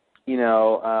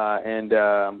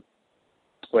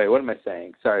 wait, what am I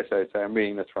saying? Sorry, I'm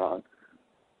reading this wrong.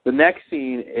 The next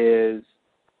scene is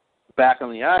back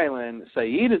on the island,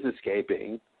 Saeed is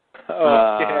escaping.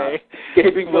 Okay.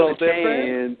 Escaping from the different?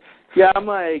 chains. Yeah, I'm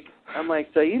like,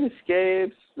 Saeed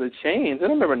escapes the chains. I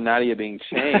don't remember Nadia being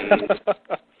chained.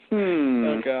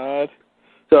 Oh, God.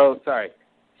 So, sorry.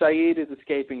 Saeed is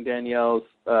escaping Danielle's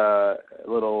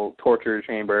little torture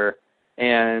chamber,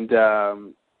 and,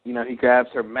 he grabs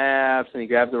her maps, and he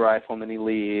grabs the rifle, and then he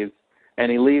leaves. And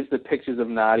he leaves the pictures of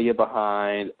Nadia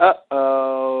behind.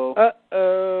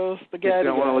 Uh-oh. Spaghetti. I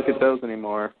don't want to look at those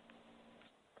anymore.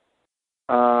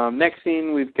 Next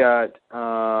scene, we've got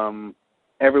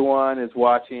everyone is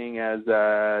watching as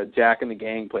Jack and the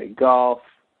gang play golf.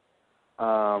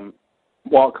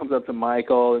 Walt comes up to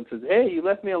Michael and says, "Hey, you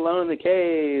left me alone in the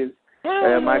cave."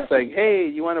 And Mike's like, "Hey,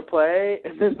 you want to play?"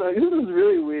 And it's like, this is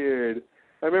really weird.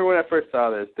 I remember when I first saw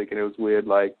this, thinking it was weird.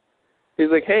 Like, he's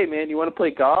like, "Hey, man, you want to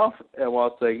play golf?" And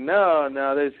Walt's like, No,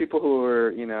 there's people who are,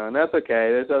 and that's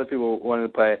okay. There's other people who wanted to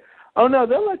play. Oh, no,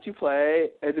 they'll let you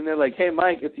play. And then they're like, "Hey,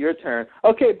 Mike, it's your turn."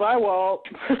 Okay, bye, Walt.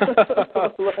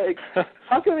 Like,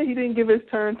 how come he didn't give his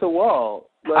turn to Walt?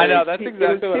 Like, I know, that's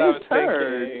exactly what I was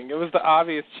turn. thinking. It was the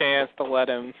obvious chance to let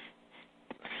him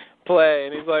play.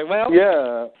 And he's like, well,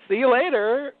 yeah. See you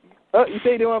later. Oh, you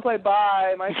say you don't want to play?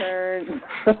 Bye, my turn.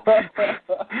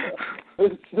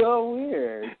 It's so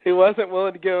weird. He wasn't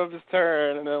willing to give up his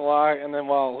turn, and then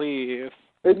Walt leaves.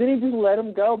 And then he just let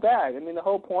him go back. I mean, the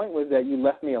whole point was that you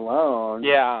left me alone.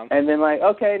 Yeah. And then, like,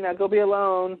 okay, now go be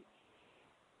alone.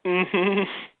 Mm-hmm.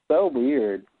 So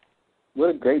weird.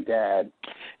 What a great dad.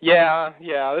 Yeah,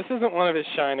 this isn't one of his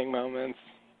shining moments.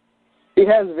 He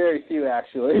has very few,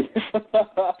 actually.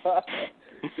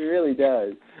 He really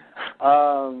does.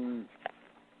 I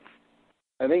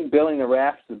think building the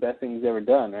raft's the best thing he's ever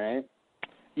done, right?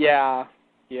 Yeah.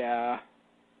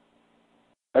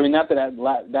 I mean, not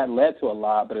that led to a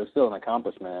lot, but it was still an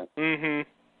accomplishment. Mm-hmm.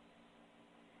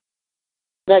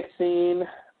 Next scene,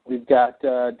 we've got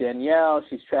Danielle.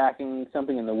 She's tracking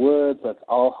something in the woods. Let's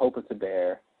all hope it's a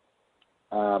bear,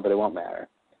 but it won't matter.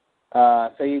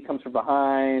 Saeed comes from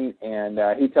behind, and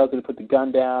he tells her to put the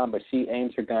gun down, but she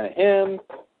aims her gun at him,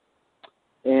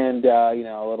 and, a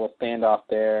little standoff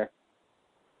there.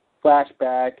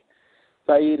 Flashback,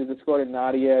 Saeed has escorted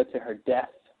Nadia to her death.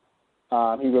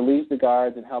 He relieves the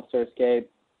guards and helps her escape,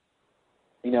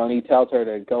 and he tells her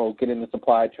to go get in the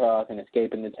supply truck and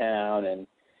escape into town, and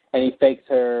he fakes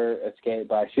her escape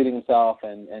by shooting himself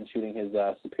and shooting his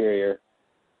superior,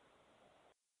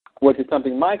 which is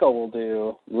something Michael will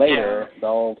do later, the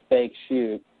old fake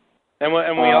shoot. And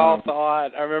we all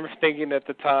thought, I remember thinking at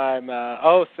the time,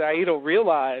 Saeed will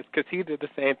realize because he did the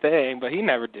same thing, but he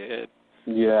never did.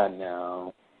 Yeah,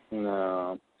 no.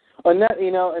 And that,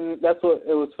 and that's what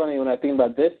it was funny when I think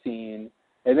about this scene.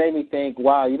 It made me think,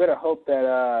 wow, you better hope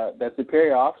that that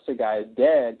superior officer guy is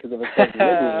dead because of his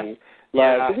Ridley.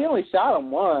 Because he only shot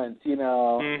him once,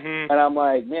 Mm-hmm. And I'm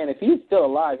like, man, if he's still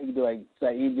alive, he could be like,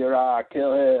 Saeed Jarrah,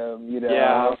 kill him,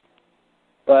 Yeah.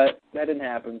 But that didn't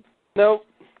happen. Nope.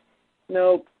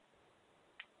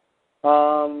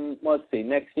 Let's see.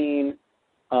 Next scene,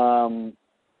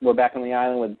 we're back on the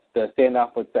island with the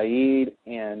standoff with Saeed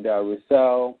and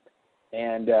Rousseau,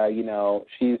 and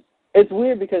it's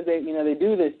weird because they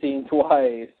do this scene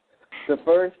twice. The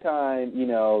first time,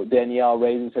 Danielle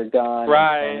raises her gun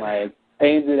and like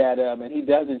aims it at him, and he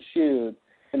doesn't shoot.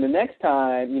 And the next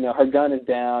time, her gun is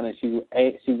down, and she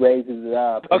raises it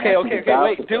up. Okay,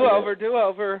 wait, do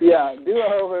over. Yeah, do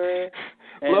over.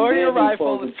 Lower your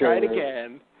rifle, let's try it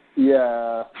again.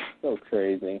 Yeah, so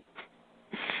crazy.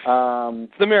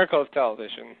 It's the miracle of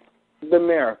television. The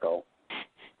miracle.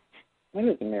 What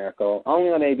is the miracle? Only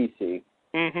on ABC.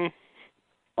 Mm-hmm.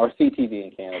 Or CTV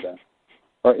in Canada.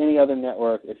 Or any other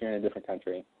network if you're in a different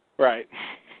country. Right.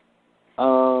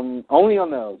 Only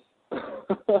on those.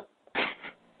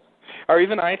 Or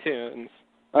even iTunes.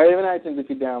 Or even iTunes if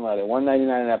you download it.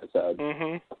 $1.99 an episode.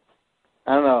 Mm-hmm.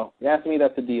 I don't know. You ask me,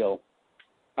 that's a deal.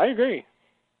 I agree.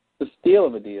 It's a steal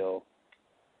of a deal.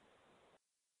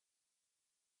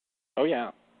 Oh,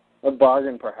 yeah. A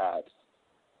bargain, perhaps.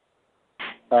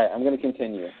 All right, I'm going to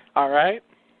continue. All right.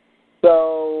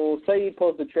 So, Saeed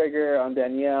pulls the trigger on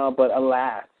Danielle, but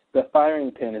alas, the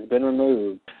firing pin has been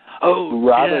removed. Oh,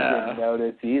 Robert didn't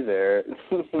notice either.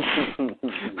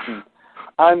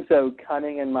 I'm so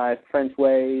cunning in my French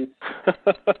ways.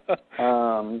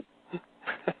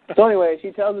 So anyway,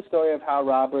 she tells the story of how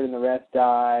Robert and the rest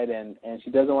died, and she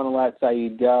doesn't want to let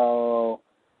Saeed go.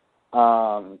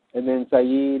 And then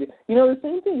Saeed, the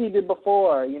same thing he did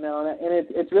before, and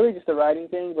it's really just a writing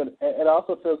thing, but it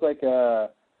also feels like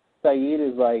Saeed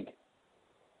is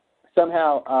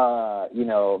somehow,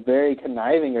 very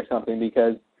conniving or something,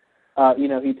 because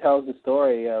he tells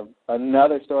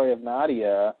another story of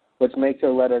Nadia, which makes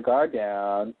her let her guard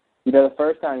down. The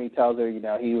first time he tells her,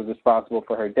 he was responsible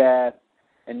for her death,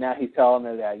 and now he's telling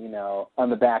her that, on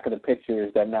the back of the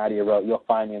pictures that Nadia wrote, you'll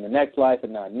find me in the next life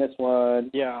and not in this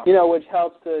one. Yeah. Which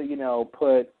helps to,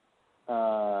 put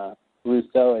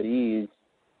Rousseau at ease,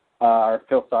 or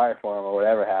feel sorry for him or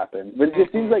whatever happened. But it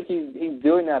just seems like he's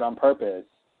doing that on purpose.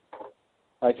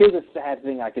 Like, here's a sad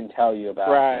thing I can tell you about.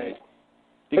 Right.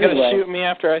 You're going to shoot me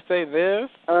after I say this?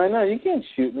 No, you can't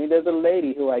shoot me. There's a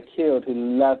lady who I killed who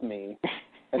loved me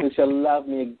and who shall love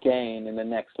me again in the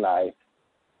next life.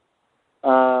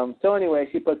 So anyway,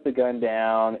 she puts the gun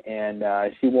down, and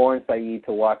she warns Saeed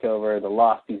to watch over the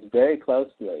lost piece very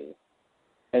closely.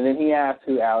 And then he asks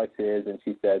who Alex is, and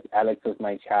she says, Alex was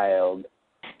my child.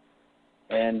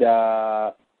 And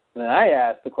then I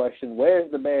ask the question,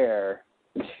 where's the bear?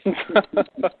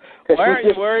 Why are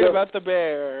you worried about the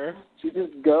bear? She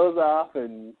just goes off,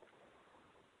 and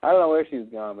I don't know where she's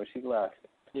gone, but she left.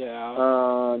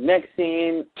 Yeah. Next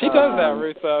scene. She does that,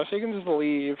 Russo. She can just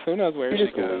leave. Who knows where she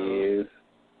goes? Leaves.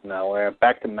 Nowhere.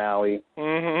 Back to Maui.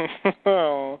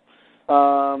 Mm-hmm.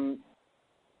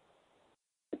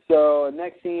 So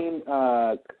next scene,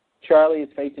 Charlie is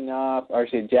facing off, or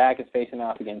actually Jack is facing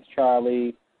off against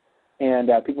Charlie, and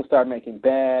people start making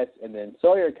bets, and then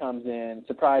Sawyer comes in,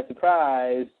 surprise,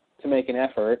 surprise, to make an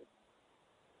effort.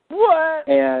 What?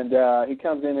 And he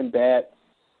comes in and bets.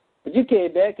 But you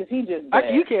can't bet because he just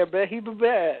bet. You can't bet. He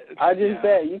bet. I just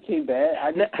bet. You can't bet.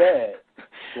 I just bet.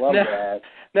 Love that.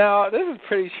 Now, this is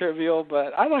pretty trivial,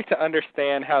 but I'd like to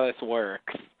understand how this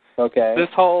works. Okay. This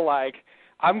whole,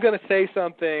 I'm going to say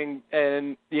something,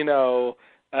 and,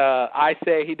 I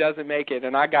say he doesn't make it,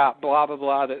 and I got blah, blah,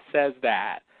 blah that says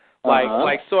that.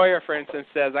 Like Sawyer, for instance,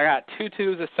 says, I got 2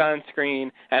 tubes of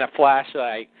sunscreen and a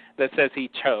flashlight that says he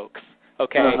chokes.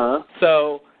 Okay?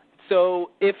 So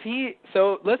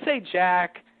let's say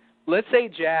Jack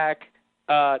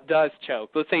does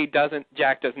choke. Let's say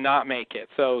Jack does not make it.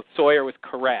 So Sawyer was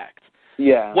correct.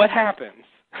 Yeah. What happens?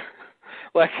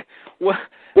 What?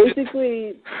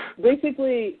 Basically,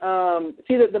 see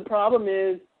that the problem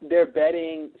is they're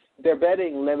betting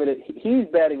limited. He's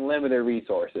betting limited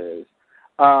resources.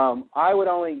 I would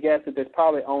only guess that there's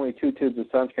probably only 2 tubes of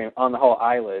sunscreen on the whole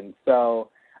island. So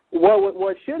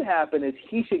what should happen is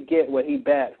he should get what he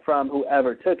bet from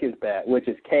whoever took his bet, which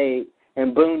is Kate,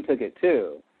 and Boone took it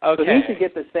too. Okay. So he should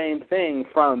get the same thing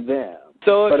from them.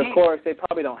 But of course, they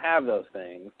probably don't have those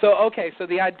things. So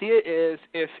the idea is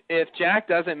if Jack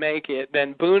doesn't make it,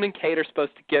 then Boone and Kate are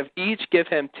supposed to each give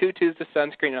him 2 tubes of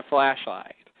sunscreen and a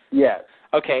flashlight. Yes.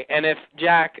 Okay, and if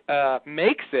Jack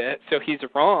makes it, so he's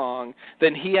wrong,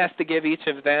 then he has to give each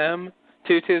of them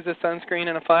 2 tubes of sunscreen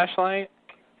and a flashlight?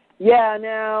 Yeah,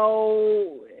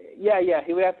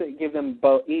 he would have to give them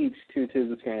each 2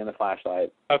 tubes of sunscreen and a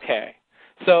flashlight. Okay.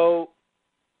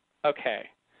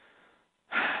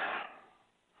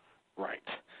 Right.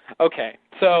 Okay.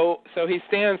 So he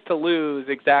stands to lose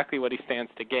exactly what he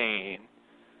stands to gain.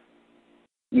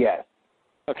 Yes.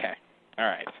 Okay. All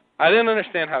right. I didn't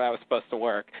understand how that was supposed to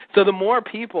work. So the more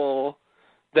people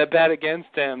that bet against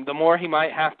him, the more he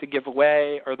might have to give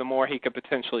away, or the more he could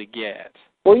potentially get.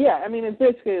 Well, yeah. I mean, it's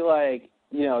basically like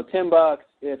 $10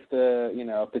 if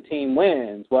the team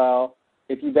wins. Well,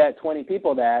 if you bet 20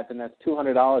 people that, then that's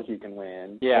 $200 you can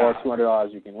win, or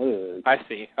 $200 you can lose. I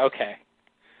see. Okay.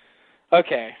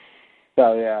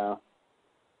 So yeah,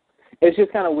 it's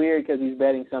just kind of weird because he's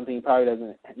betting something he probably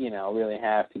doesn't, really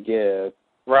have to give.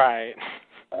 Right.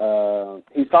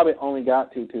 He's probably only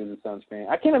got 2 tubes of sunscreen.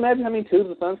 I can't imagine how many tubes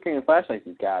of sunscreen and flashlights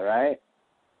he's got. Right?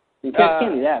 He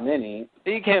can't be that many.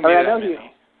 He can't be that many.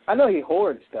 I know he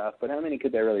hoards stuff, but how many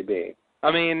could there really be?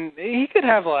 I mean, he could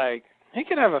have a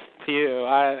few.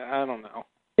 I don't know.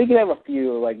 He could have a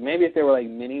few, maybe if there were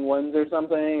mini ones or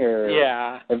something, or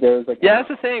if there was that's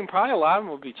the thing. Probably a lot of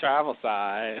them would be travel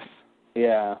size.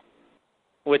 Yeah.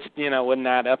 Which wouldn't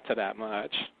add up to that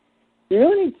much. You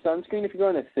really need sunscreen if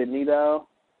you're going to Sydney, though.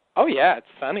 Oh yeah, it's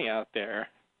sunny out there.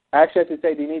 Actually, I should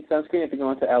say, do you need sunscreen if you're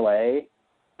going to L.A.?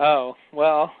 Oh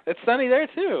well, it's sunny there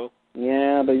too.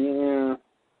 Yeah, but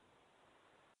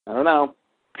I don't know.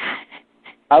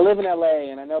 I live in L.A.,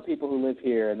 and I know people who live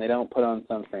here, and they don't put on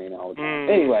sunscreen all the time.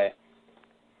 Anyway.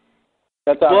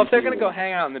 That's if they're going to go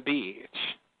hang out on the beach.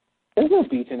 There's no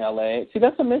beach in L.A. See,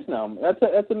 that's a misnomer. That's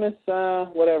a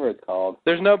whatever it's called.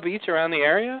 There's no beach around the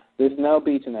area? There's no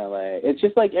beach in L.A. It's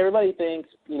just like everybody thinks,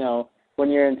 when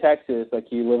you're in Texas,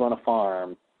 you live on a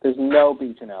farm. There's no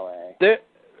beach in L.A.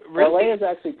 Really? L.A. is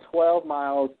actually 12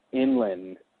 miles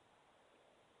inland.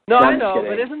 No, I know,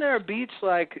 but isn't there a beach,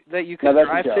 that you can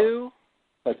drive to?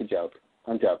 That's a joke.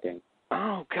 I'm joking.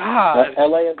 Oh, God.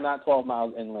 L.A. is not 12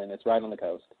 miles inland. It's right on the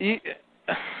coast.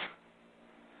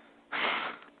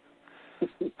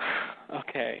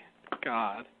 Okay.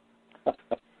 God.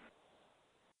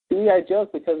 See, I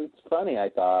joke because it's funny, I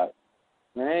thought.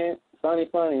 Right? Funny,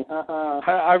 haha.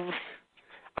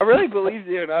 I really believed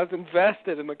you, and I was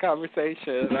invested in the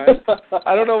conversation.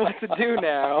 I don't know what to do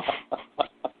now.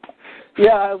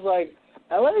 Yeah, I was like,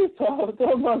 LA is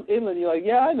 12 miles inland. You're like,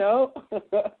 yeah, I know.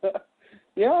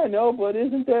 Yeah, I know, but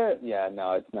isn't there? Yeah,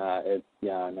 no, it's not.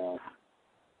 Yeah, I know.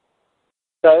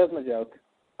 So that was my joke.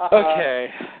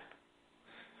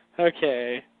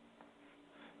 Okay.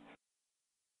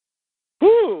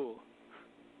 Woo!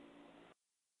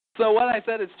 So what I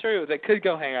said is true. They could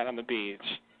go hang out on the beach.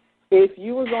 If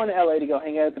you were going to LA to go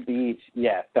hang out at the beach,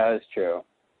 yes, that is true.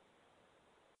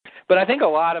 But I think a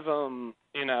lot of them,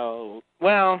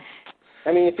 well...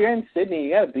 I mean, if you're in Sydney,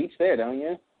 you got a beach there, don't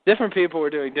you? Different people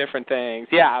were doing different things.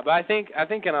 Yeah, but I think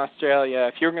in Australia,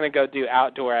 if you're going to go do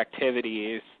outdoor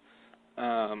activities,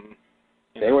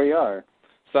 stay where you are.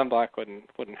 Sunblock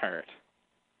wouldn't hurt.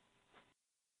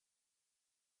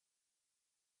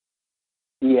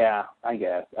 Yeah, I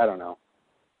guess. I don't know.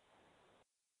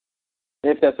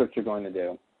 If that's what you're going to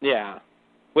do. Yeah.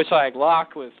 Which,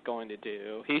 Locke was going to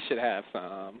do. He should have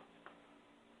some.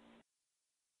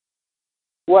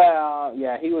 Well,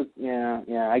 yeah, he was, yeah,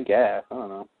 I guess. I don't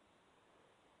know.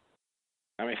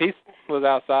 I mean, if he was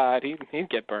outside, he'd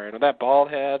get burned. With that bald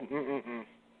head,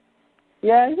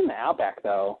 Yeah, he's in the Outback,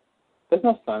 though. There's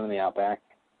no sun in the Outback.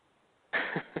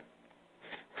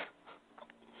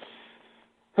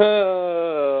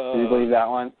 Do you believe that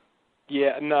one?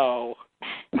 Yeah, no.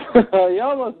 You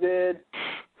almost did.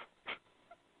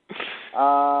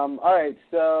 All right,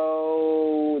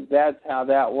 so that's how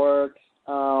that works.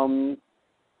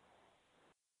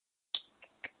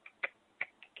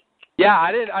 Yeah,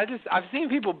 I've seen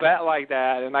people bet like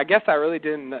that, and I guess I really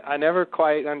didn't. I never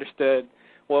quite understood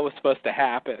what was supposed to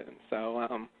happen. So,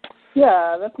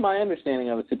 yeah, that's my understanding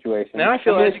of the situation. Now I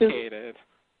feel educated.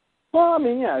 Well, I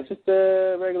mean, yeah, it's just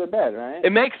a regular bet, right?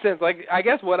 It makes sense. I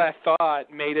guess what I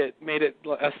thought made it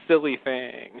a silly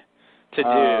thing to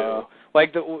do.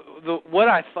 What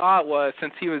I thought was,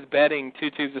 since he was betting 2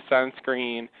 tubes of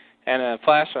sunscreen and a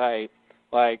flashlight,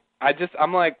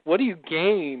 I'm like, what do you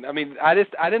gain? I mean, I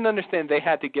didn't understand they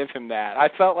had to give him that. I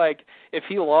felt like if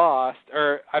he lost,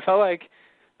 or I felt like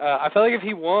if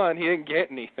he won, he didn't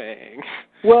get anything.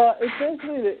 Well,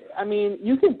 essentially, I mean,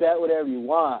 you can bet whatever you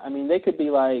want. I mean, they could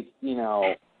be like, he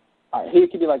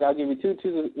could be like, I'll give you 2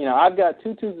 tubes of, I've got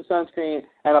 2 tubes of sunscreen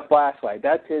and a flashlight.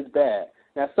 That's his bet.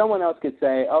 Now, someone else could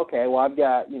say, okay, well, I've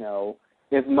got,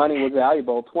 if money was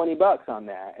valuable, $20 on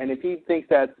that. And if he thinks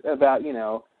that's about,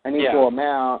 an equal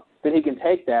amount, then he can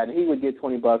take that, and he would get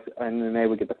 $20, and then they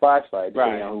would get the flashlight,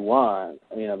 depending on who won,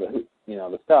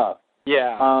 the stuff.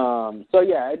 Yeah. So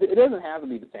yeah, it doesn't have to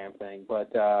be the same thing,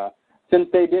 but since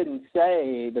they didn't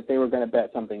say that they were going to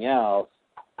bet something else,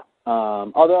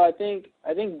 although I think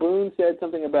Boone said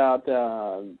something about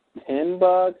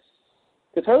 $10,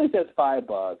 because Hurley says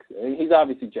 $5. He's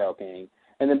obviously joking,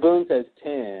 and then Boone says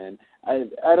 10.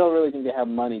 I don't really think they have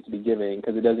money to be giving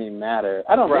because it doesn't even matter.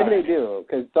 I don't know. Maybe they do,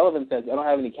 because Sullivan says, I don't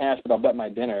have any cash, but I'll bet my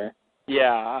dinner.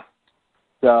 Yeah.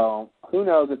 So who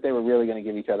knows if they were really going to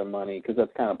give each other money, because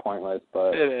that's kind of pointless.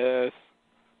 But it is.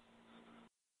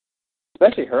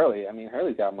 Especially Hurley. I mean,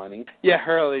 Hurley's got money. Yeah,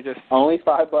 Hurley just... Only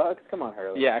 $5? Come on,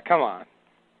 Hurley. Yeah, come on.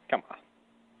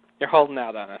 You're holding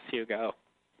out on us, Hugo.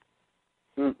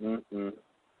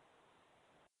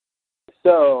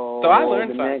 So I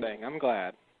learned something. I'm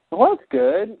glad. Well, that's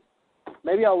good.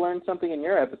 Maybe I'll learn something in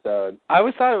your episode. I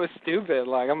always thought it was stupid.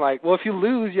 I'm like, well, if you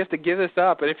lose, you have to give this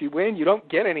up, and if you win, you don't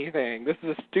get anything. This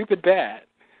is a stupid bet.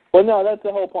 Well, no, that's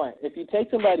the whole point. If you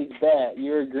take somebody's bet,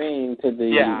 you're agreeing to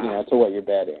the to what you're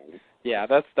betting. Yeah,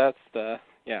 that's the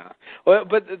Well,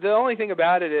 but the only thing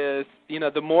about it is,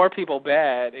 the more people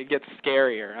bet, it gets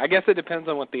scarier. I guess it depends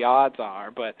on what the odds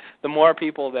are, but the more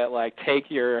people that take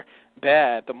your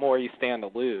bet, the more you stand to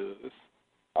lose.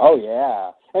 Oh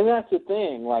yeah, and that's the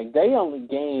thing. They only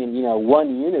gain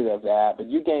 1 unit of that, but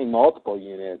you gain multiple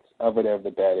units of whatever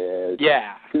the bet is.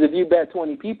 Yeah. Because if you bet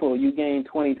 20 people, you gain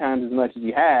 20 times as much as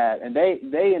you had, and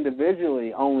they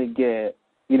individually only get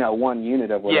 1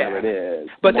 unit of whatever it is.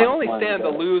 But they only stand to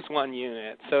lose 1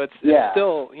 unit, so it's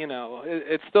still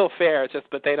it's still fair. It's just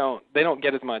but they don't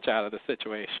get as much out of the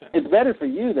situation. It's better for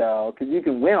you though, because you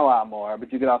can win a lot more,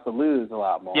 but you could also lose a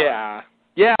lot more. Yeah.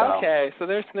 Yeah. So. Okay. So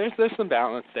there's some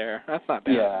balance there. That's not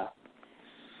bad. Yeah.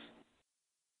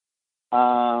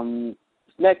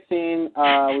 Next scene,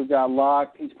 we've got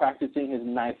Locke. He's practicing his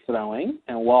knife throwing,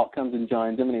 and Walt comes and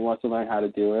joins him, and he wants to learn how to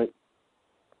do it.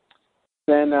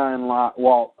 Senna and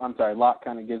Locke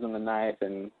kind of gives him the knife,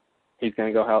 and he's going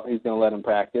to go help. He's going to let him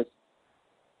practice.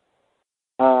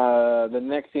 The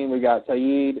next scene, we got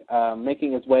Sayid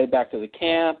making his way back to the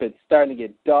camp. It's starting to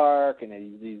get dark, and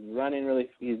he's running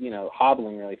he's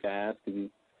hobbling really fast because he's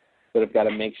sort of got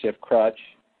a makeshift crutch.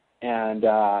 And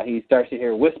he starts to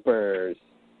hear whispers.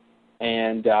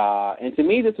 And to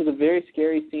me, this was a very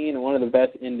scary scene and one of the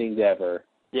best endings ever.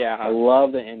 Yeah, I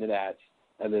love the end of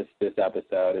this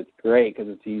episode. It's great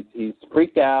because he's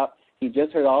freaked out. He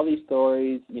just heard all these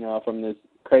stories, from this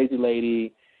crazy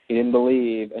lady he didn't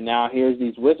believe, and now here's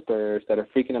these whispers that are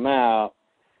freaking him out,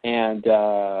 and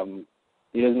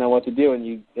he doesn't know what to do.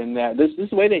 And this is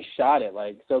the way they shot it,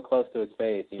 like so close to his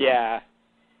face. Yeah,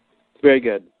 it's very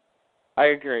good. I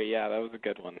agree. Yeah, that was a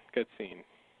good one. Good scene.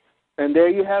 And there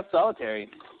you have Solitary.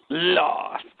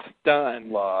 Lost. Done.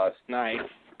 Lost. Nice.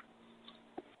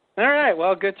 All right.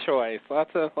 Well, good choice.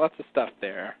 Lots of stuff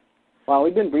there. Wow,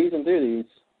 we've been breezing through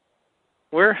these.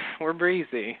 We're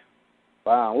breezy.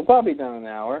 Wow, we'll probably be done in an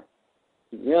hour.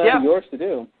 Yeah, yours to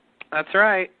do. That's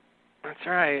right.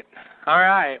 All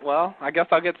right. Well, I guess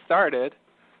I'll get started.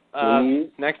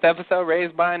 Next episode,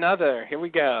 Raised by Another. Here we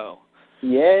go.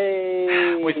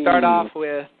 Yay! We start off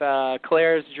with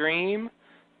Claire's dream.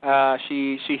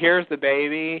 She hears the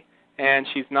baby, and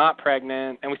she's not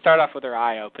pregnant. And we start off with her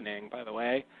eye opening, by the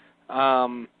way.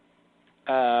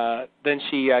 Then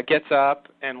she gets up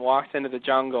and walks into the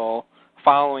jungle,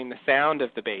 following the sound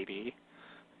of the baby.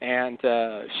 And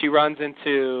she runs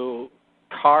into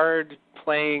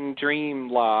card-playing Dream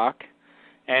Lock,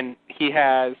 and he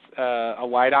has a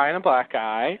white eye and a black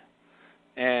eye.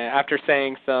 And after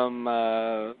saying some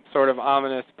sort of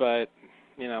ominous but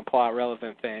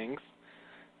plot-relevant things,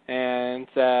 and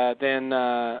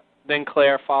then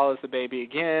Claire follows the baby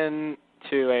again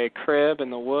to a crib in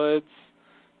the woods.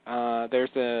 There's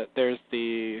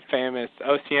the famous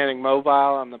Oceanic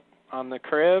Mobile on the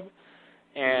crib.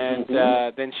 And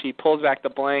then she pulls back the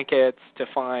blankets to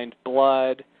find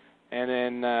blood, and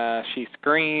then she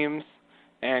screams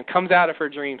and comes out of her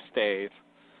dream state.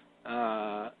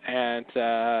 And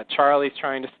Charlie's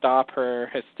trying to stop her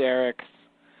hysterics.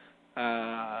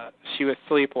 She was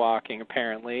sleepwalking,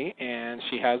 apparently, and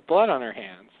she has blood on her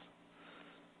hands.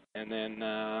 And then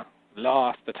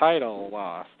Lost, the title,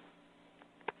 Lost.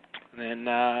 And then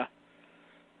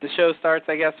the show starts,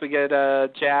 I guess. We get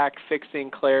Jack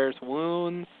fixing Claire's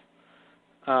wounds.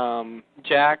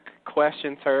 Jack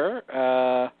questions her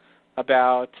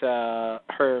about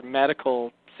her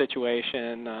medical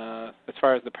situation as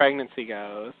far as the pregnancy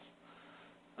goes.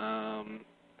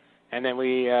 And then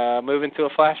we move into a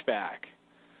flashback.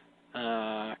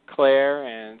 Claire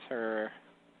and her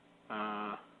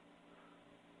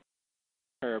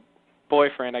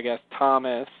boyfriend, I guess,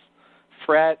 Thomas,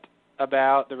 fret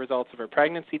about the results of her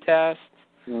pregnancy test.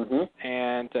 Mm-hmm.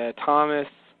 And Thomas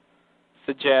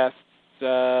suggests,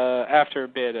 after a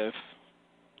bit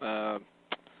of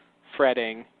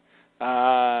fretting,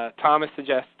 Thomas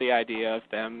suggests the idea of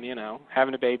them,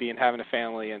 having a baby and having a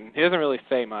family, and he doesn't really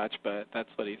say much, but that's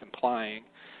what he's implying.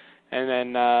 And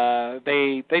then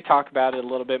they talk about it a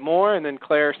little bit more, and then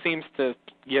Claire seems to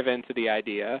give in to the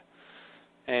idea.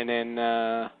 And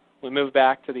then we move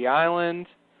back to the island.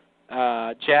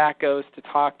 Jack goes to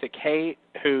talk to Kate,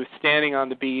 who's standing on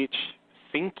the beach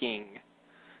thinking.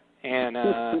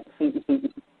 And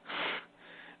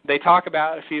they talk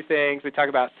about a few things. They talk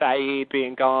about Saeed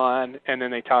being gone, and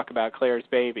then they talk about Claire's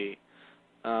baby.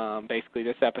 Basically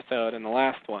this episode and the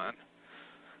last one.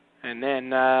 And then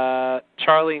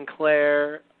Charlie and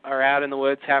Claire are out in the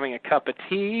woods having a cup of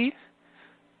tea.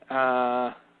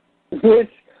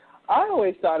 Which I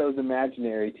always thought it was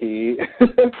imaginary tea.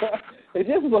 It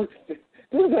just looks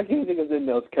like anything was in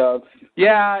those cups.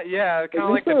 Yeah, kind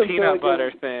of like the peanut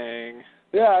butter thing.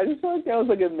 Yeah, I just felt like that was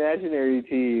like imaginary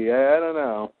tea. I don't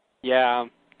know. Yeah.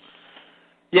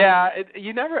 I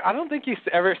don't think you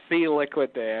ever see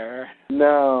liquid there.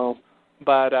 No.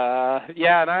 But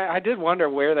and I did wonder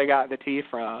where they got the tea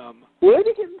from. Where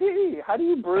did you get tea? How do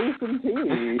you brew some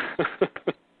tea?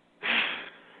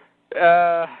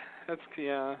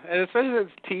 And especially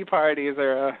since tea parties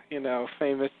are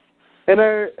famous. And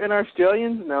are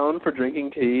Australians known for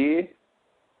drinking tea?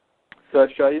 Do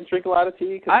Australians drink a lot of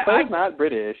tea? Because Claire's not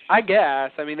British. I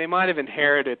guess. I mean, they might have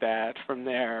inherited that from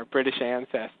their British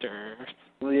ancestors.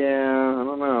 Yeah, I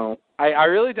don't know. I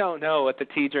really don't know what the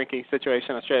tea drinking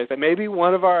situation in Australia is. Maybe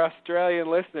one of our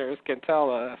Australian listeners can tell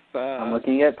us. I'm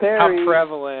looking at Perry. How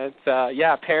prevalent.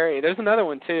 Perry. There's another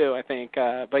one too, I think.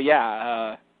 But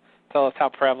tell us how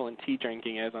prevalent tea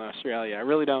drinking is in Australia. I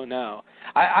really don't know.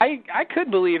 I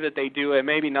could believe that they do it,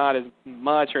 maybe not as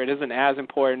much, or it isn't as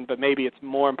important, but maybe it's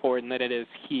more important than it is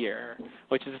here,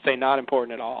 which is to say not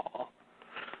important at all.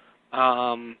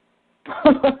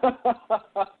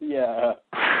 Yeah.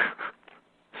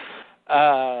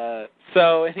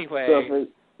 So anyway. So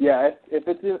if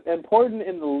it's important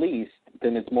in the least,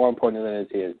 then it's more important than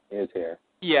it is here.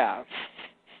 Yeah.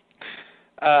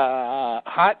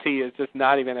 Hot tea is just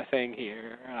not even a thing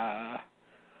here.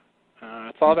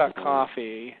 It's all about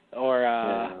coffee or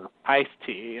iced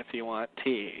tea if you want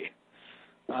tea.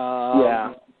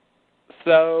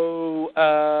 So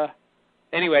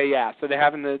anyway, so they're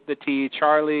having the tea.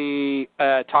 Charlie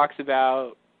talks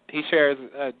about, he shares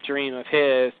a dream of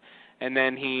his, and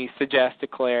then he suggests to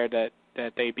Claire that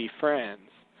they be friends.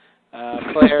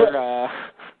 Claire...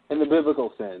 in the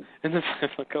biblical sense. In the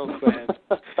biblical sense.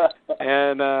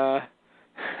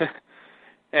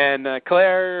 And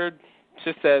Claire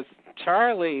just says,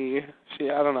 Charlie.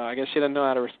 I don't know. I guess she doesn't know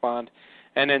how to respond.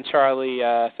 And then Charlie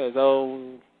says,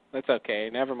 oh, that's okay.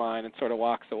 Never mind, and sort of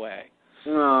walks away.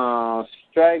 Oh,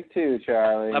 strike two,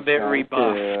 Charlie. A bit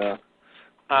rebuffed.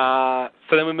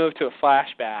 So then we move to a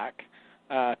flashback.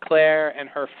 Claire and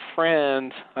her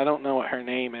friend, I don't know what her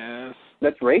name is.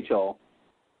 That's Rachel.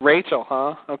 Rachel,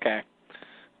 huh? Okay.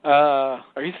 Are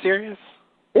you serious?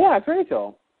 Yeah, it's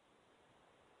Rachel.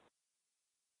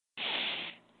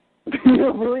 You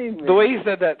don't believe me. The way you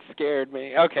said that scared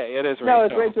me. Okay, it is Rachel. No,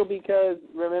 it's Rachel because,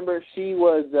 remember, she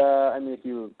was, if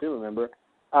you do remember,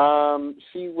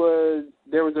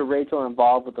 there was a Rachel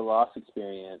involved with the lost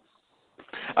experience.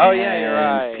 Oh, yeah, you're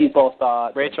right. People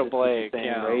thought Rachel Blake,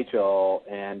 yeah. Rachel,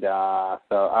 and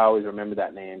so I always remember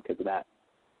that name because of that.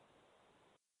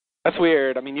 That's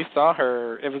weird. I mean, you saw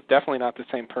her. It was definitely not the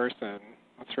same person.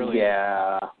 That's really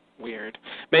weird.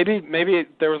 Maybe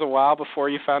there was a while before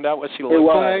you found out what she looked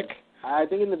like. I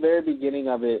think in the very beginning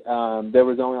of it, there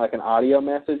was only like an audio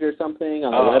message or something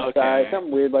on the website,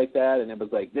 something weird like that, and it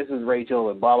was like, this is Rachel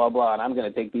and blah, blah, blah, and I'm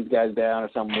going to take these guys down or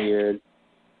something weird.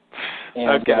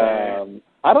 And,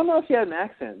 I don't know if she had an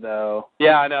accent, though.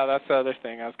 Yeah, I know. That's the other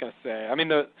thing I was going to say. I mean,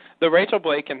 the Rachel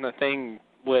Blake in the thing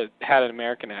had an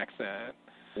American accent.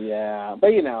 Yeah, but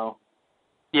you know.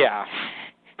 Yeah.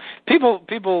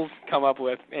 People come up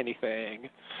with anything.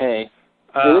 Hey,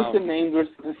 at least the names were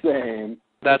the same.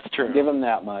 That's true. I'll give them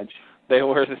that much. They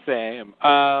were the same.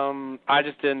 I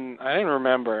didn't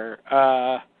remember.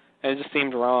 And it just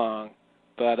seemed wrong.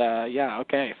 But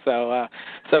okay. So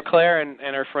Claire and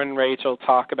her friend Rachel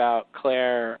talk about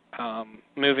Claire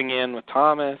moving in with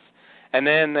Thomas, and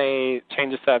then they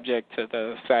change the subject to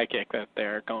the psychic that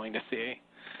they're going to see.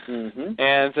 Mm-hmm.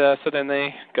 And so then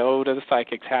they go to the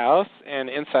psychic's house, and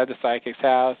inside the psychic's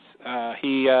house,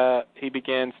 he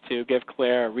begins to give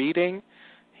Claire a reading.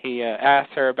 He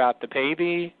asks her about the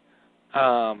baby.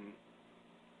 I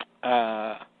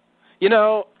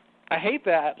hate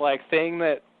that thing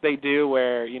that they do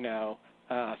where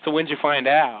so when'd you find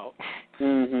out?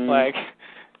 Mm-hmm.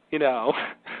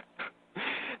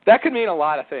 That could mean a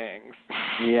lot of things.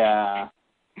 Yeah.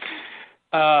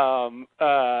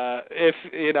 If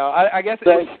I guess.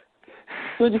 So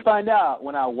when'd you find out?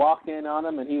 When I walked in on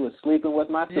him and he was sleeping with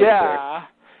my sister. Yeah.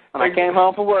 And I came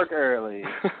home from work early.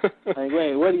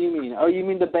 Wait, what do you mean? Oh, you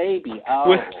mean the baby?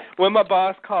 Oh. When my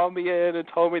boss called me in and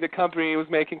told me the company was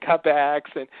making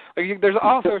cutbacks, and there's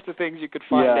all sorts of things you could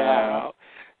find out.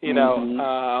 And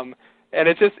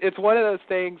it's one of those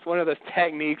things, one of those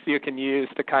techniques you can use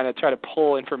to kind of try to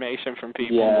pull information from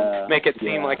people, make it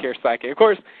seem like you're psychic. Of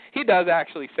course, he does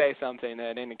actually say something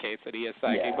that indicates that he is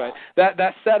psychic, but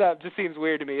that setup just seems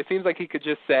weird to me. It seems like he could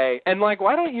just say, and why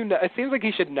don't you know? It seems like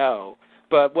he should know,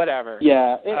 but whatever.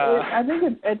 Yeah, I think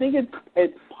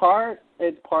it's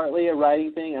partly a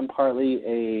writing thing and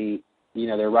partly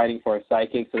they're writing for a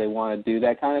psychic, so they want to do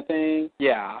that kind of thing.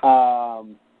 Yeah.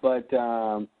 But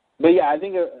yeah, I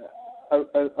think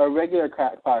a regular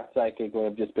crackpot psychic would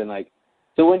have just been like,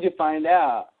 so when'd you find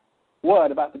out?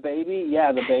 What, about the baby?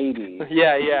 Yeah, the baby.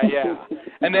 yeah.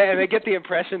 And they get the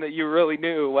impression that you really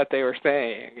knew what they were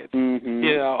saying. It's,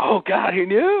 oh, God, he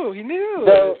knew.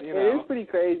 So it is pretty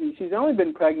crazy. She's only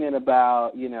been pregnant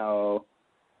about,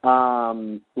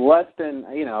 less than,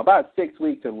 about 6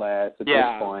 weeks or less at this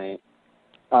point.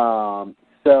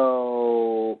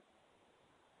 So,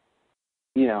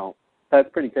 that's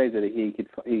pretty crazy that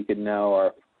he could know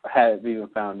or had even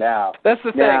found out. That's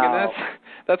the thing, and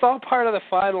that's all part of the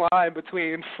fine line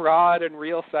between fraud and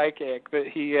real psychic that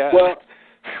he. Well,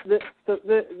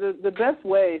 the best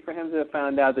way for him to have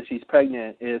found out that she's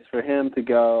pregnant is for him to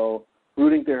go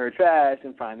rooting through her trash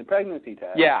and find the pregnancy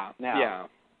test. Yeah. Now,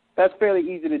 that's fairly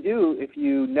easy to do if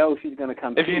you know she's going to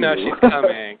come. If you know she's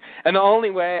coming, and the only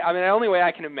way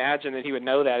I can imagine that he would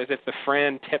know that is if the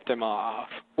friend tipped him off.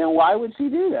 And why would she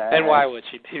do that?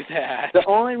 The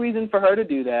only reason for her to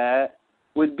do that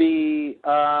would be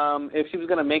if she was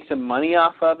going to make some money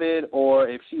off of it, or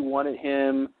if she wanted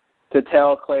him to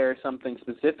tell Claire something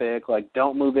specific, like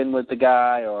don't move in with the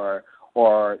guy, or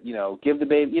give the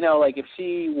baby, like if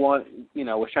she was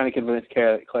trying to convince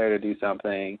Claire to do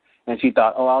something, and she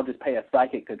thought, oh, I'll just pay a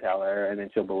psychic to tell her, and then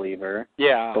she'll believe her.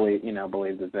 Yeah. Believe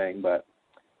the thing. But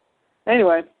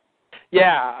anyway.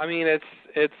 Yeah, I mean,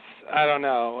 it's I don't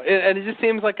know. And it just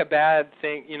seems like a bad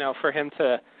thing, for him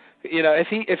to,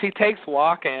 if he takes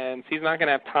walk-ins, he's not going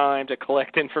to have time to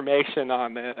collect information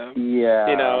on them. Yeah.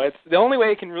 It's the only way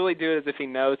he can really do it is if he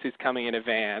knows who's coming in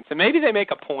advance. And maybe they make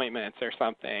appointments or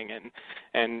something,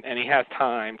 and he has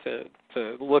time to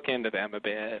look into them a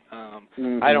bit.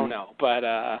 I don't know, but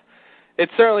it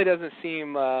certainly doesn't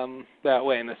seem that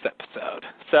way in this episode.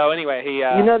 So anyway, he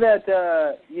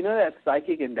that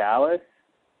psychic in Dallas,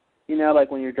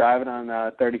 like when you're driving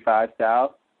on 35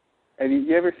 South. Have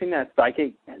you ever seen that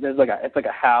psychic? It's like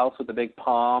a house with a big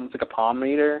palm. It's like a palm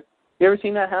reader. You ever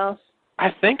seen that house?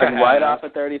 I think I have. Right off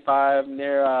of 35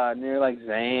 near like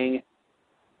Zang.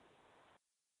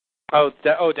 Oh,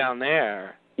 down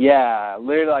there. Yeah,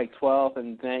 literally like 12th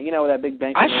and Zang. Where that big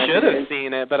bank. I should have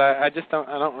seen it, but I just don't.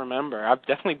 I don't remember. I've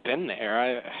definitely been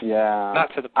there. Not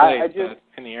to the place, but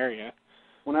in the area.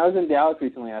 When I was in Dallas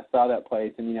recently, I saw that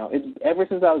place, and it's ever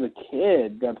since I was a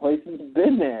kid, that place has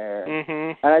been there.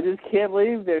 Mm-hmm. And I just can't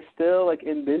believe they're still like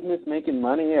in business making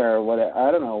money or what.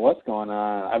 I don't know what's going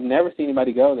on. I've never seen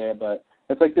anybody go there, but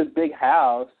it's like this big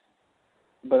house,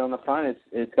 but on the front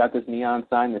it's got this neon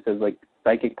sign that says like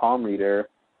psychic palm reader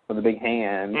with a big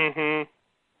hand. Mm-hmm.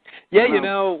 Yeah,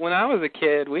 when I was a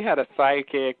kid, we had a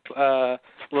psychic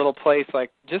little place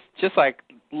like just like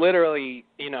literally,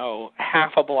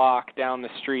 half a block down the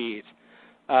street,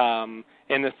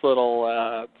 in this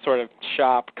little sort of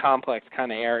shop complex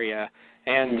kind of area,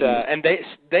 and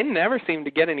they never seemed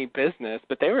to get any business,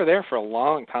 but they were there for a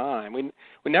long time. We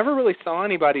never really saw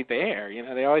anybody there.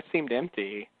 They always seemed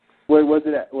empty. Wait, was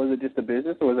it just a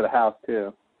business or was it a house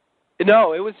too?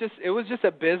 No, it was just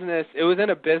a business. It was in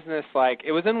a business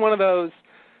it was in one of those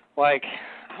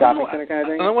shopping center kind of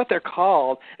thing? I don't know what they're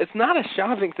called. It's not a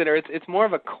shopping center. It's more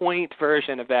of a quaint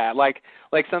version of that, like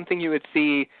something you would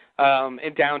see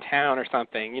in downtown or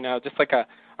something. Just like a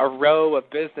row of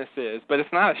businesses, but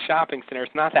it's not a shopping center.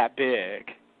 It's not that big.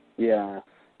 Yeah.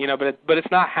 But it's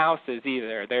not houses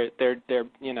either.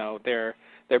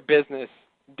 They're business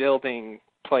building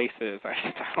places. I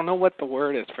don't know what the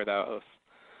word is for those.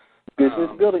 Business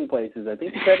building places. I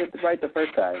think you said it right the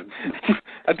first time.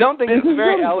 I don't think it's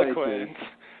very eloquent.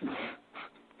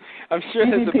 I'm sure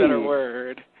there's a better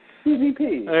word.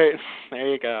 CVP. There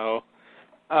you go.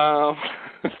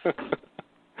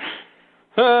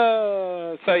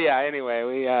 So yeah, anyway,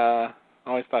 we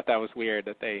always thought that was weird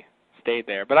that they stayed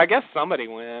there. But I guess somebody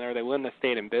went, or they wouldn't have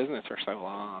stayed in business for so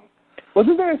long.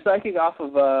 Wasn't there a psychic off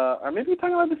of, or maybe you're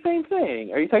talking about the same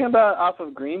thing. Are you talking about off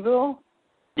of Greenville?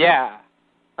 Yeah.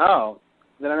 Oh,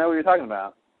 then I know what you're talking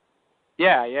about.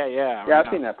 Yeah. Yeah, I've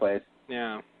seen that place.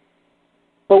 Yeah.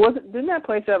 But didn't that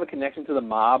place have a connection to the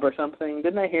mob or something?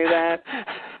 Didn't I hear that?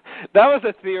 That was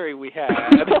a theory we had.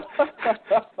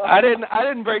 I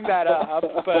didn't bring that up,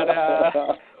 but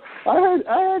I heard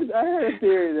a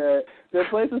theory that the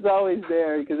place was always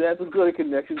there because it has a good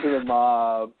connection to the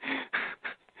mob.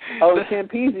 Oh,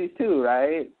 Campese's too,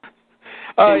 right?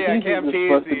 Oh yeah,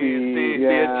 Campese's,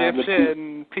 the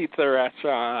Egyptian pizza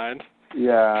restaurant.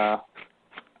 Yeah.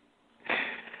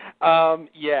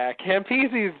 Yeah,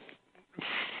 Campese's.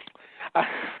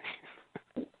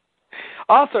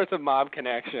 All sorts of mob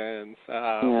connections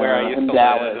where I used to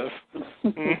Dallas.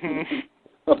 live. Mm-hmm.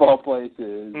 Of all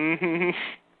places. Mm-hmm.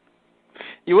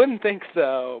 You wouldn't think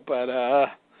so, but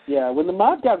yeah, when the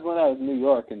mob guys went out of New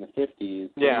York in the 50s,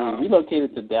 we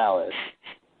relocated to Dallas.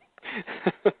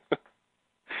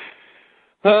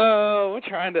 Oh, we're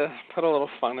trying to put a little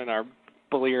fun in our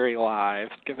bleary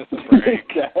lives. Give us a break.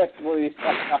 Exactly.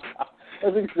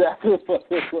 That's exactly what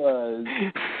it was.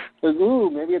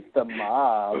 Ooh, maybe it's the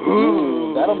mob.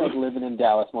 Ooh, that'll make living in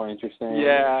Dallas more interesting.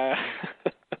 Yeah.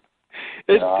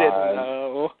 It didn't,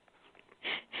 though.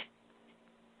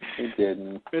 It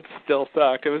didn't. It still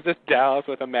sucked. It was just Dallas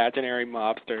with imaginary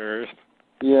mobsters.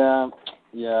 Yeah,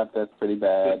 that's pretty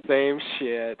bad. The same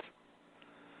shit.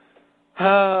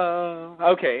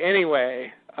 Okay,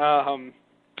 anyway.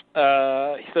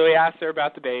 so he asks her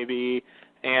about the baby,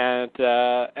 and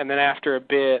then after a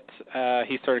bit,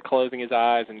 he started closing his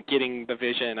eyes and getting the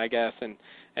vision, I guess, and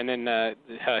then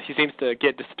he seems to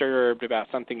get disturbed about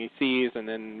something he sees, and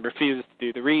then refuses to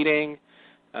do the reading,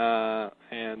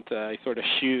 and he sort of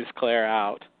shoos Claire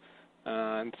out,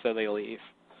 and so they leave.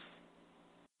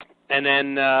 And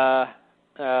then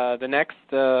the next,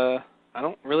 I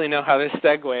don't really know how this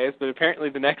segues, but apparently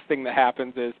the next thing that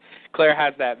happens is Claire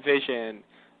has that vision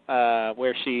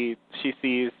where she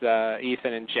sees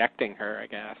Ethan injecting her, I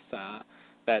guess,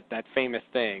 that famous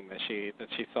thing that she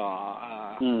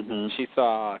saw. She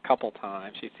saw a couple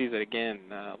times. She sees it again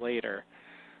later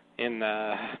in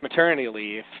maternity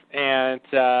leave, and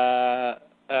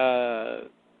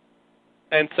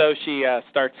so she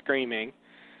starts screaming,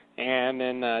 and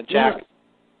then Jack. Yeah.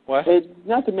 What?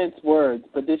 Not to mince words,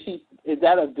 but is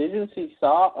that a vision she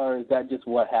saw, or is that just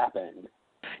what happened?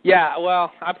 Yeah,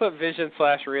 well, I put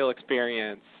vision/real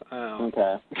experience.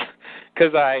 Okay.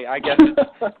 Because I guess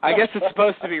it's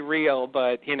supposed to be real,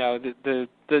 but the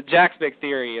Jack's big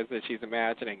theory is that she's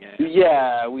imagining it.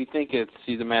 Yeah, we think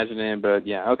she's imagining it, but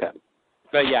yeah, okay.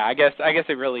 But yeah, I guess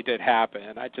it really did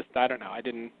happen. I don't know. I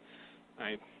didn't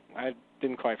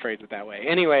quite phrase it that way.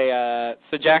 Anyway,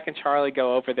 so Jack and Charlie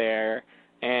go over there,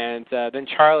 and then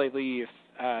Charlie leaves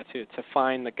to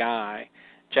find the guy.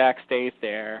 Jack stays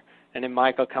there, and then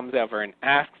Michael comes over and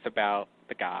asks about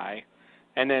the guy,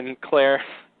 and then Claire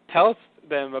tells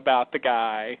them about the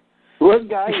guy. What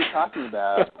guy are you talking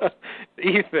about?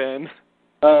 Ethan.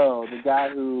 Oh, the guy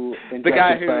who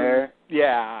injected Claire?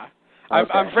 Yeah.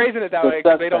 Okay. I'm phrasing it that way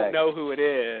because they don't know who it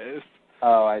is.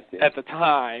 Oh, I see. At the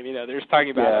time, they're just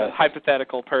talking about a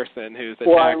hypothetical person who's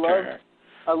attacked her.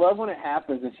 I love when it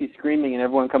happens and she's screaming and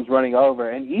everyone comes running over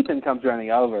and Ethan comes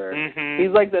running over. Mm-hmm.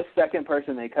 He's like the second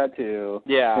person they cut to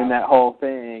in that whole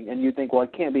thing, and you think, well,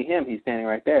 it can't be him. He's standing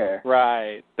right there.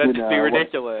 Right. That'd just be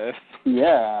ridiculous.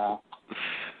 Yeah.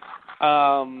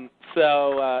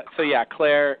 So yeah,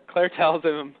 Claire tells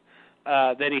him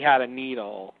that he had a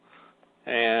needle,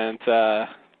 and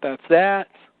that's that.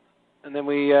 And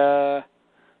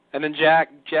then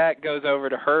Jack goes over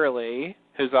to Hurley,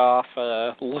 who's off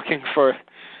looking for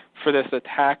this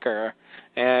attacker,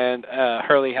 and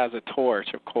Hurley has a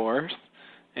torch, of course.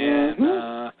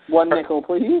 And one nickel,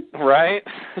 please. Right.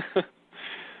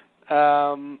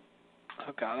 Oh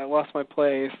God, I lost my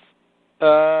place.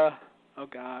 Oh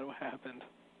God, what happened?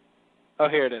 Oh,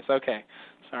 here it is. Okay,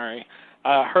 sorry.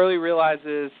 Hurley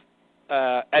realizes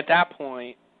at that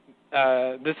point,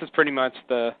 this is pretty much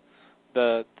the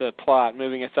plot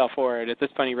moving itself forward. At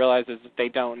this point, he realizes that they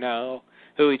don't know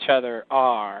who each other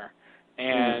are,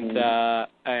 and the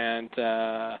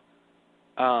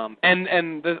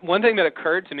one thing that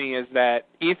occurred to me is that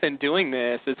Ethan doing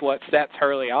this is what sets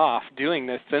Hurley off doing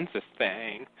this census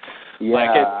thing. Yeah. Like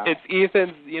it's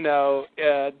Ethan's,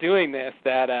 doing this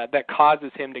that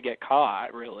causes him to get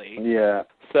caught, really. Yeah.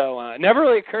 So it never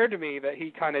really occurred to me that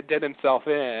he kind of did himself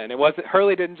in. It wasn't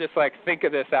Hurley didn't just think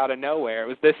of this out of nowhere. It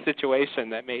was this situation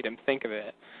that made him think of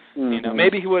it. Mm-hmm.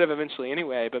 Maybe he would have eventually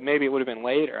anyway, but maybe it would have been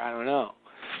later. I don't know.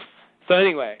 So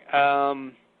anyway,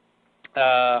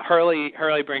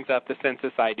 Hurley brings up the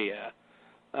census idea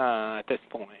at this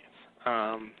point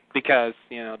because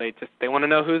they want to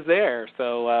know who's there.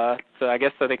 So I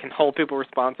guess so they can hold people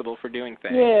responsible for doing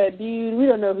things. Yeah, dude, we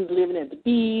don't know who's living at the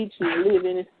beach, who's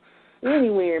living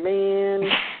anywhere, man.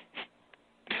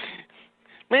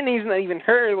 My name's not even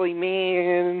Hurley,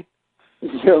 man.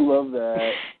 I love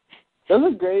that. That's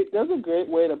a great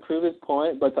way to prove his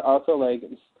point, but to also make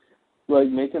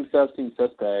himself seem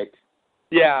suspect.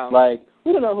 Yeah.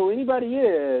 We don't know who anybody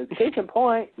is. Case in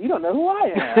point, you don't know who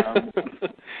I am.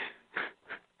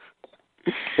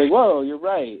 Whoa, you're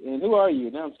right. And who are you?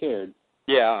 Now I'm scared.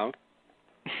 Yeah.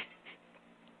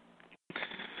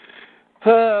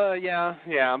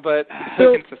 Yeah, but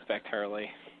who can suspect Hurley?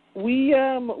 We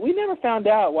never found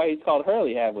out why he's called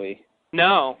Hurley, have we?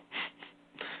 No.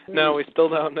 No, we still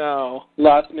don't know.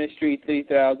 Lost Mystery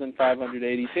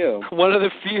 3582. One of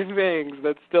the few things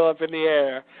that's still up in the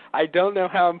air. I don't know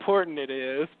how important it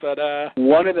is, but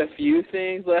one of the few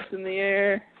things left in the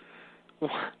air?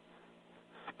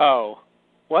 Oh.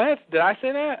 What? Did I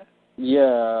say that?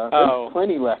 Yeah, there's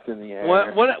plenty left in the air.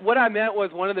 What I meant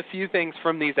was one of the few things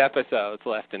from these episodes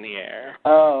left in the air.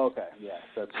 Oh, okay. Yeah,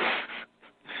 that's true.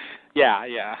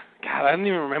 Yeah. God, I don't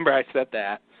even remember I said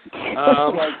that.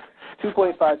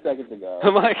 2.5 seconds ago.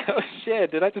 I'm like, oh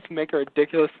shit, did I just make a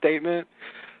ridiculous statement?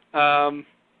 Yeah.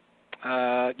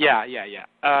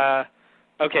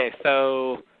 Okay,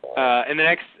 so in the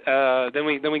next, then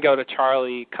we go to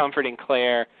Charlie comforting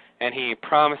Claire, and he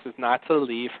promises not to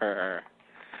leave her.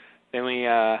 Then we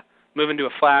move into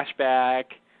a flashback.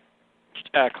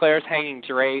 Claire's hanging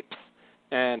drapes,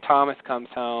 and Thomas comes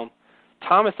home.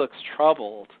 Thomas looks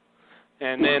troubled.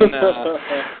 And then...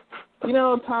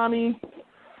 Tommy...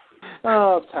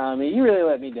 Oh, Tommy, you really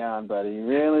let me down, buddy. You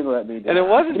really let me down. And it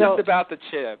wasn't just about the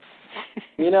chips.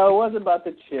 It wasn't about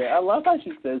the chips. I love how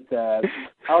she says that.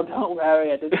 Oh, don't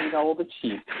worry, I didn't eat all the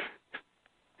chips.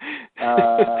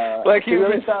 Like he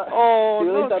really thought, oh, he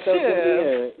really no thought that was going to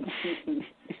be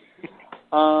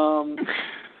it.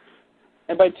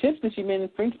 And by chips, did she mean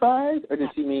French fries, or did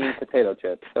she mean potato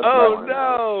chips? That's oh,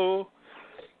 no.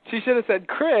 She should have said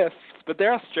crisps, but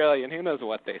they're Australian. Who knows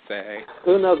what they say?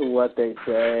 Who knows what they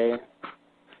say?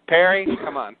 Perry,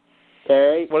 come on.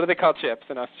 Perry? What do they call chips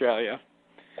in Australia?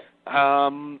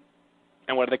 And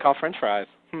what do they call French fries?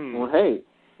 Well, hey,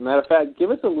 matter of fact,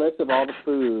 give us a list of all the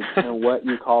foods and what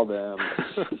you call them.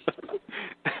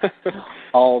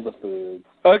 All the foods.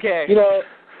 Okay.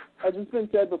 As it's been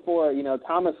said before,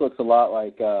 Thomas looks a lot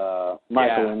like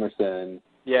Michael Emerson.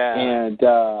 Yeah. And,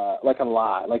 like a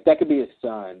lot. Like, that could be his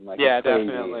son. Like, yeah,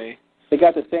 definitely. They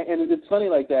got the same, and it's funny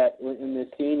like that in this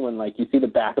scene when, like, you see the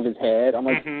back of his head. I'm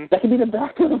like, that could be the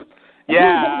back of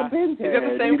yeah. He's got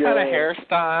the same kind of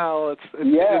hairstyle.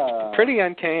 It's pretty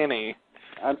uncanny.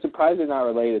 I'm surprised they're not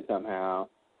related somehow.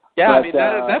 Yeah, but,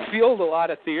 that fueled a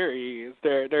lot of theories.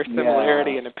 Their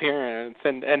similarity in appearance,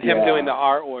 and him doing the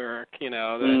artwork,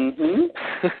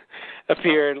 that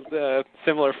appeared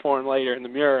similar form later in the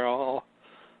mural.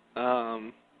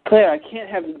 Claire, I can't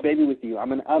have this baby with you.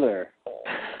 I'm an other.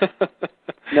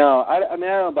 No, I don't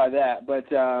know about that, but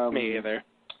me either.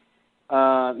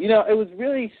 It was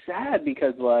really sad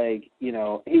because, like, he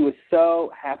was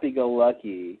so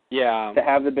happy-go-lucky to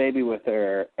have the baby with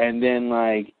her, and then,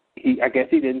 like, I guess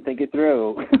he didn't think it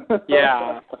through.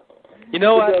 Yeah. You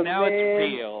know what? Now it's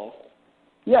real.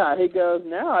 Yeah, he goes,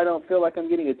 now I don't feel like I'm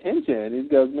getting attention. He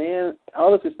goes, man,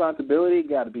 all this responsibility,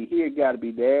 got to be here, got to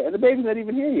be there, and the baby's not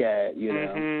even here yet,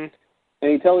 And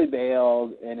he totally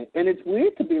bailed, and it's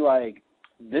weird to be like,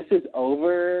 this is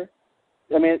over.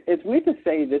 I mean, it's weird to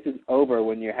say this is over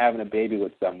when you're having a baby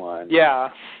with someone. Yeah.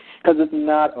 Because it's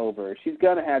not over. She's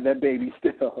going to have that baby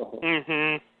still.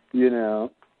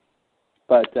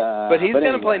 But he's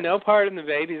going to play no part in the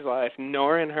baby's life,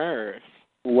 nor in hers.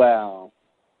 Wow.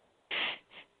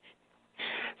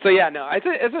 So, yeah, no, it's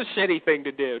a shitty thing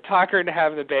to do. Talk her into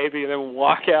having the baby and then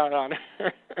walk out on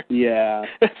her. Yeah.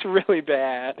 It's really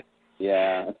bad.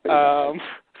 Yeah. That's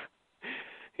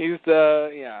he's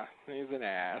an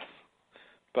ass.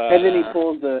 But, and then he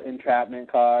pulls the entrapment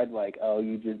card, like, oh,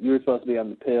 you were supposed to be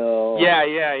on the pill. Yeah.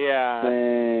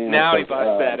 Thing. Now he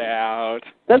busts that out.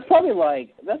 That's probably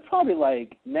like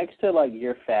next to like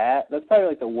you're fat. That's probably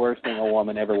like the worst thing a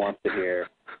woman ever wants to hear.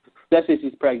 Especially if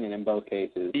she's pregnant in both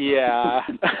cases. Yeah.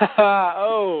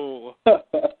 Oh. Don't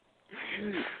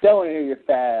want to hear you're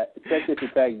fat, especially if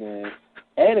you're pregnant.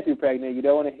 And if you're pregnant, you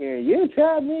don't want to hear you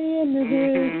tried me into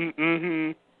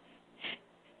this.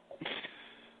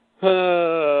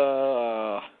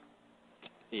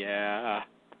 Yeah.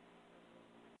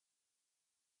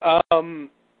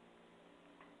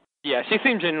 Yeah, she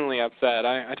seemed genuinely upset.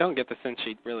 I don't get the sense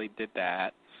she really did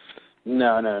that.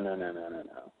 No.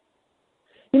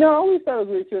 I always thought it was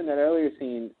weird too in that earlier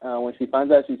scene when she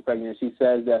finds out she's pregnant. She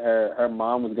says that her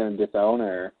mom was going to disown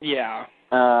her. Yeah.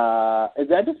 Is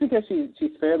that just because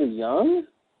she's fairly young,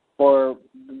 or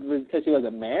because she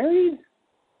wasn't married?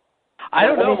 I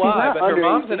don't know why, but her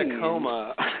mom's 18. In a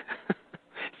coma.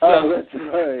 That's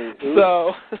right.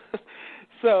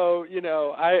 So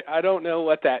I don't know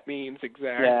what that means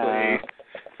exactly. Yeah.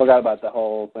 Forgot about the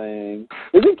whole thing.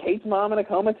 Isn't Kate's mom in a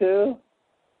coma too?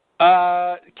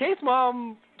 Kate's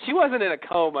mom, she wasn't in a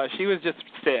coma. She was just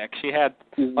sick. She had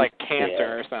like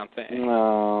cancer or something.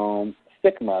 No,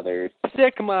 sick mothers.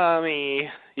 Sick mommy.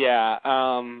 Yeah.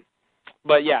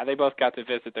 But yeah, they both got to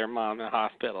visit their mom in the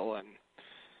hospital and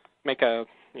make a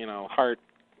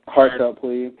heartfelt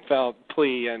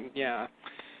plea, and yeah.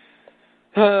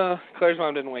 Claire's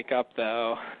mom didn't wake up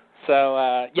though, so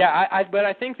but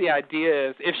I think the idea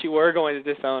is if she were going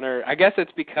to disown her, I guess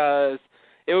it's because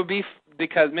it would be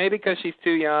because she's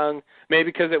too young, maybe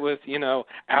because it was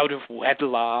out of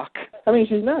wedlock. I mean,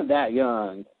 she's not that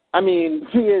young. I mean,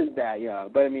 she is that young,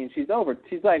 but I mean, she's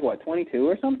like, what, 22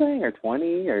 or something, or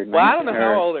 20, or 19? Well, I don't know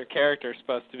how old her character's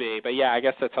supposed to be, but yeah, I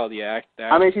guess that's how the act.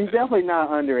 I mean, she's definitely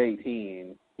not under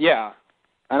 18. Yeah.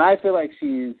 And I feel like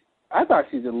I thought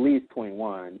she's at least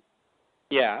 21.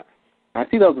 Yeah. I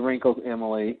see those wrinkles,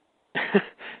 Emily.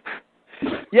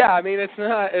 Yeah, I mean,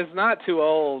 it's not too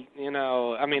old,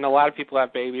 I mean, a lot of people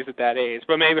have babies at that age,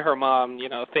 but maybe her mom,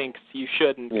 thinks you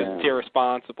shouldn't because it's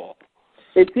irresponsible.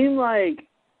 It seemed like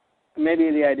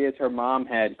maybe the idea is her mom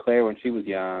had Claire when she was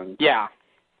young. Yeah.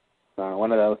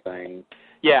 One of those things.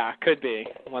 Yeah, could be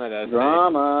one of those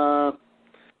Drama. things.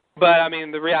 But, I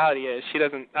mean, the reality is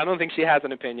I don't think she has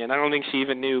an opinion. I don't think she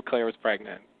even knew Claire was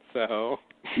pregnant, so.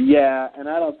 Yeah, and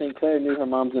I don't think Claire knew her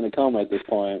mom's in a coma at this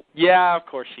point. Yeah, of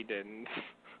course she didn't.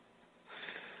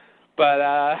 But,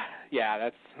 yeah,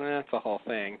 that's the whole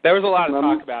thing. There was a lot of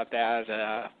talk about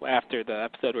that after the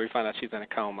episode where we found out she's in a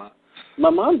coma. My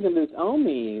mom's going to disown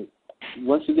me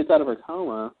once she gets out of her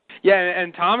coma. Yeah,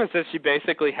 and Thomas says she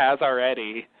basically has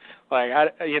already. Like, I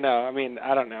don't know.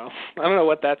 I don't know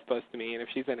what that's supposed to mean if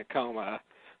she's in a coma.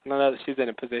 I don't know that she's in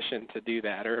a position to do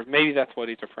that, or maybe that's what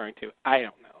he's referring to. I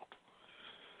don't know.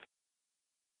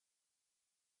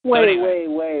 Wait.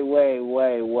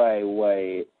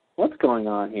 What's going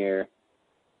on here?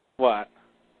 What?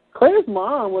 Claire's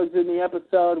mom was in the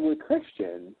episode with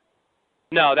Christian.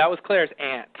 No, that was Claire's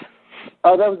aunt.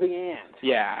 Oh, that was the aunt.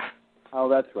 Yeah. Oh,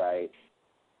 that's right.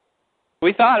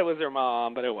 We thought it was her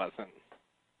mom, but it wasn't.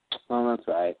 Oh, that's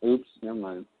right. Oops, never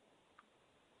mind.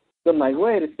 So I'm like,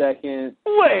 wait a second.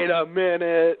 Wait a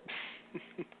minute.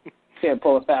 Can't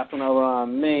pull a fast one over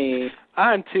on me.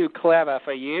 I'm too clever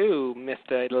for you,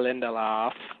 Mr.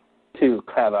 Lindelof. Too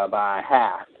clever by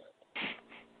half.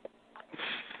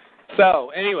 So,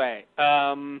 anyway,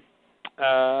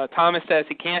 Thomas says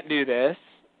he can't do this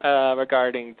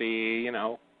regarding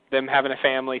them having a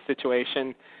family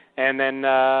situation, and then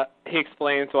he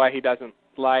explains why he doesn't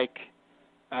like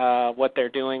what they're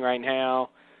doing right now.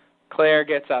 Claire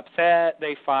gets upset,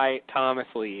 they fight, Thomas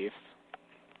leaves.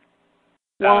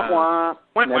 Never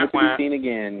to be seen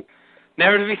again.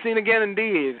 Never to be seen again,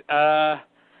 indeed.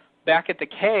 Back at the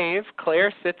cave,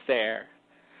 Claire sits there.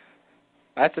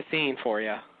 That's a scene for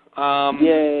you.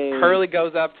 Yay. Hurley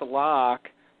goes up to Locke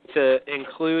to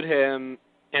include him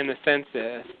in the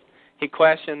census. He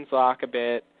questions Locke a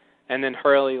bit, and then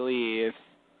Hurley leaves.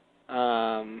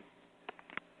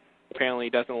 Apparently he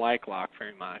doesn't like Locke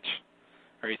very much,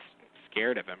 or he's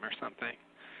scared of him or something.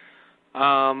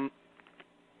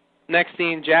 Next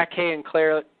scene, Jack Kay and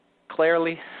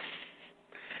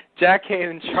Jack Kay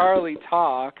and Charlie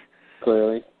talk.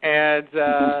 Clearly. And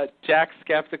Jack's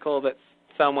skeptical that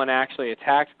someone actually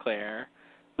attacked Claire.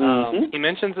 He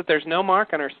mentions that there's no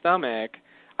mark on her stomach.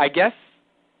 I guess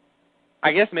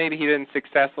maybe he didn't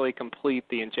successfully complete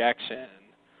the injection.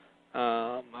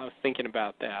 I was thinking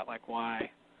about that, like why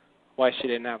she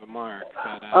didn't have a mark.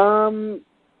 But,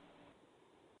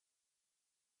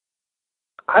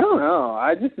 I don't know.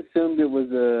 I just assumed it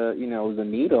was a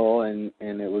needle and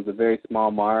it was a very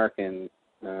small mark, and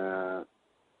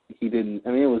he didn't.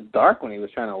 I mean, it was dark when he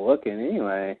was trying to look in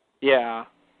anyway. Yeah.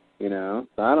 So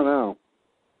I don't know.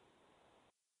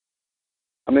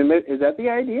 I mean, is that the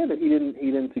idea that he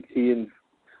didn't succeed?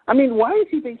 I mean, why does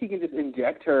he think he can just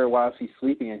inject her while she's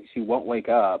sleeping and she won't wake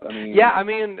up? I mean, yeah,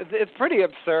 it's pretty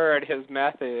absurd, his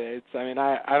methods. I mean,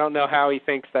 I don't know how he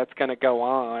thinks that's going to go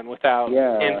on without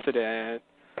incident.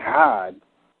 God,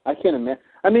 I can't imagine.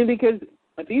 I mean, because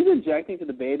if he's injecting to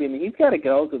the baby, I mean, he's got to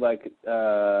go through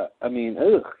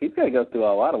he's got to go through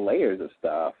a lot of layers of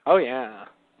stuff. Oh yeah.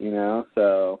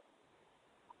 So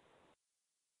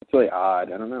it's really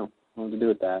odd. I don't know what to do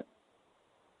with that.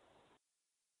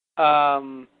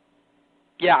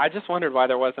 Yeah, I just wondered why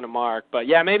there wasn't a mark, but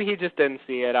yeah, maybe he just didn't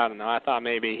see it. I don't know. I thought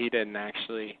maybe he didn't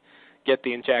actually get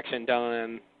the injection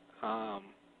done.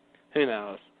 Who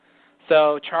knows?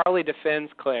 So Charlie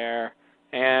defends Claire,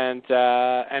 and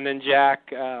then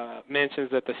Jack mentions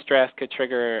that the stress could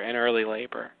trigger an early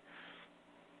labor.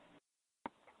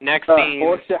 Next scene.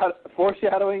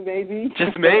 Foreshadowing, maybe?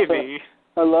 Just maybe.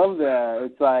 I love that.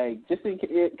 It's like, just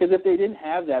because if they didn't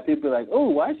have that, people would be like, oh,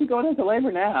 why is she going into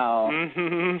labor now?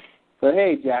 Mm-hmm. But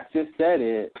hey, Jack just said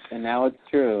it, and now it's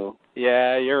true.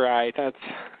 Yeah, you're right. That's,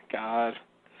 God.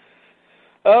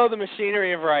 Oh, the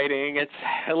machinery of writing. It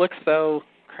looks so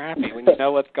crappy when you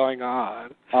know what's going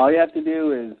on. All you have to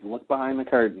do is look behind the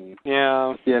curtain.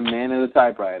 Yeah. See a man in a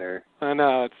typewriter. I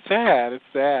know. It's sad.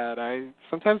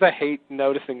 Sometimes I hate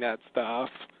noticing that stuff.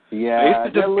 Yeah. I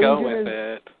used to just go with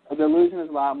it. The illusion is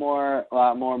a lot more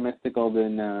mystical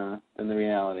than the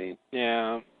reality.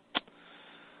 Yeah.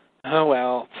 Oh,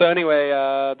 well. So anyway,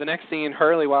 the next scene,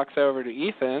 Hurley walks over to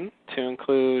Ethan to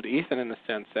include Ethan in the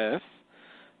census.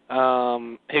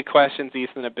 He questions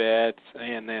Ethan a bit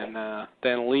and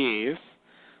then leaves.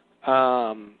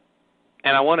 And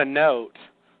I want to note,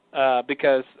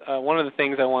 because one of the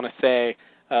things I want to say,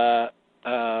 I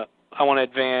want to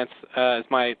advance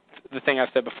the thing I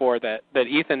said before, that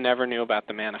Ethan never knew about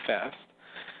the manifest.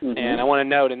 Mm-hmm. And I want to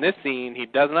note, in this scene, he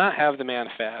does not have the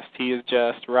manifest. He is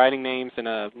just writing names in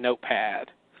a notepad.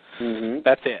 Mm-hmm.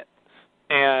 That's it.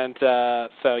 And so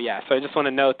I just want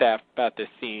to note that about this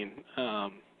scene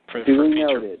for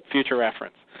future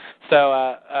reference. So,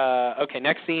 okay,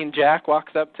 next scene, Jack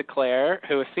walks up to Claire,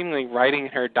 who is seemingly writing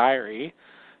in her diary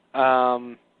that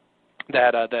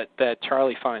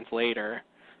Charlie finds later.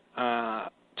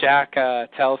 Jack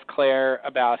tells Claire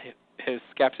about his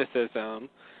skepticism,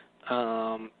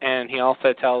 and he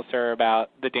also tells her about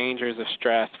the dangers of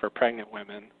stress for pregnant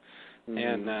women. Mm-hmm.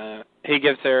 And he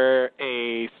gives her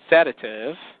a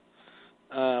sedative,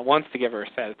 wants to give her a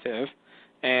sedative,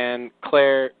 and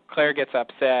Claire gets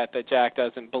upset that Jack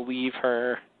doesn't believe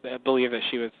her, believe that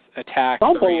she was attacked.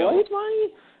 Don't believe me?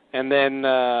 And then,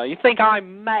 you think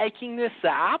I'm making this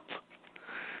up?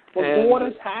 Well, what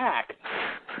is hacked?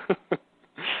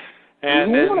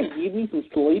 And you want to give me some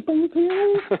sleeping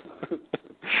pills?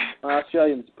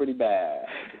 Australian's pretty bad.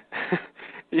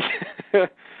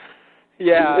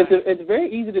 Yeah. It's very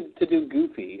easy to do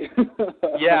goofy.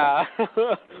 Yeah.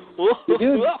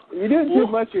 You're doing too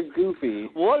much, you're goofy.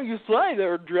 What do you say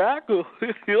there, Jack?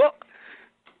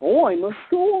 Oh, I'm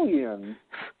Australian.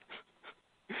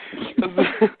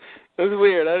 That's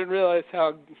weird. I didn't realize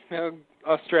how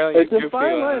Australian It's a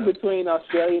fine line between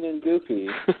Australian and goofy.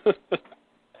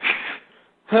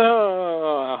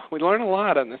 Oh, we learn a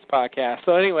lot on this podcast.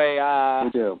 So anyway, we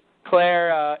do.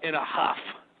 Claire, in a huff,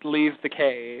 leaves the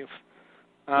cave.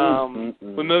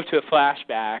 We move to a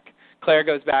flashback. Claire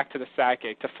goes back to the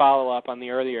psychic to follow up on the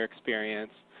earlier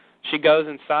experience. She goes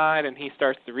inside, and he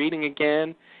starts the reading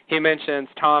again. He mentions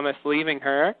Thomas leaving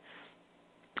her,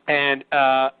 and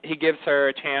he gives her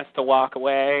a chance to walk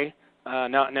away,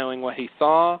 not knowing what he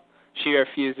saw. She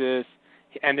refuses,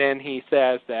 and then he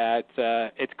says that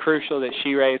it's crucial that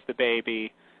she raise the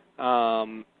baby,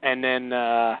 and then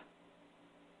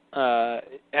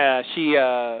she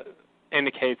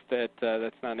indicates that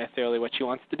that's not necessarily what she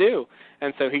wants to do.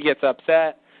 And so he gets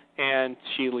upset, and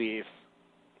she leaves.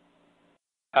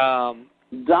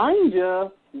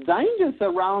 Danger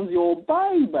surrounds your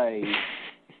baby.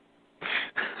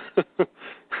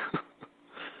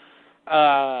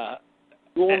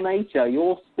 Your nature,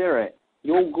 your spirit,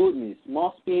 your goodness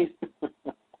must be...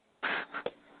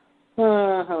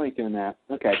 I like doing that.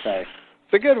 Okay, sorry.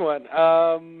 It's a good one.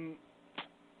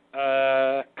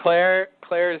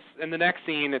 Claire's in the next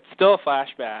scene. It's still a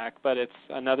flashback, but it's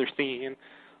another scene.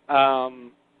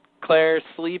 Claire's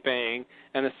sleeping,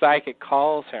 and the psychic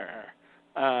calls her.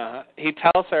 He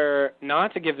tells her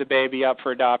not to give the baby up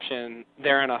for adoption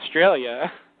there in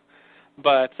Australia,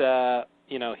 but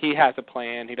he has a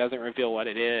plan. He doesn't reveal what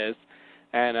it is,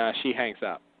 and she hangs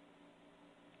up.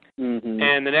 Mm-hmm.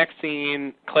 And the next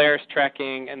scene, Claire's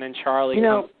trekking, and then Charlie.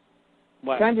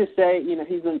 What? Can I just say,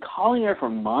 he's been calling her for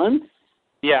months?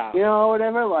 Yeah.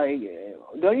 Whatever. Like,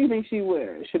 don't you think she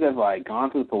should have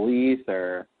gone to the police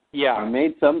or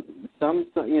made some?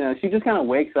 She just kind of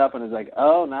wakes up and is like,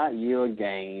 "Oh, not you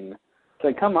again." It's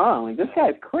like, come on, this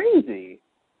guy's crazy.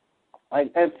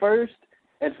 Like at first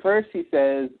he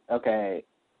says, "Okay,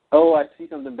 oh, I see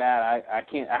something bad. I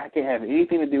can't have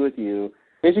anything to do with you."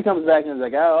 Then she comes back and is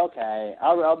like, "Oh, okay,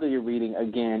 I'll do your reading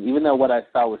again, even though what I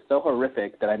saw was so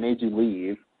horrific that I made you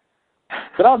leave.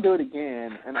 But I'll do it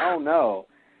again, and oh no,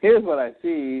 here's what I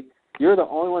see. You're the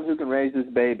only one who can raise this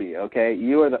baby, okay?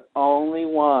 You are the only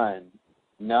one.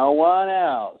 No one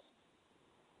else."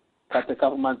 Cut a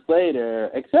couple months later,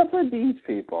 except for these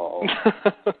people.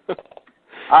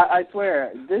 I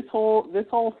swear, this whole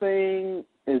thing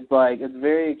is it's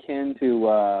very akin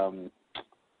to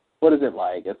what is it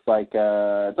like? It's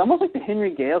it's almost like the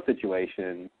Henry Gale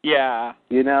situation. Yeah.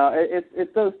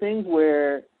 It's those things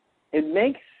where it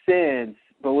makes sense,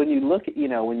 but when you look at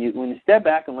when you step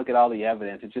back and look at all the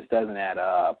evidence, it just doesn't add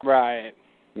up. Right.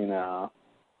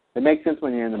 It makes sense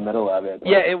when you're in the middle of it.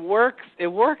 Yeah, it works. It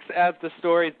works as the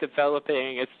story's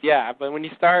developing. But when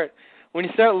you start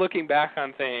looking back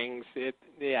on things, it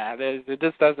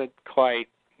just doesn't quite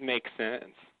make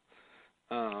sense.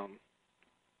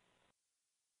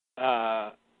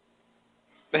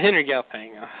 The Henry Gale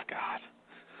thing, oh God,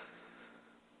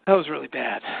 that was really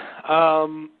bad.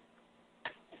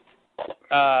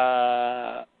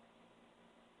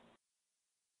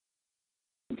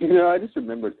 I just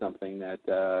remembered something that.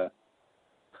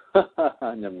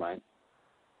 Never mind.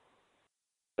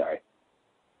 Sorry.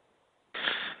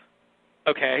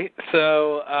 Okay,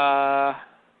 so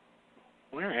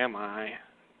where am I?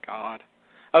 God.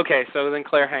 Okay, so then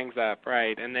Claire hangs up,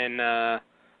 right, and then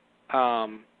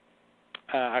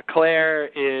Claire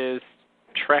is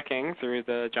trekking through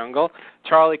the jungle.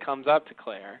 Charlie comes up to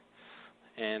Claire,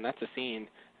 and that's a scene.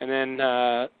 And then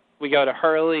we go to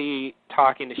Hurley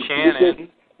talking to Shannon.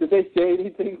 Did they say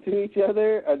anything to each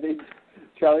other? Are they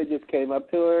Charlie just came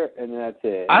up to her, and that's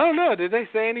it. I don't know. Did they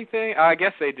say anything? I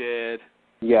guess they did.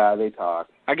 Yeah, they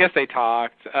talked. I guess they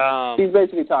talked. She's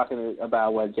basically talking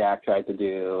about what Jack tried to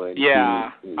do. And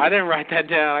yeah, I didn't write that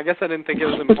down. I guess I didn't think it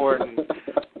was important.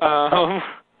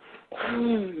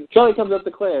 Charlie comes up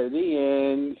to Claire. The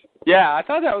end. Yeah, I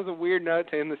thought that was a weird note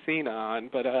to end the scene on,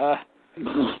 but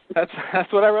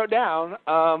that's what I wrote down.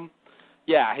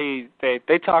 Yeah,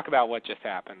 they talk about what just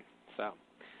happened. So,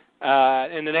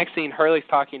 in the next scene, Hurley's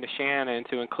talking to Shannon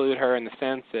to include her in the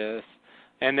census.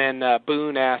 And then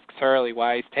Boone asks Hurley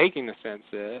why he's taking the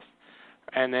census.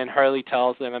 And then Hurley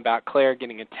tells them about Claire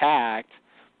getting attacked.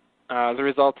 As a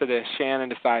result of this, Shannon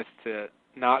decides to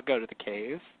not go to the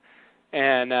caves.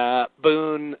 And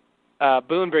Boone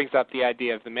brings up the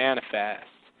idea of the manifest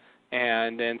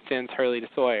and then sends Hurley to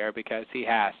Sawyer because he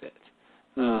has it.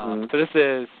 So this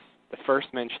is the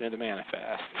first mention of the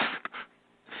manifest.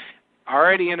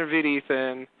 Already interviewed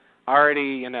Ethan.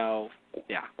 Already,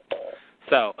 yeah.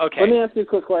 So, okay. Let me ask you a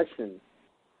quick question.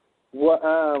 Why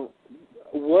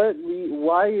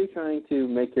are you trying to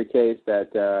make your case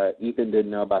that Ethan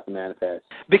didn't know about the manifest?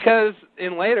 Because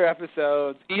in later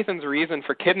episodes, Ethan's reason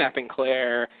for kidnapping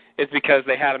Claire is because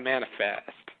they had a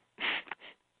manifest.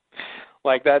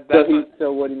 Like that.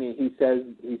 So what do you mean? He says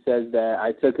that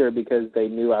I took her because they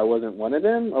knew I wasn't one of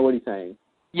them, or what are you saying?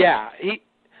 Yeah.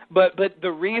 But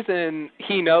the reason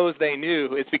he knows they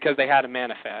knew is because they had a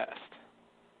manifest.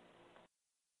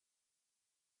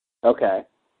 Okay.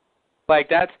 Like,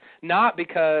 that's not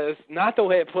the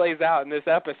way it plays out in this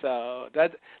episode.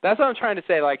 That's what I'm trying to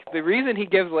say. Like, the reason he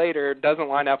gives later doesn't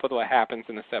line up with what happens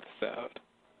in this episode.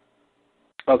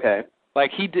 Okay.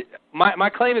 Like, my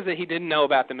claim is that he didn't know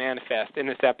about the manifest in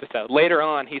this episode. Later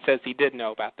on, he says he did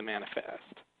know about the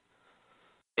manifest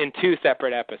in 2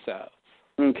 separate episodes.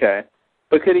 Okay.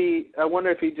 But I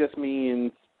wonder if he just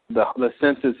means the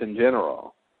census in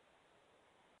general.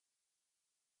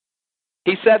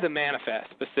 He said the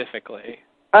manifest specifically.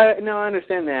 No, I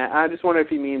understand that. I just wonder if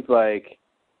he means like.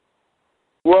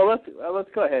 Well, let's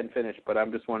go ahead and finish. But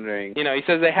I'm just wondering. He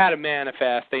says they had a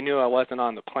manifest. They knew I wasn't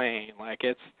on the plane. Like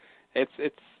it's.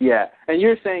 Yeah, and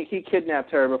you're saying he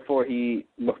kidnapped her before he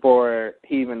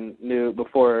even knew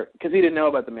because he didn't know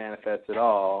about the manifest at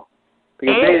all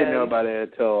because they didn't know about it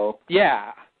until.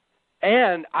 Yeah,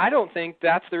 and I don't think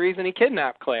that's the reason he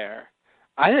kidnapped Claire.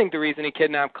 I think the reason he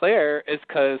kidnapped Claire is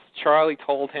because Charlie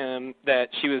told him that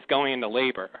she was going into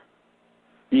labor.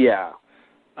 Yeah.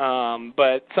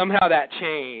 But somehow that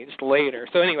changed later.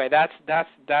 So anyway, that's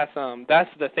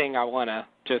the thing I want to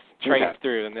just trace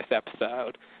through in this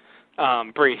episode,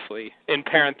 briefly in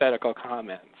parenthetical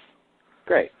comments.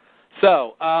 Great.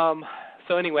 So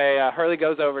anyway, Hurley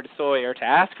goes over to Sawyer to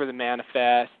ask for the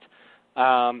manifest,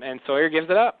 and Sawyer gives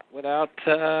it up without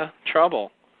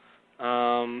trouble.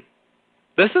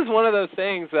 This is one of those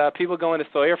things, people go into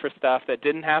Sawyer for stuff that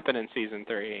didn't happen in Season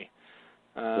 3.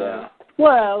 Yeah.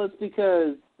 Well, it's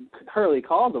because Hurley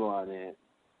called him on it,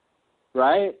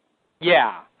 right?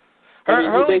 Yeah.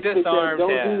 Hurley disarmed him.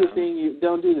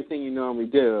 Don't do the thing you normally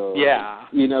do. Yeah.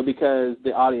 Because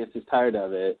the audience is tired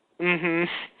of it. Mm-hmm.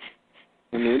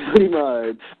 I mean, pretty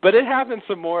much. But it happens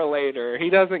some more later. He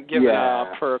doesn't give it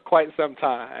up for quite some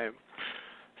time.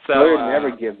 So Sawyer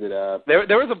never gives it up. There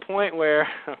was a point where,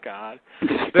 oh God,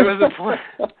 there was a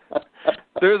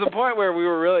point where we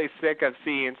were really sick of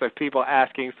scenes of people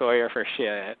asking Sawyer for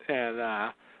shit,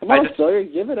 and come on, Sawyer,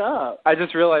 give it up. I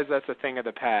just realized that's a thing of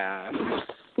the past.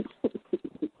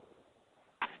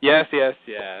 Yes.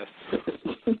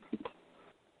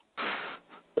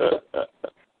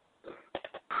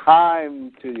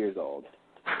 I'm 2 years old.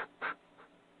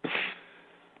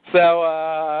 So,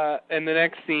 in the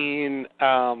next scene,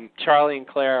 Charlie and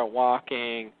Claire are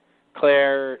walking.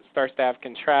 Claire starts to have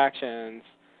contractions,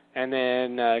 and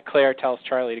then Claire tells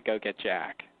Charlie to go get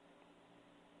Jack.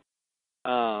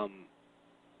 The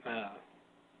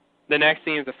next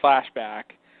scene is a flashback.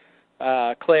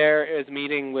 Claire is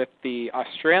meeting with the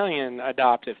Australian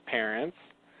adoptive parents,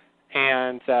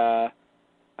 and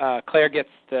Claire gets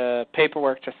the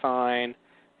paperwork to sign.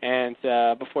 And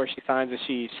before she signs it,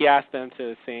 she asked them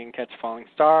to sing Catch a Falling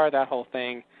Star, that whole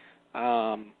thing.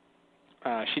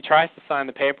 She tries to sign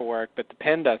the paperwork, but the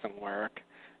pen doesn't work.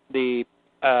 The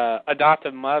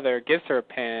adoptive mother gives her a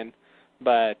pen,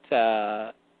 but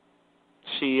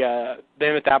she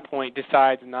then at that point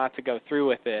decides not to go through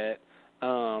with it.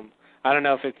 I don't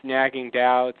know if it's nagging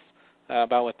doubts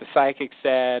about what the psychic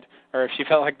said, or if she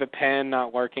felt like the pen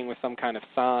not working was some kind of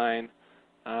sign.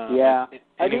 Yeah,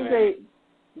 anyway.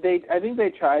 I think they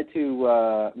tried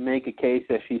to make a case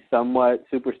that she's somewhat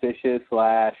superstitious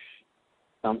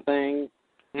 / something.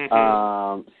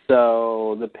 Mm-hmm.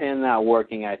 So the pin not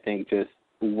working, I think, just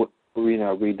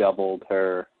redoubled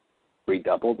her.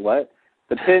 Redoubled what?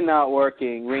 The pin not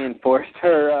working reinforced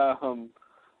her.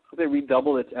 They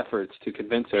redoubled its efforts to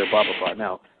convince her. Blah blah blah.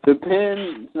 No, the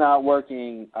pin's not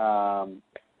working.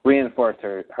 Reinforced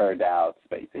her doubts,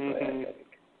 basically. Mm-hmm. I think.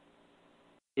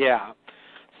 Yeah.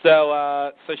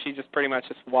 So she just pretty much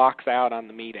just walks out on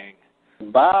the meeting.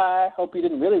 Bye. Hope you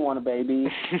didn't really want a baby.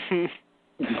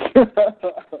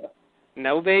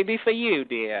 No baby for you,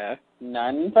 dear.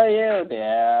 None for you,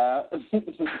 dear.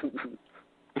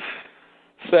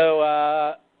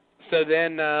 So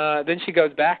then she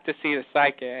goes back to see the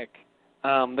psychic.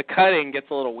 The cutting gets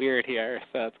a little weird here,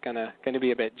 so it's gonna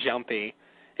be a bit jumpy.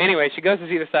 Anyway, she goes to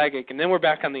see the psychic, and then we're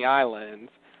back on the island.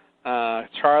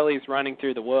 Charlie's running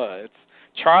through the woods.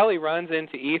 Charlie runs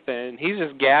into Ethan. He's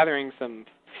just gathering some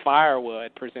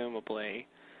firewood, presumably.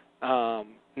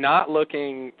 Not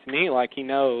looking to me like he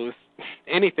knows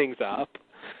anything's up.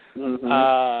 Mm-hmm.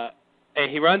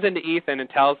 And he runs into Ethan and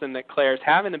tells him that Claire's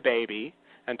having a baby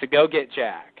and to go get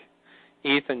Jack.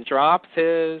 Ethan drops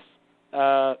his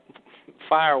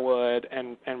firewood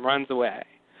and runs away,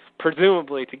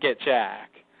 presumably to get Jack.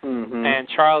 Mm-hmm. And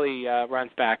Charlie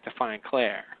runs back to find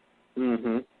Claire.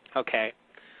 Mm-hmm. Okay.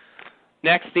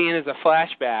 Next scene is a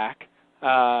flashback.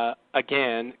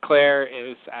 Again, Claire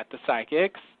is at the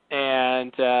psychic's,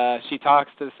 and she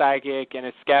talks to the psychic and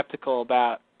is skeptical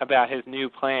about his new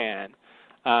plan,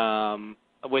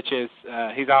 which is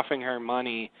he's offering her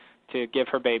money to give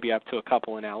her baby up to a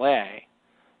couple in L.A.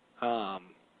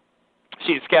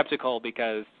 She's skeptical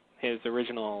because his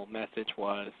original message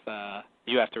was,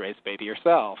 you have to raise the baby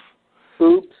yourself.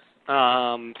 Oops.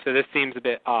 So this seems a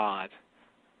bit odd.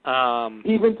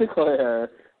 Even to Claire.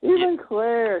 Even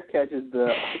Claire catches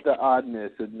the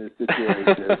oddness in this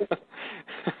situation.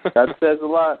 That says a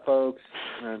lot, folks.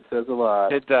 That says a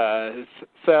lot. It does.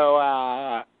 So,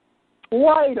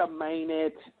 wait a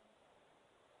minute.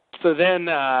 So then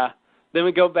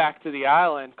we go back to the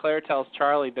island. Claire tells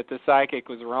Charlie that the psychic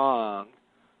was wrong.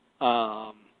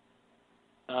 I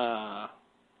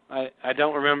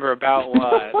don't remember about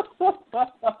what.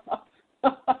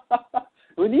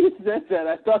 When he said that,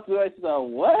 I thought to myself,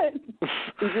 what?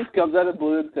 He just comes out of the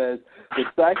blue and says, the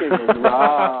psychic was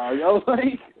wrong. I was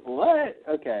like, what?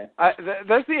 Okay.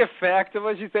 That's the effect of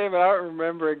what you say, but I don't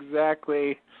remember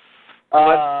exactly.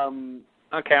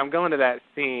 Okay, I'm going to that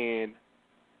scene.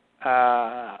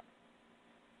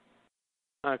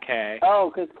 Okay.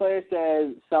 Oh, because Claire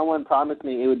says, someone promised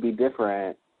me it would be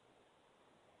different.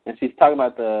 And she's talking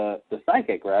about the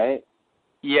psychic, right?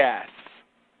 Yes.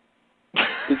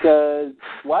 Because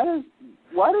why does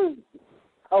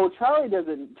Charlie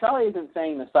isn't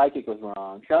saying the psychic was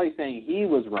wrong. Charlie's saying he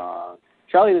was wrong.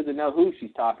 Charlie doesn't know who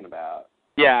she's talking about.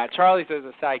 Yeah, Charlie says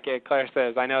the psychic. Claire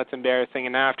says, I know it's embarrassing,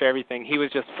 and after everything, he was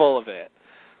just full of it.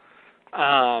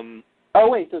 Oh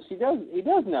wait, so he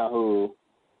does know who.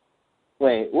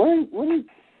 Wait,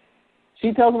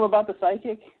 she tells him about the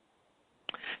psychic?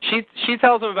 She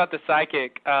tells him about the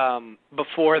psychic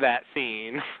before that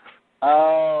scene.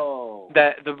 Oh.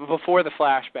 Before the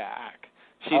flashback.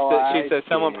 She says,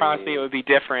 someone promised me it would be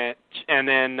different. And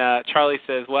then Charlie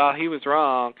says, well, he was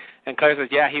wrong. And Claire says,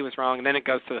 yeah, he was wrong. And then it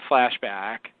goes to the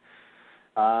flashback.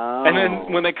 Oh. And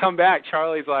then when they come back,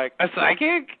 Charlie's like, a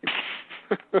psychic?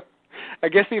 I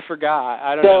guess he forgot.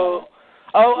 I don't know.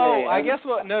 I guess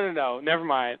what... No, never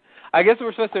mind. I guess what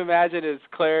we're supposed to imagine is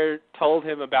Claire told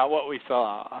him about what we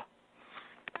saw.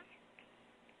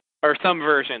 Or some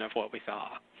version of what we saw.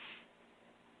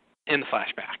 In the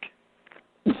flashback.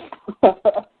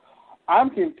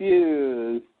 I'm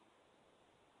confused.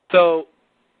 So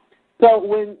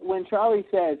when Charlie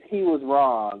says he was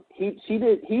wrong, he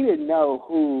didn't know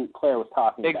who Claire was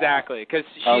talking about. Exactly, because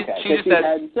she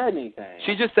hadn't said anything.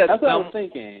 She just said that's what I was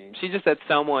thinking. She just said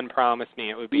someone promised me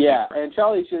it would be different. And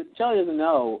Charlie doesn't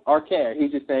know or care.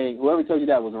 He's just saying whoever told you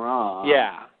that was wrong.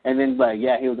 Yeah. And then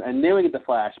he was, and then we get the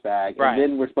flashback, right. And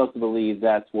then we're supposed to believe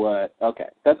that's what. Okay,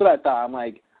 that's what I thought. I'm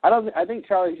like. I think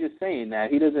Charlie's just saying that.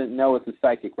 He doesn't know it's a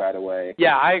psychic right away.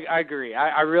 Yeah, I agree.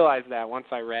 I realized that once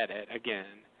I read it again.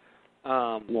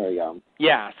 There you go.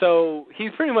 Yeah, so he's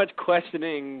pretty much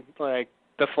questioning, like,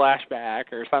 the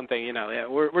flashback or something, you know.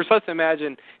 We're supposed to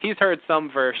imagine he's heard some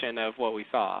version of what we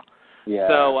saw. Yeah.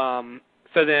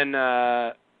 So then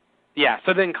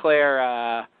Claire,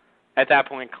 at that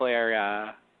point,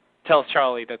 Claire tells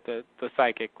Charlie that the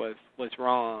psychic was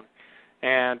wrong.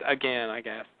 And again, I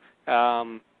guess,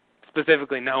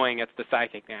 specifically knowing it's the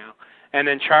psychic now. And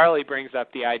then Charlie brings up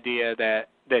the idea that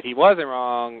he wasn't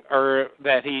wrong, or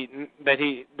that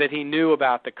he knew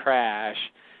about the crash,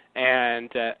 and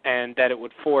that it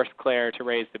would force Claire to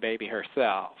raise the baby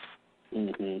herself.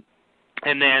 Mm-hmm.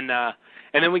 And then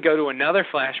we go to another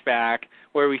flashback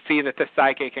where we see that the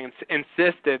psychic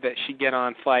insisted that she get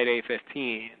on flight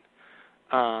A15.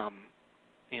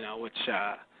 Which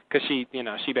because she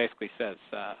basically says,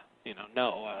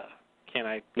 no, can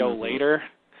I go later?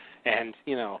 And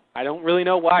I don't really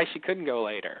know why she couldn't go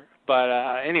later, but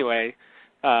anyway,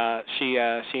 he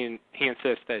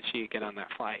insists that she get on that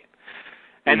flight.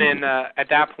 And then at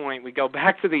that point, we go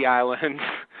back to the island.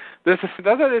 That's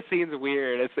why this scene's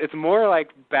weird. It's more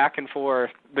like back and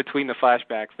forth between the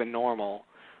flashbacks than normal.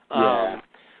 Yeah.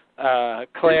 Claire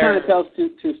it kind of tells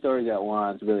two stories at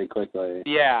once really quickly.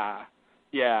 Yeah.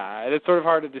 It's sort of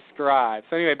hard to describe.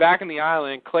 So anyway, back in the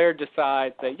island, Claire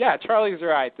decides that, Charlie's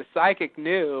right. The psychic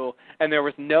knew, and there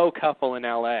was no couple in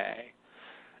L.A.,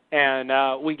 and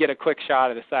we get a quick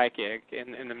shot of the psychic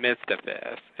in the midst of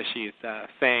this as she's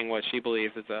saying what she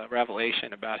believes is a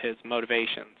revelation about his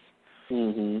motivations.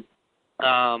 Mm-hmm.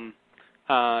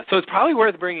 So it's probably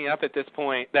worth bringing up at this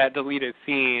point that deleted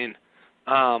scene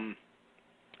from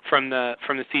the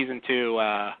season 2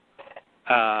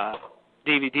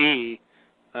 DVD.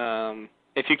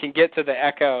 If you can get to the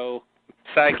Echo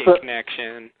psychic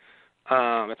connection, it's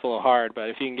a little hard, but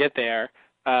if you can get there.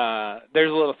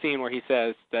 There's a little scene where he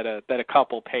says that a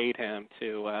couple paid him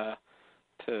to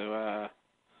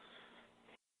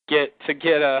get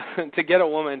a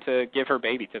woman to give her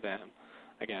baby to them,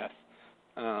 I guess.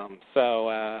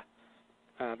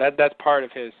 That's part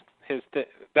of his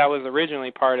that was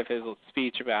originally part of his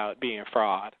speech about being a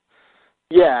fraud.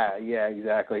 Yeah,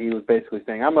 exactly. He was basically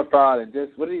saying, "I'm a fraud," and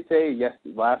just what did he say?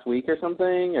 Last week or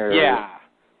something, or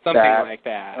something like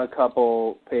that. A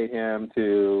couple paid him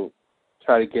to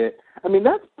try to get.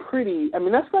 That's pretty.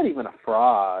 That's not even a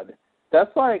fraud.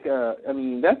 That's like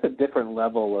that's a different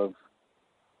level of,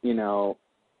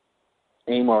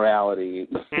 amorality.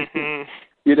 Mm-hmm.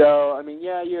 You're that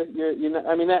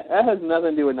has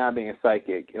nothing to do with not being a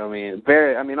psychic. Only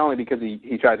because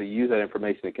he tried to use that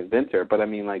information to convince her. But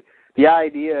the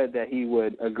idea that he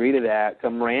would agree to that,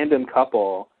 some random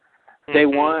couple, to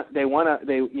him they want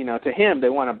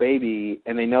a baby,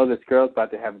 and they know this girl's about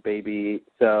to have a baby,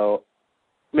 so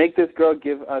make this girl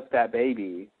give us that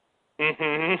baby.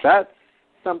 Mm-hmm. That's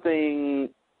something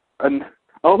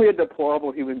only a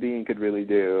deplorable human being could really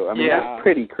do.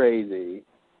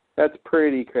 That's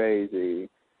pretty crazy.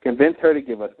 Convince her to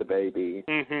give us the baby.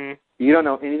 Mm-hmm. You don't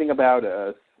know anything about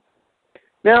us.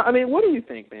 Now, what do you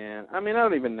think, man? I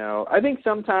don't even know. I think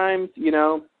sometimes,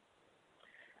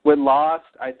 with Lost,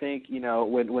 I think,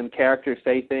 when characters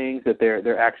say things that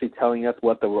they're actually telling us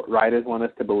what the writers want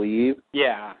us to believe.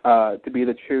 Yeah. To be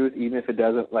the truth, even if it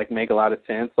doesn't make a lot of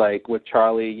sense. Like with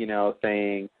Charlie,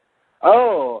 saying,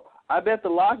 "Oh, I bet the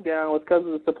lockdown was because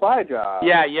of the supply drop."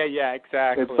 Yeah,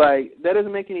 exactly. It's that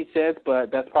doesn't make any sense,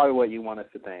 but that's probably what you want us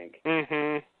to think.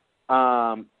 Mm-hmm.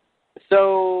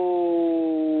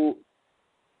 So,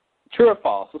 true or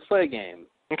false? Let's play a game.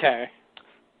 Okay.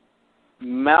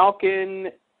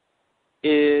 Malkin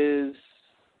true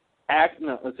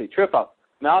or false.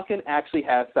 Malkin actually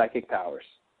has psychic powers.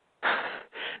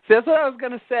 See, that's what I was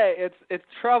going to say. It's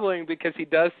troubling because he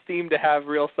does seem to have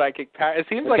real psychic power. It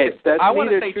seems like I want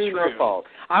to say true or false.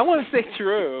 I want to say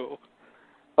true.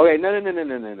 Okay, no.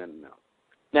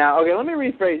 Now, okay, let me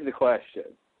rephrase the question.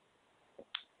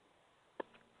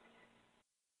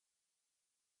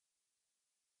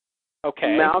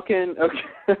 Okay. Malkin, okay,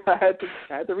 I had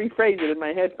to rephrase it in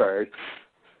my head first.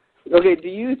 Okay, do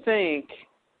you think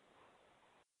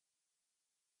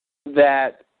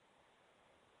that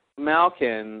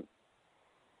Malkin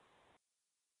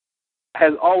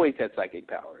has always had psychic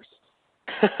powers?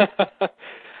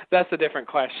 That's a different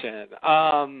question.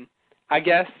 I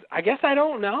guess I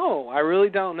don't know. I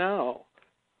really don't know.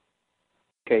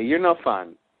 Okay, you're no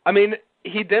fun.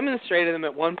 He demonstrated them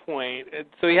at one point,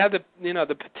 so he had the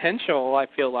potential. I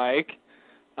feel like.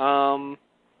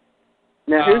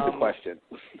 Now here's the question.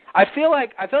 I feel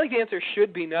like the answer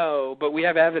should be no, but we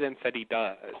have evidence that he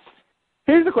does.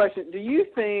 Here's the question: do you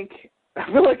think? I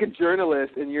feel like a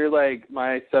journalist, and you're like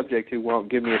my subject who won't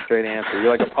give me a straight answer.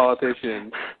 You're like a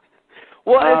politician.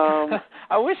 Well,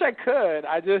 I wish I could.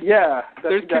 There's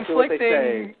exactly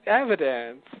conflicting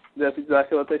evidence. That's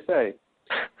exactly what they say.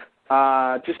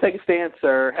 Just take a stance,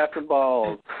 sir. Have some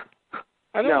balls.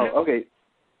 I don't know. Okay.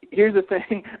 Here's the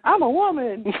thing. I'm a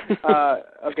woman.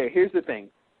 Okay, here's the thing.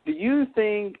 Do you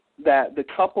think that the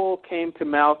couple came to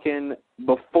Malkin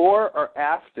before or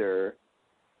after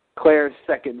Claire's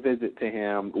second visit to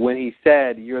him when he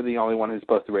said, "You're the only one who's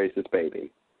supposed to raise this baby"?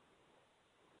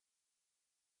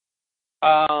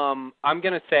 I'm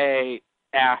going to say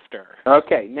after.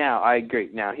 Okay, now I agree.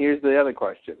 Now here's the other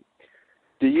question.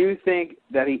 Do you think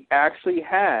that he actually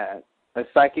had a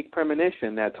psychic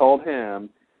premonition that told him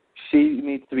she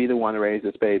needs to be the one to raise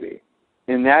this baby?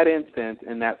 In that instance,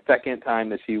 in that second time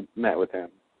that she met with him?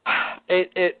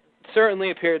 It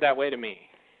certainly appeared that way to me.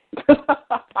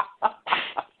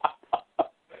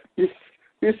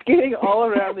 You're skating all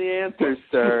around the answers,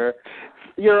 sir.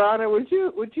 Your Honor, would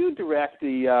you direct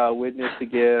the witness to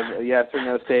give a yes or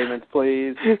no statements,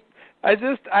 please? I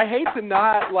hate to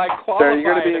not qualify sir,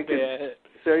 you're a bit.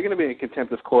 Sir, you're going to be in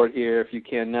contempt of court here if you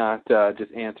cannot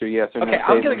just answer yes or no statements.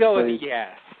 Okay, I'm going to go please. with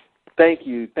yes. Thank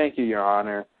you, Your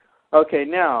Honor. Okay,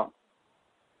 now,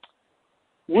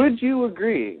 would you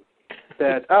agree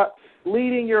that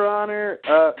leading, Your Honor,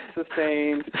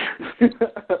 sustained?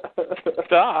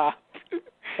 Stop.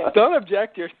 Don't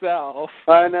object yourself.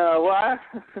 I know. Well, I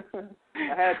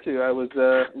had to. I was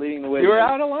leading the way. You were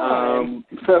out of line.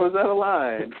 I was out of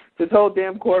line. This whole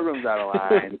damn courtroom's out of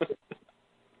line.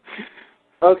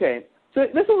 Okay, so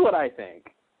this is what I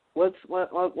think. Let's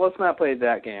not play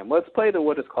that game. Let's play the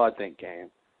what does Claude think game.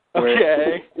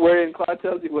 Wherein Claude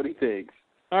tells you what he thinks.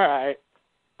 All right.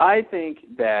 I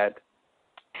think that.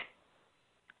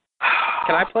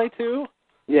 Can I play too?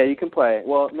 Yeah, you can play.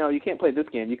 Well, no, you can't play this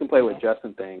game. You can play what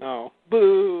Justin thinks. Oh,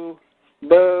 boo.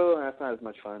 Boo. That's not as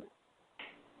much fun.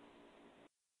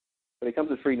 But it comes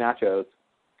with free nachos.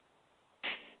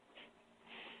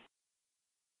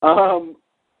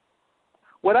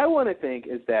 What I want to think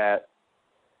is that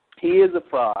he is a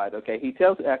fraud, okay? He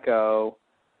tells Echo,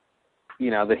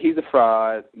 that he's a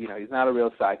fraud, he's not a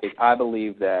real psychic. I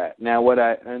believe that. Now,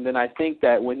 and then I think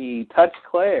that when he touched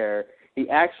Claire, he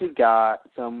actually got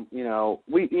some, we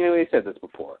said this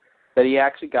before, that he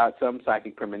actually got some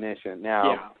psychic premonition.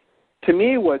 Now, to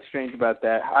me, what's strange about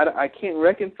that, I can't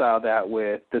reconcile that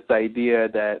with this idea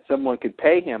that someone could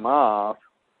pay him off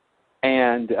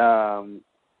and,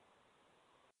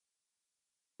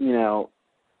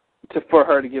 for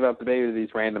her to give up the baby to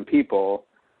these random people.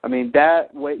 I mean,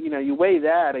 that way, you weigh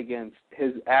that against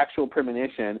his actual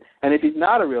premonition, and if he's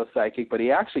not a real psychic, but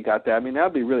he actually got that, I mean, that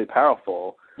would be really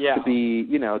powerful. Yeah. To be,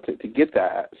 to get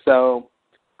that. So,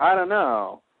 I don't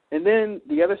know. And then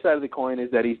the other side of the coin is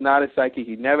that he's not a psychic.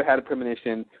 He never had a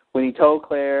premonition. When he told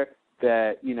Claire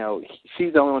that,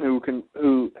 she's the only one who can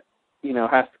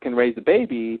raise the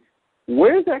baby,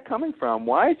 where is that coming from?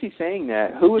 Why is he saying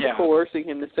that? Who is coercing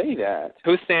him to say that?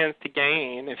 Who stands to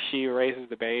gain if she raises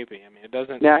the baby? I mean, it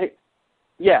doesn't. Now,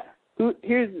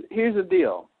 here's the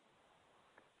deal.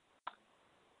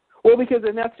 Well, because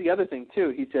then that's the other thing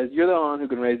too. He says you're the one who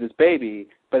can raise this baby,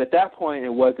 but at that point it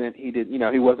wasn't. He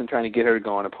wasn't trying to get her to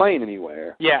go on a plane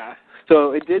anywhere. Yeah.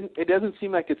 So it doesn't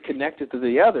seem like it's connected to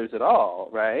the others at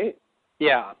all, right?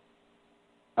 Yeah.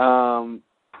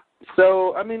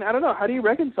 So I mean, I don't know. How do you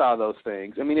reconcile those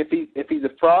things? I mean, if he's a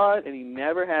fraud and he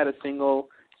never had a single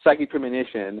psychic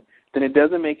premonition, then it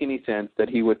doesn't make any sense that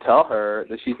he would tell her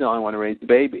that she's the only one to raise the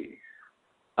baby.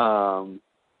 Unless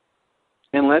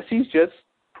he's just.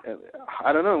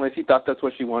 I don't know, unless he thought that's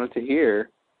what she wanted to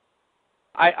hear.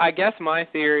 I guess my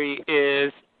theory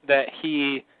is that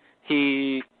he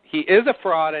is a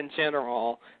fraud in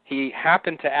general. He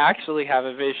happened to actually have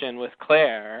a vision with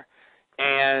Claire,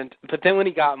 but then when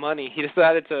he got money, he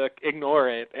decided to ignore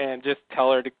it and just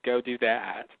tell her to go do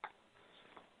that.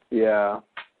 Yeah.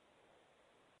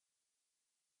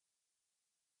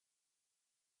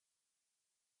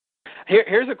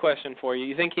 Here's a question for you.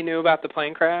 You think he knew about the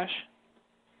plane crash?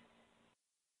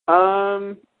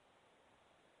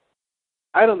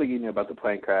 I don't think he knew about the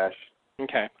plane crash.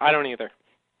 Okay, I don't either.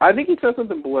 I think he saw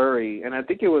something blurry, and I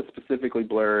think it was specifically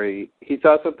blurry. He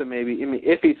saw something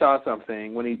if he saw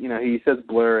something, when he says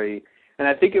blurry, and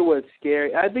I think it was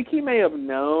scary. I think he may have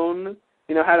known,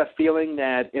 had a feeling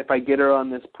that if I get her on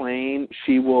this plane,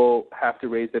 she will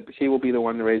be the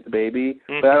one to raise the baby,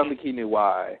 but I don't think he knew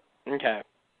why. Okay.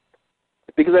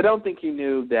 Because I don't think he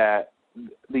knew that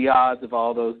the odds of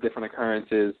all those different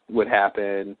occurrences would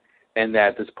happen, and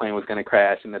that this plane was going to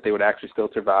crash, and that they would actually still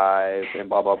survive, and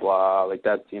blah blah blah. Like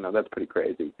that's pretty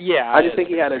crazy. Yeah. I just think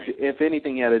he had if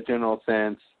anything, he had a general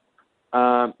sense.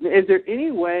 Is there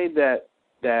any way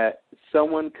that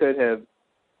someone could have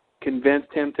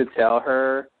convinced him to tell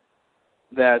her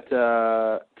that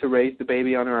to raise the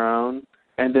baby on her own,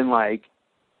 and then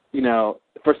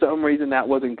for some reason that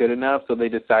wasn't good enough, so they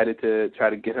decided to try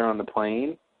to get her on the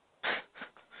plane?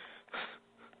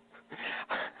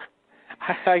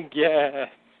 I guess.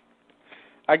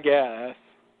 I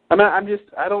mean,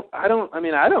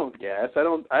 I don't guess. I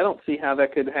don't see how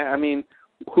that could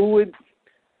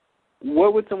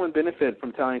what would someone benefit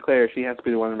from telling Claire she has to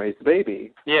be the one to raise the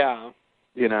baby? Yeah.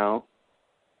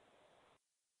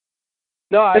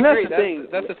 No, I agree.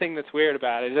 That's the thing that's weird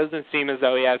about it. It doesn't seem as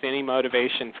though he has any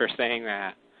motivation for saying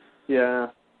that. Yeah.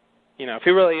 You know, if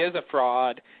he really is a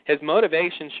fraud, his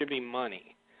motivation should be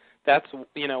money. That's,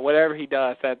 you know, whatever he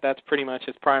does, that's pretty much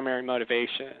his primary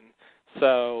motivation.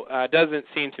 So it doesn't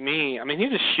seem to me, I mean, he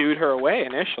just shooed her away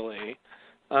initially.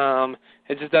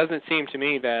 It just doesn't seem to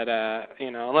me that,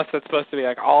 you know, unless that's supposed to be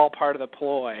like all part of the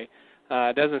ploy,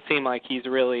 it doesn't seem like he's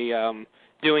really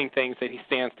doing things that he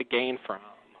stands to gain from.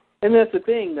 And that's the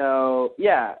thing, though,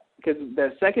 yeah, because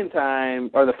the second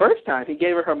time, or the first time, he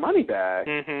gave her money back.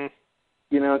 Mm-hmm.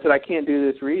 You know, and said, I can't do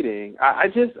this reading. I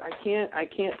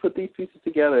can't put these pieces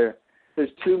together. There's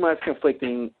too much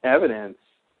conflicting evidence.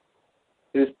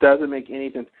 It just doesn't make any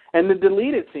sense. And the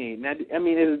deleted scene, I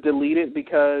mean, is it deleted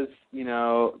because, you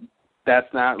know,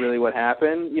 that's not really what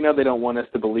happened? You know, they don't want us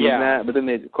to believe that, but then,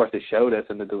 of course, they showed us,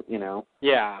 and, you know.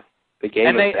 Yeah. They gave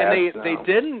us that. And they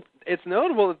didn't, it's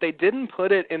notable that they didn't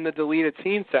put it in the deleted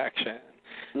scene section.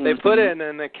 Mm-hmm. They put it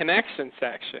in the connection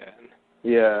section.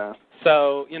 Yeah.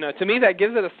 So, you know, to me that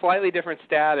gives it a slightly different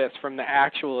status from the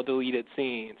actual deleted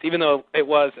scenes, even though it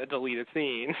was a deleted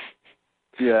scene.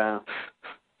 Yeah.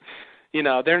 You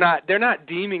know, they're not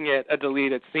deeming it a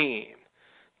deleted scene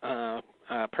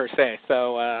per se.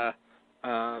 So I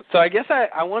guess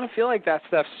I want to feel like that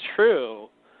stuff's true.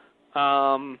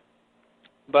 But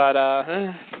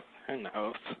who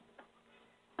knows?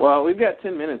 Well, we've got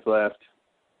 10 minutes left.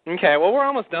 Okay, well, we're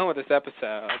almost done with this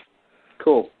episode.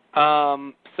 Cool.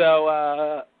 So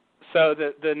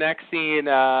the next scene,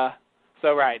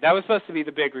 so right, that was supposed to be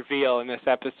the big reveal in this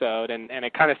episode, and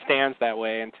it kind of stands that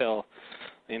way until,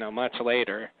 you know, much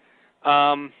later.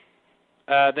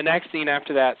 The next scene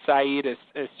after that, Saeed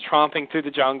is tromping through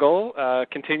the jungle,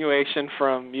 continuation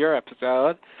from your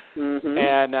episode, mm-hmm.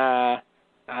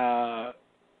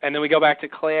 And then we go back to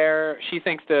Claire. She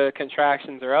thinks the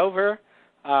contractions are over.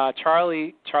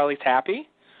 Charlie's happy.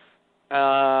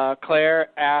 Charlie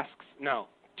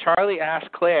asks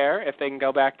Claire if they can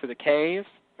go back to the cave,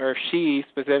 or if she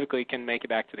specifically can make it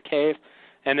back to the cave,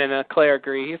 and then Claire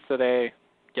agrees, so they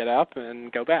get up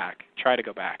and go back, try to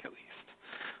go back at least.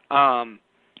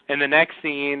 In the next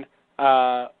scene,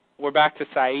 we're back to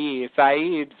Saeed.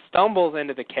 Saeed stumbles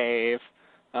into the cave,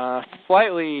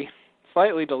 slightly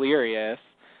delirious.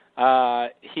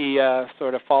 He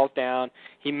sort of falls down.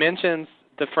 He mentions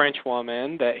the French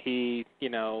woman that he, you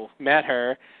know, met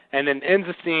her, and then ends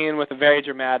the scene with a very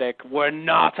dramatic, "We're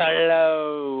not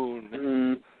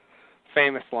alone,"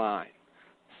 famous line.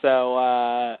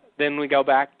 So then we go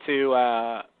back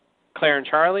to Claire and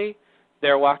Charlie.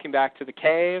 They're walking back to the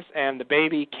caves, and the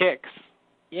baby kicks.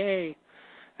 Yay.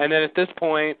 And then at this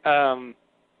point,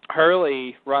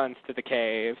 Hurley runs to the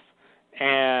caves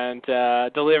and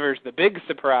delivers the big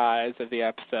surprise of the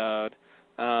episode.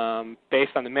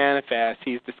 Based on the manifest,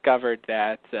 he's discovered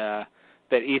that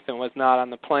Ethan was not on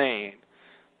the plane.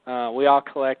 We all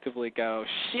collectively go,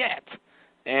 shit!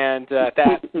 And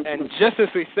and just as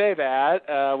we say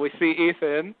that, we see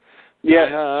Ethan.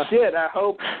 Yeah, shit! I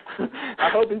hope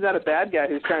he's not a bad guy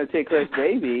who's trying to take Claire's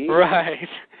baby. Right.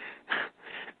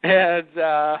 And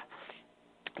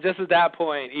just at that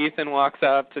point, Ethan walks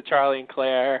up to Charlie and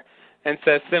Claire and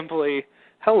says simply,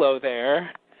 "Hello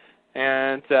there,"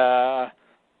 and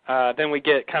then we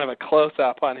get kind of a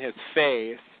close-up on his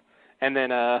face, and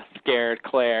then scared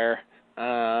Claire,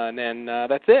 and then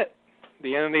that's it.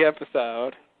 The end of the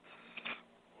episode.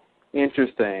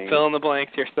 Interesting. Fill in the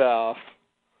blanks yourself.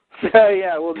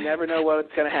 Yeah, we'll never know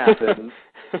what's going to happen.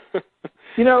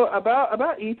 You know,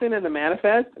 about Ethan and the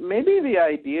manifest, maybe the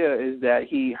idea is that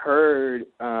he heard,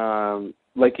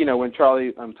 like, you know, when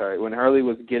Hurley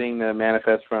was getting the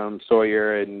manifest from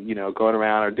Sawyer and, you know, going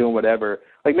around or doing whatever,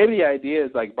 like maybe the idea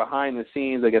is like behind the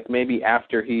scenes, I guess maybe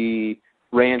after he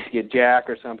ran to get Jack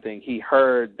or something, he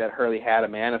heard that Hurley had a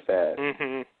manifest.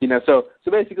 Mm-hmm. You know, so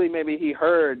basically maybe he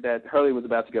heard that Hurley was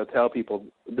about to go tell people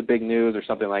the big news or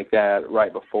something like that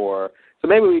right before. So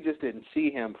maybe we just didn't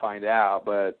see him find out,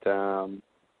 but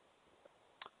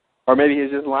or maybe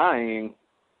he's just lying.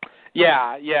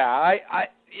 Yeah.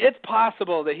 It's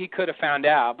possible that he could have found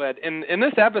out, but in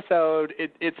this episode,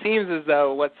 it seems as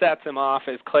though what sets him off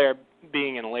is Claire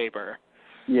being in labor.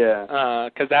 Yeah.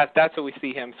 Because that's what we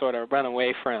see him sort of run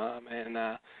away from,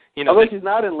 and you know. Although she's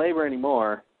not in labor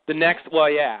anymore.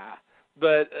 Yeah.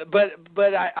 But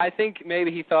I think maybe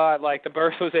he thought like the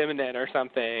birth was imminent or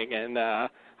something, and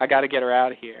I got to get her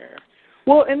out of here.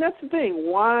 Well, and that's the thing.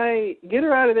 Why get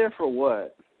her out of there for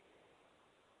what?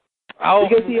 Oh,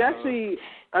 because he actually,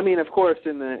 I mean, of course,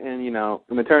 in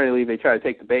maternity leave, they try to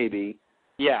take the baby.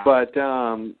 Yeah. But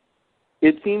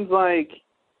it seems like,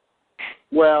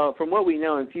 well, from what we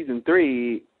know in season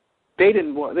 3, they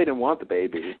didn't want the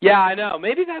baby. Yeah, I know.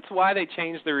 Maybe that's why they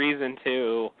changed the reason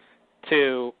to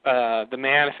the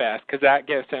manifest, because that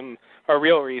gives him a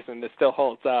real reason that still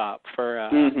holds up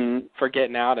for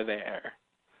getting out of there.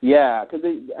 Yeah, because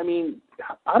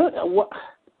I don't know what.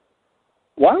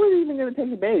 Why were they even going to take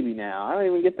the baby now? I don't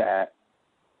even get that.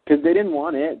 Because they didn't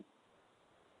want it.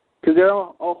 Because their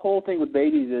whole thing with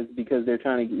babies is because they're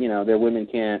trying to, their women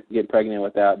can't get pregnant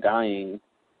without dying,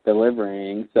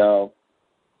 delivering. So,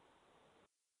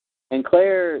 and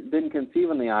Claire didn't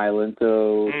conceive on the island,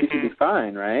 so she should be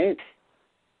fine, right?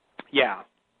 Yeah.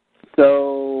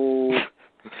 So,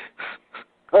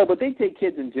 but they take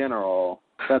kids in general.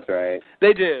 That's right.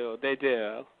 They do.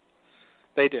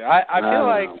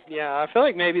 I feel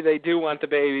like maybe they do want the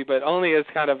baby, but only as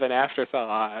kind of an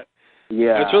afterthought.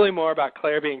 Yeah. It's really more about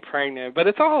Claire being pregnant, but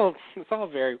it's all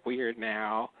very weird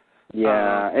now.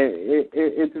 Yeah,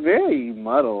 it's very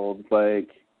muddled, like.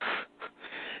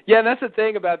 Yeah, and that's the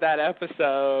thing about that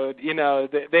episode.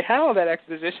 They had all that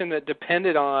exposition that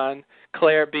depended on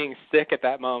Claire being sick at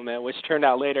that moment, which turned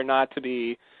out later not to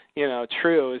be,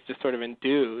 true. It was just sort of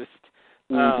induced.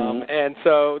 And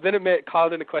so then it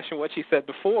called into question what she said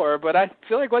before, but I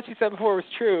feel like what she said before was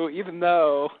true, even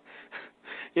though,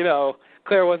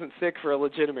 Claire wasn't sick for a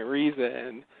legitimate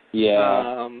reason.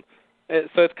 Yeah.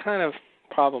 So it's kind of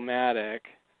problematic.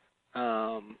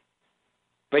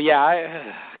 But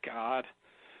yeah, God,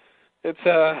 it's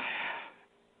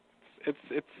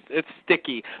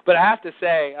sticky. But I have to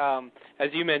say, as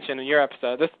you mentioned in your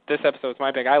episode, this episode's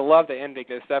my pick. I love the ending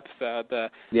of this episode.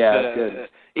 Good.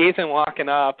 Ethan walking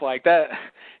up like that,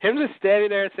 him just standing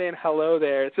there and saying hello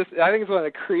there. It's just, I think it's one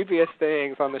of the creepiest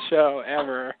things on the show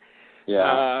ever.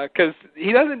 Yeah. Because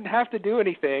he doesn't have to do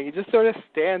anything. He just sort of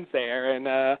stands there,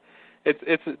 and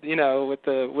it's with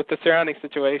the surrounding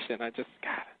situation, I just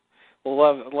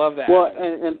love that. Well,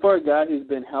 and for a guy who's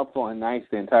been helpful and nice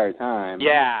the entire time.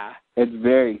 Yeah. It's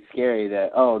very scary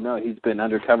that, oh, no, he's been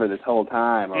undercover this whole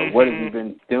time, or what has he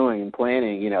been doing and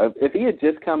planning? If he had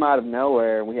just come out of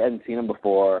nowhere and we hadn't seen him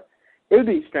before, it would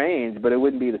be strange, but it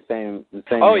wouldn't be the same.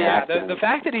 Oh, reaction. Yeah, the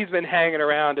fact that he's been hanging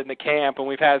around in the camp and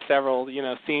we've had several,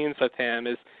 scenes with him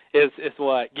is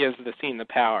what gives the scene the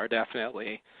power,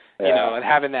 definitely. Yeah. And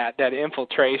having that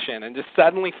infiltration and just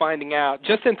suddenly finding out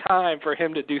just in time for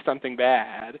him to do something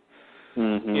bad.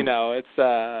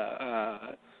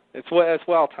 It's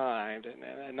well timed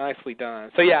and nicely done.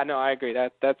 So yeah, no, I agree.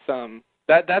 That's the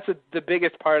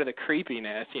biggest part of the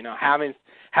creepiness.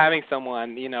 Having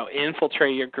someone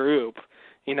infiltrate your group,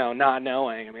 not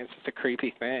knowing. I mean, it's just a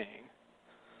creepy thing.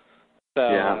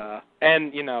 So yeah.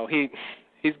 And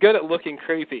he's good at looking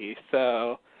creepy.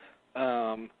 So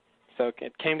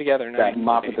it came together nicely. That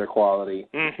Moppeter quality.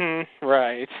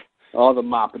 Right. All the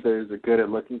Moppeters are good at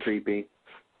looking creepy,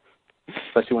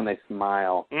 especially when they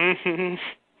smile. Right.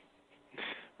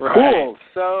 Cool.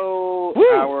 So Woo!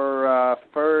 Our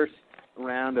first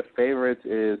round of favorites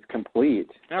is complete.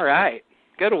 All right.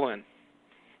 Good one.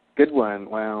 Good one.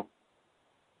 Wow.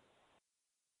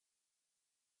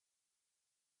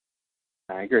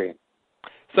 I agree.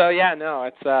 So yeah, no,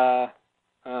 it's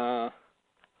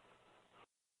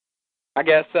I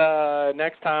guess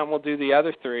next time we'll do the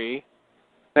other three.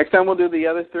 Next time we'll do the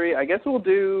other three. I guess we'll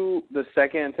do the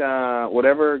second,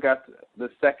 whatever got the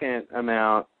second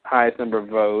highest number of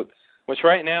votes. Which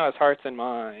right now is Hearts and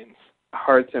Minds.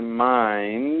 Hearts and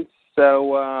Minds.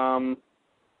 So, I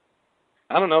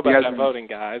don't know about that voting,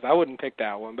 guys. I wouldn't pick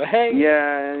that one, but hey.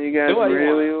 Yeah, you guys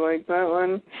really like that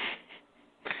one?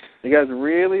 You guys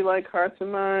really like Hearts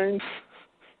and Minds?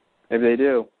 Maybe they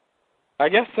do. I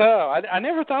guess so. I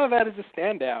never thought of that as a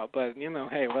standout, but,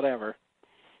 hey, whatever.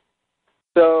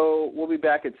 So we'll be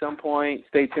back at some point.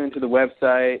 Stay tuned to the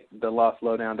website,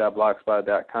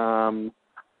 thelostlowdown.blogspot.com.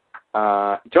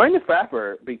 Join the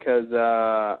Frapper, because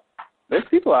there's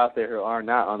people out there who are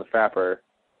not on the Frapper,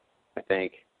 I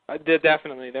think.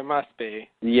 Definitely. There must be.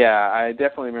 Yeah, I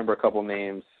definitely remember a couple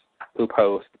names who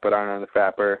post but aren't on the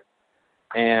Frapper.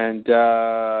 And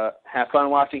have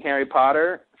fun watching Harry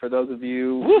Potter, for those of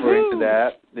you who are into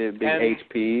that, the big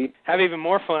HP. Have even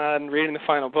more fun reading the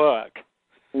final book.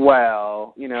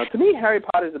 Well, to me, Harry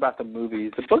Potter is about the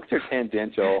movies. The books are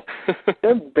tangential.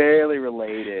 They're barely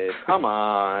related. Come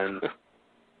on.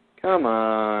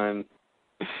 The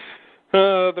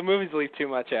movies leave too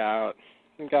much out.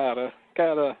 You gotta.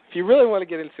 If you really want to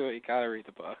get into it, you gotta read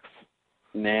the books.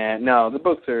 Nah, no, the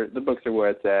books are where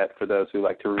it's at for those who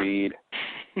like to read.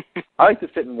 I like to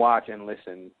sit and watch and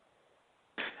listen.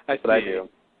 That's what I do.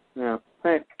 Yeah.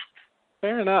 Hey.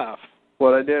 Fair enough.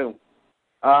 What I do.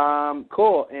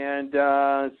 Cool. And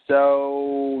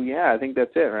so yeah, I think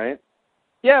that's it, right?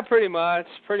 Yeah, pretty much.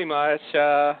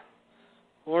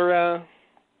 we're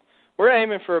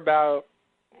aiming for about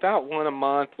one a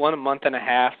month and a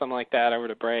half, something like that over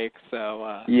the break.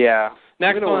 So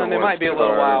next one, it might be a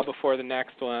little while before the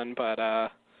next one, but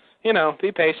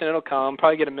be patient, it'll come.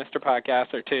 Probably get a Mr.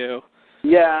 Podcast or two.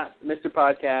 Yeah, Mr.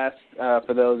 Podcast,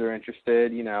 for those who are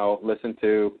interested, listen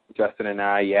to Justin and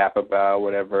I yap about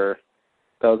whatever.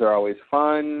 Those are always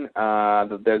fun.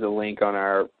 There's a link on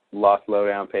our Lost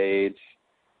Lowdown page.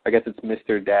 I guess it's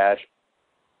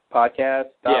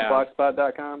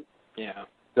Mr-Podcast.blogspot.com. Yeah.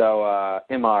 So,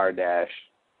 MR-.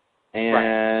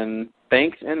 And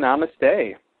Thanks and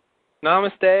namaste.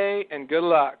 Namaste and good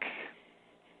luck.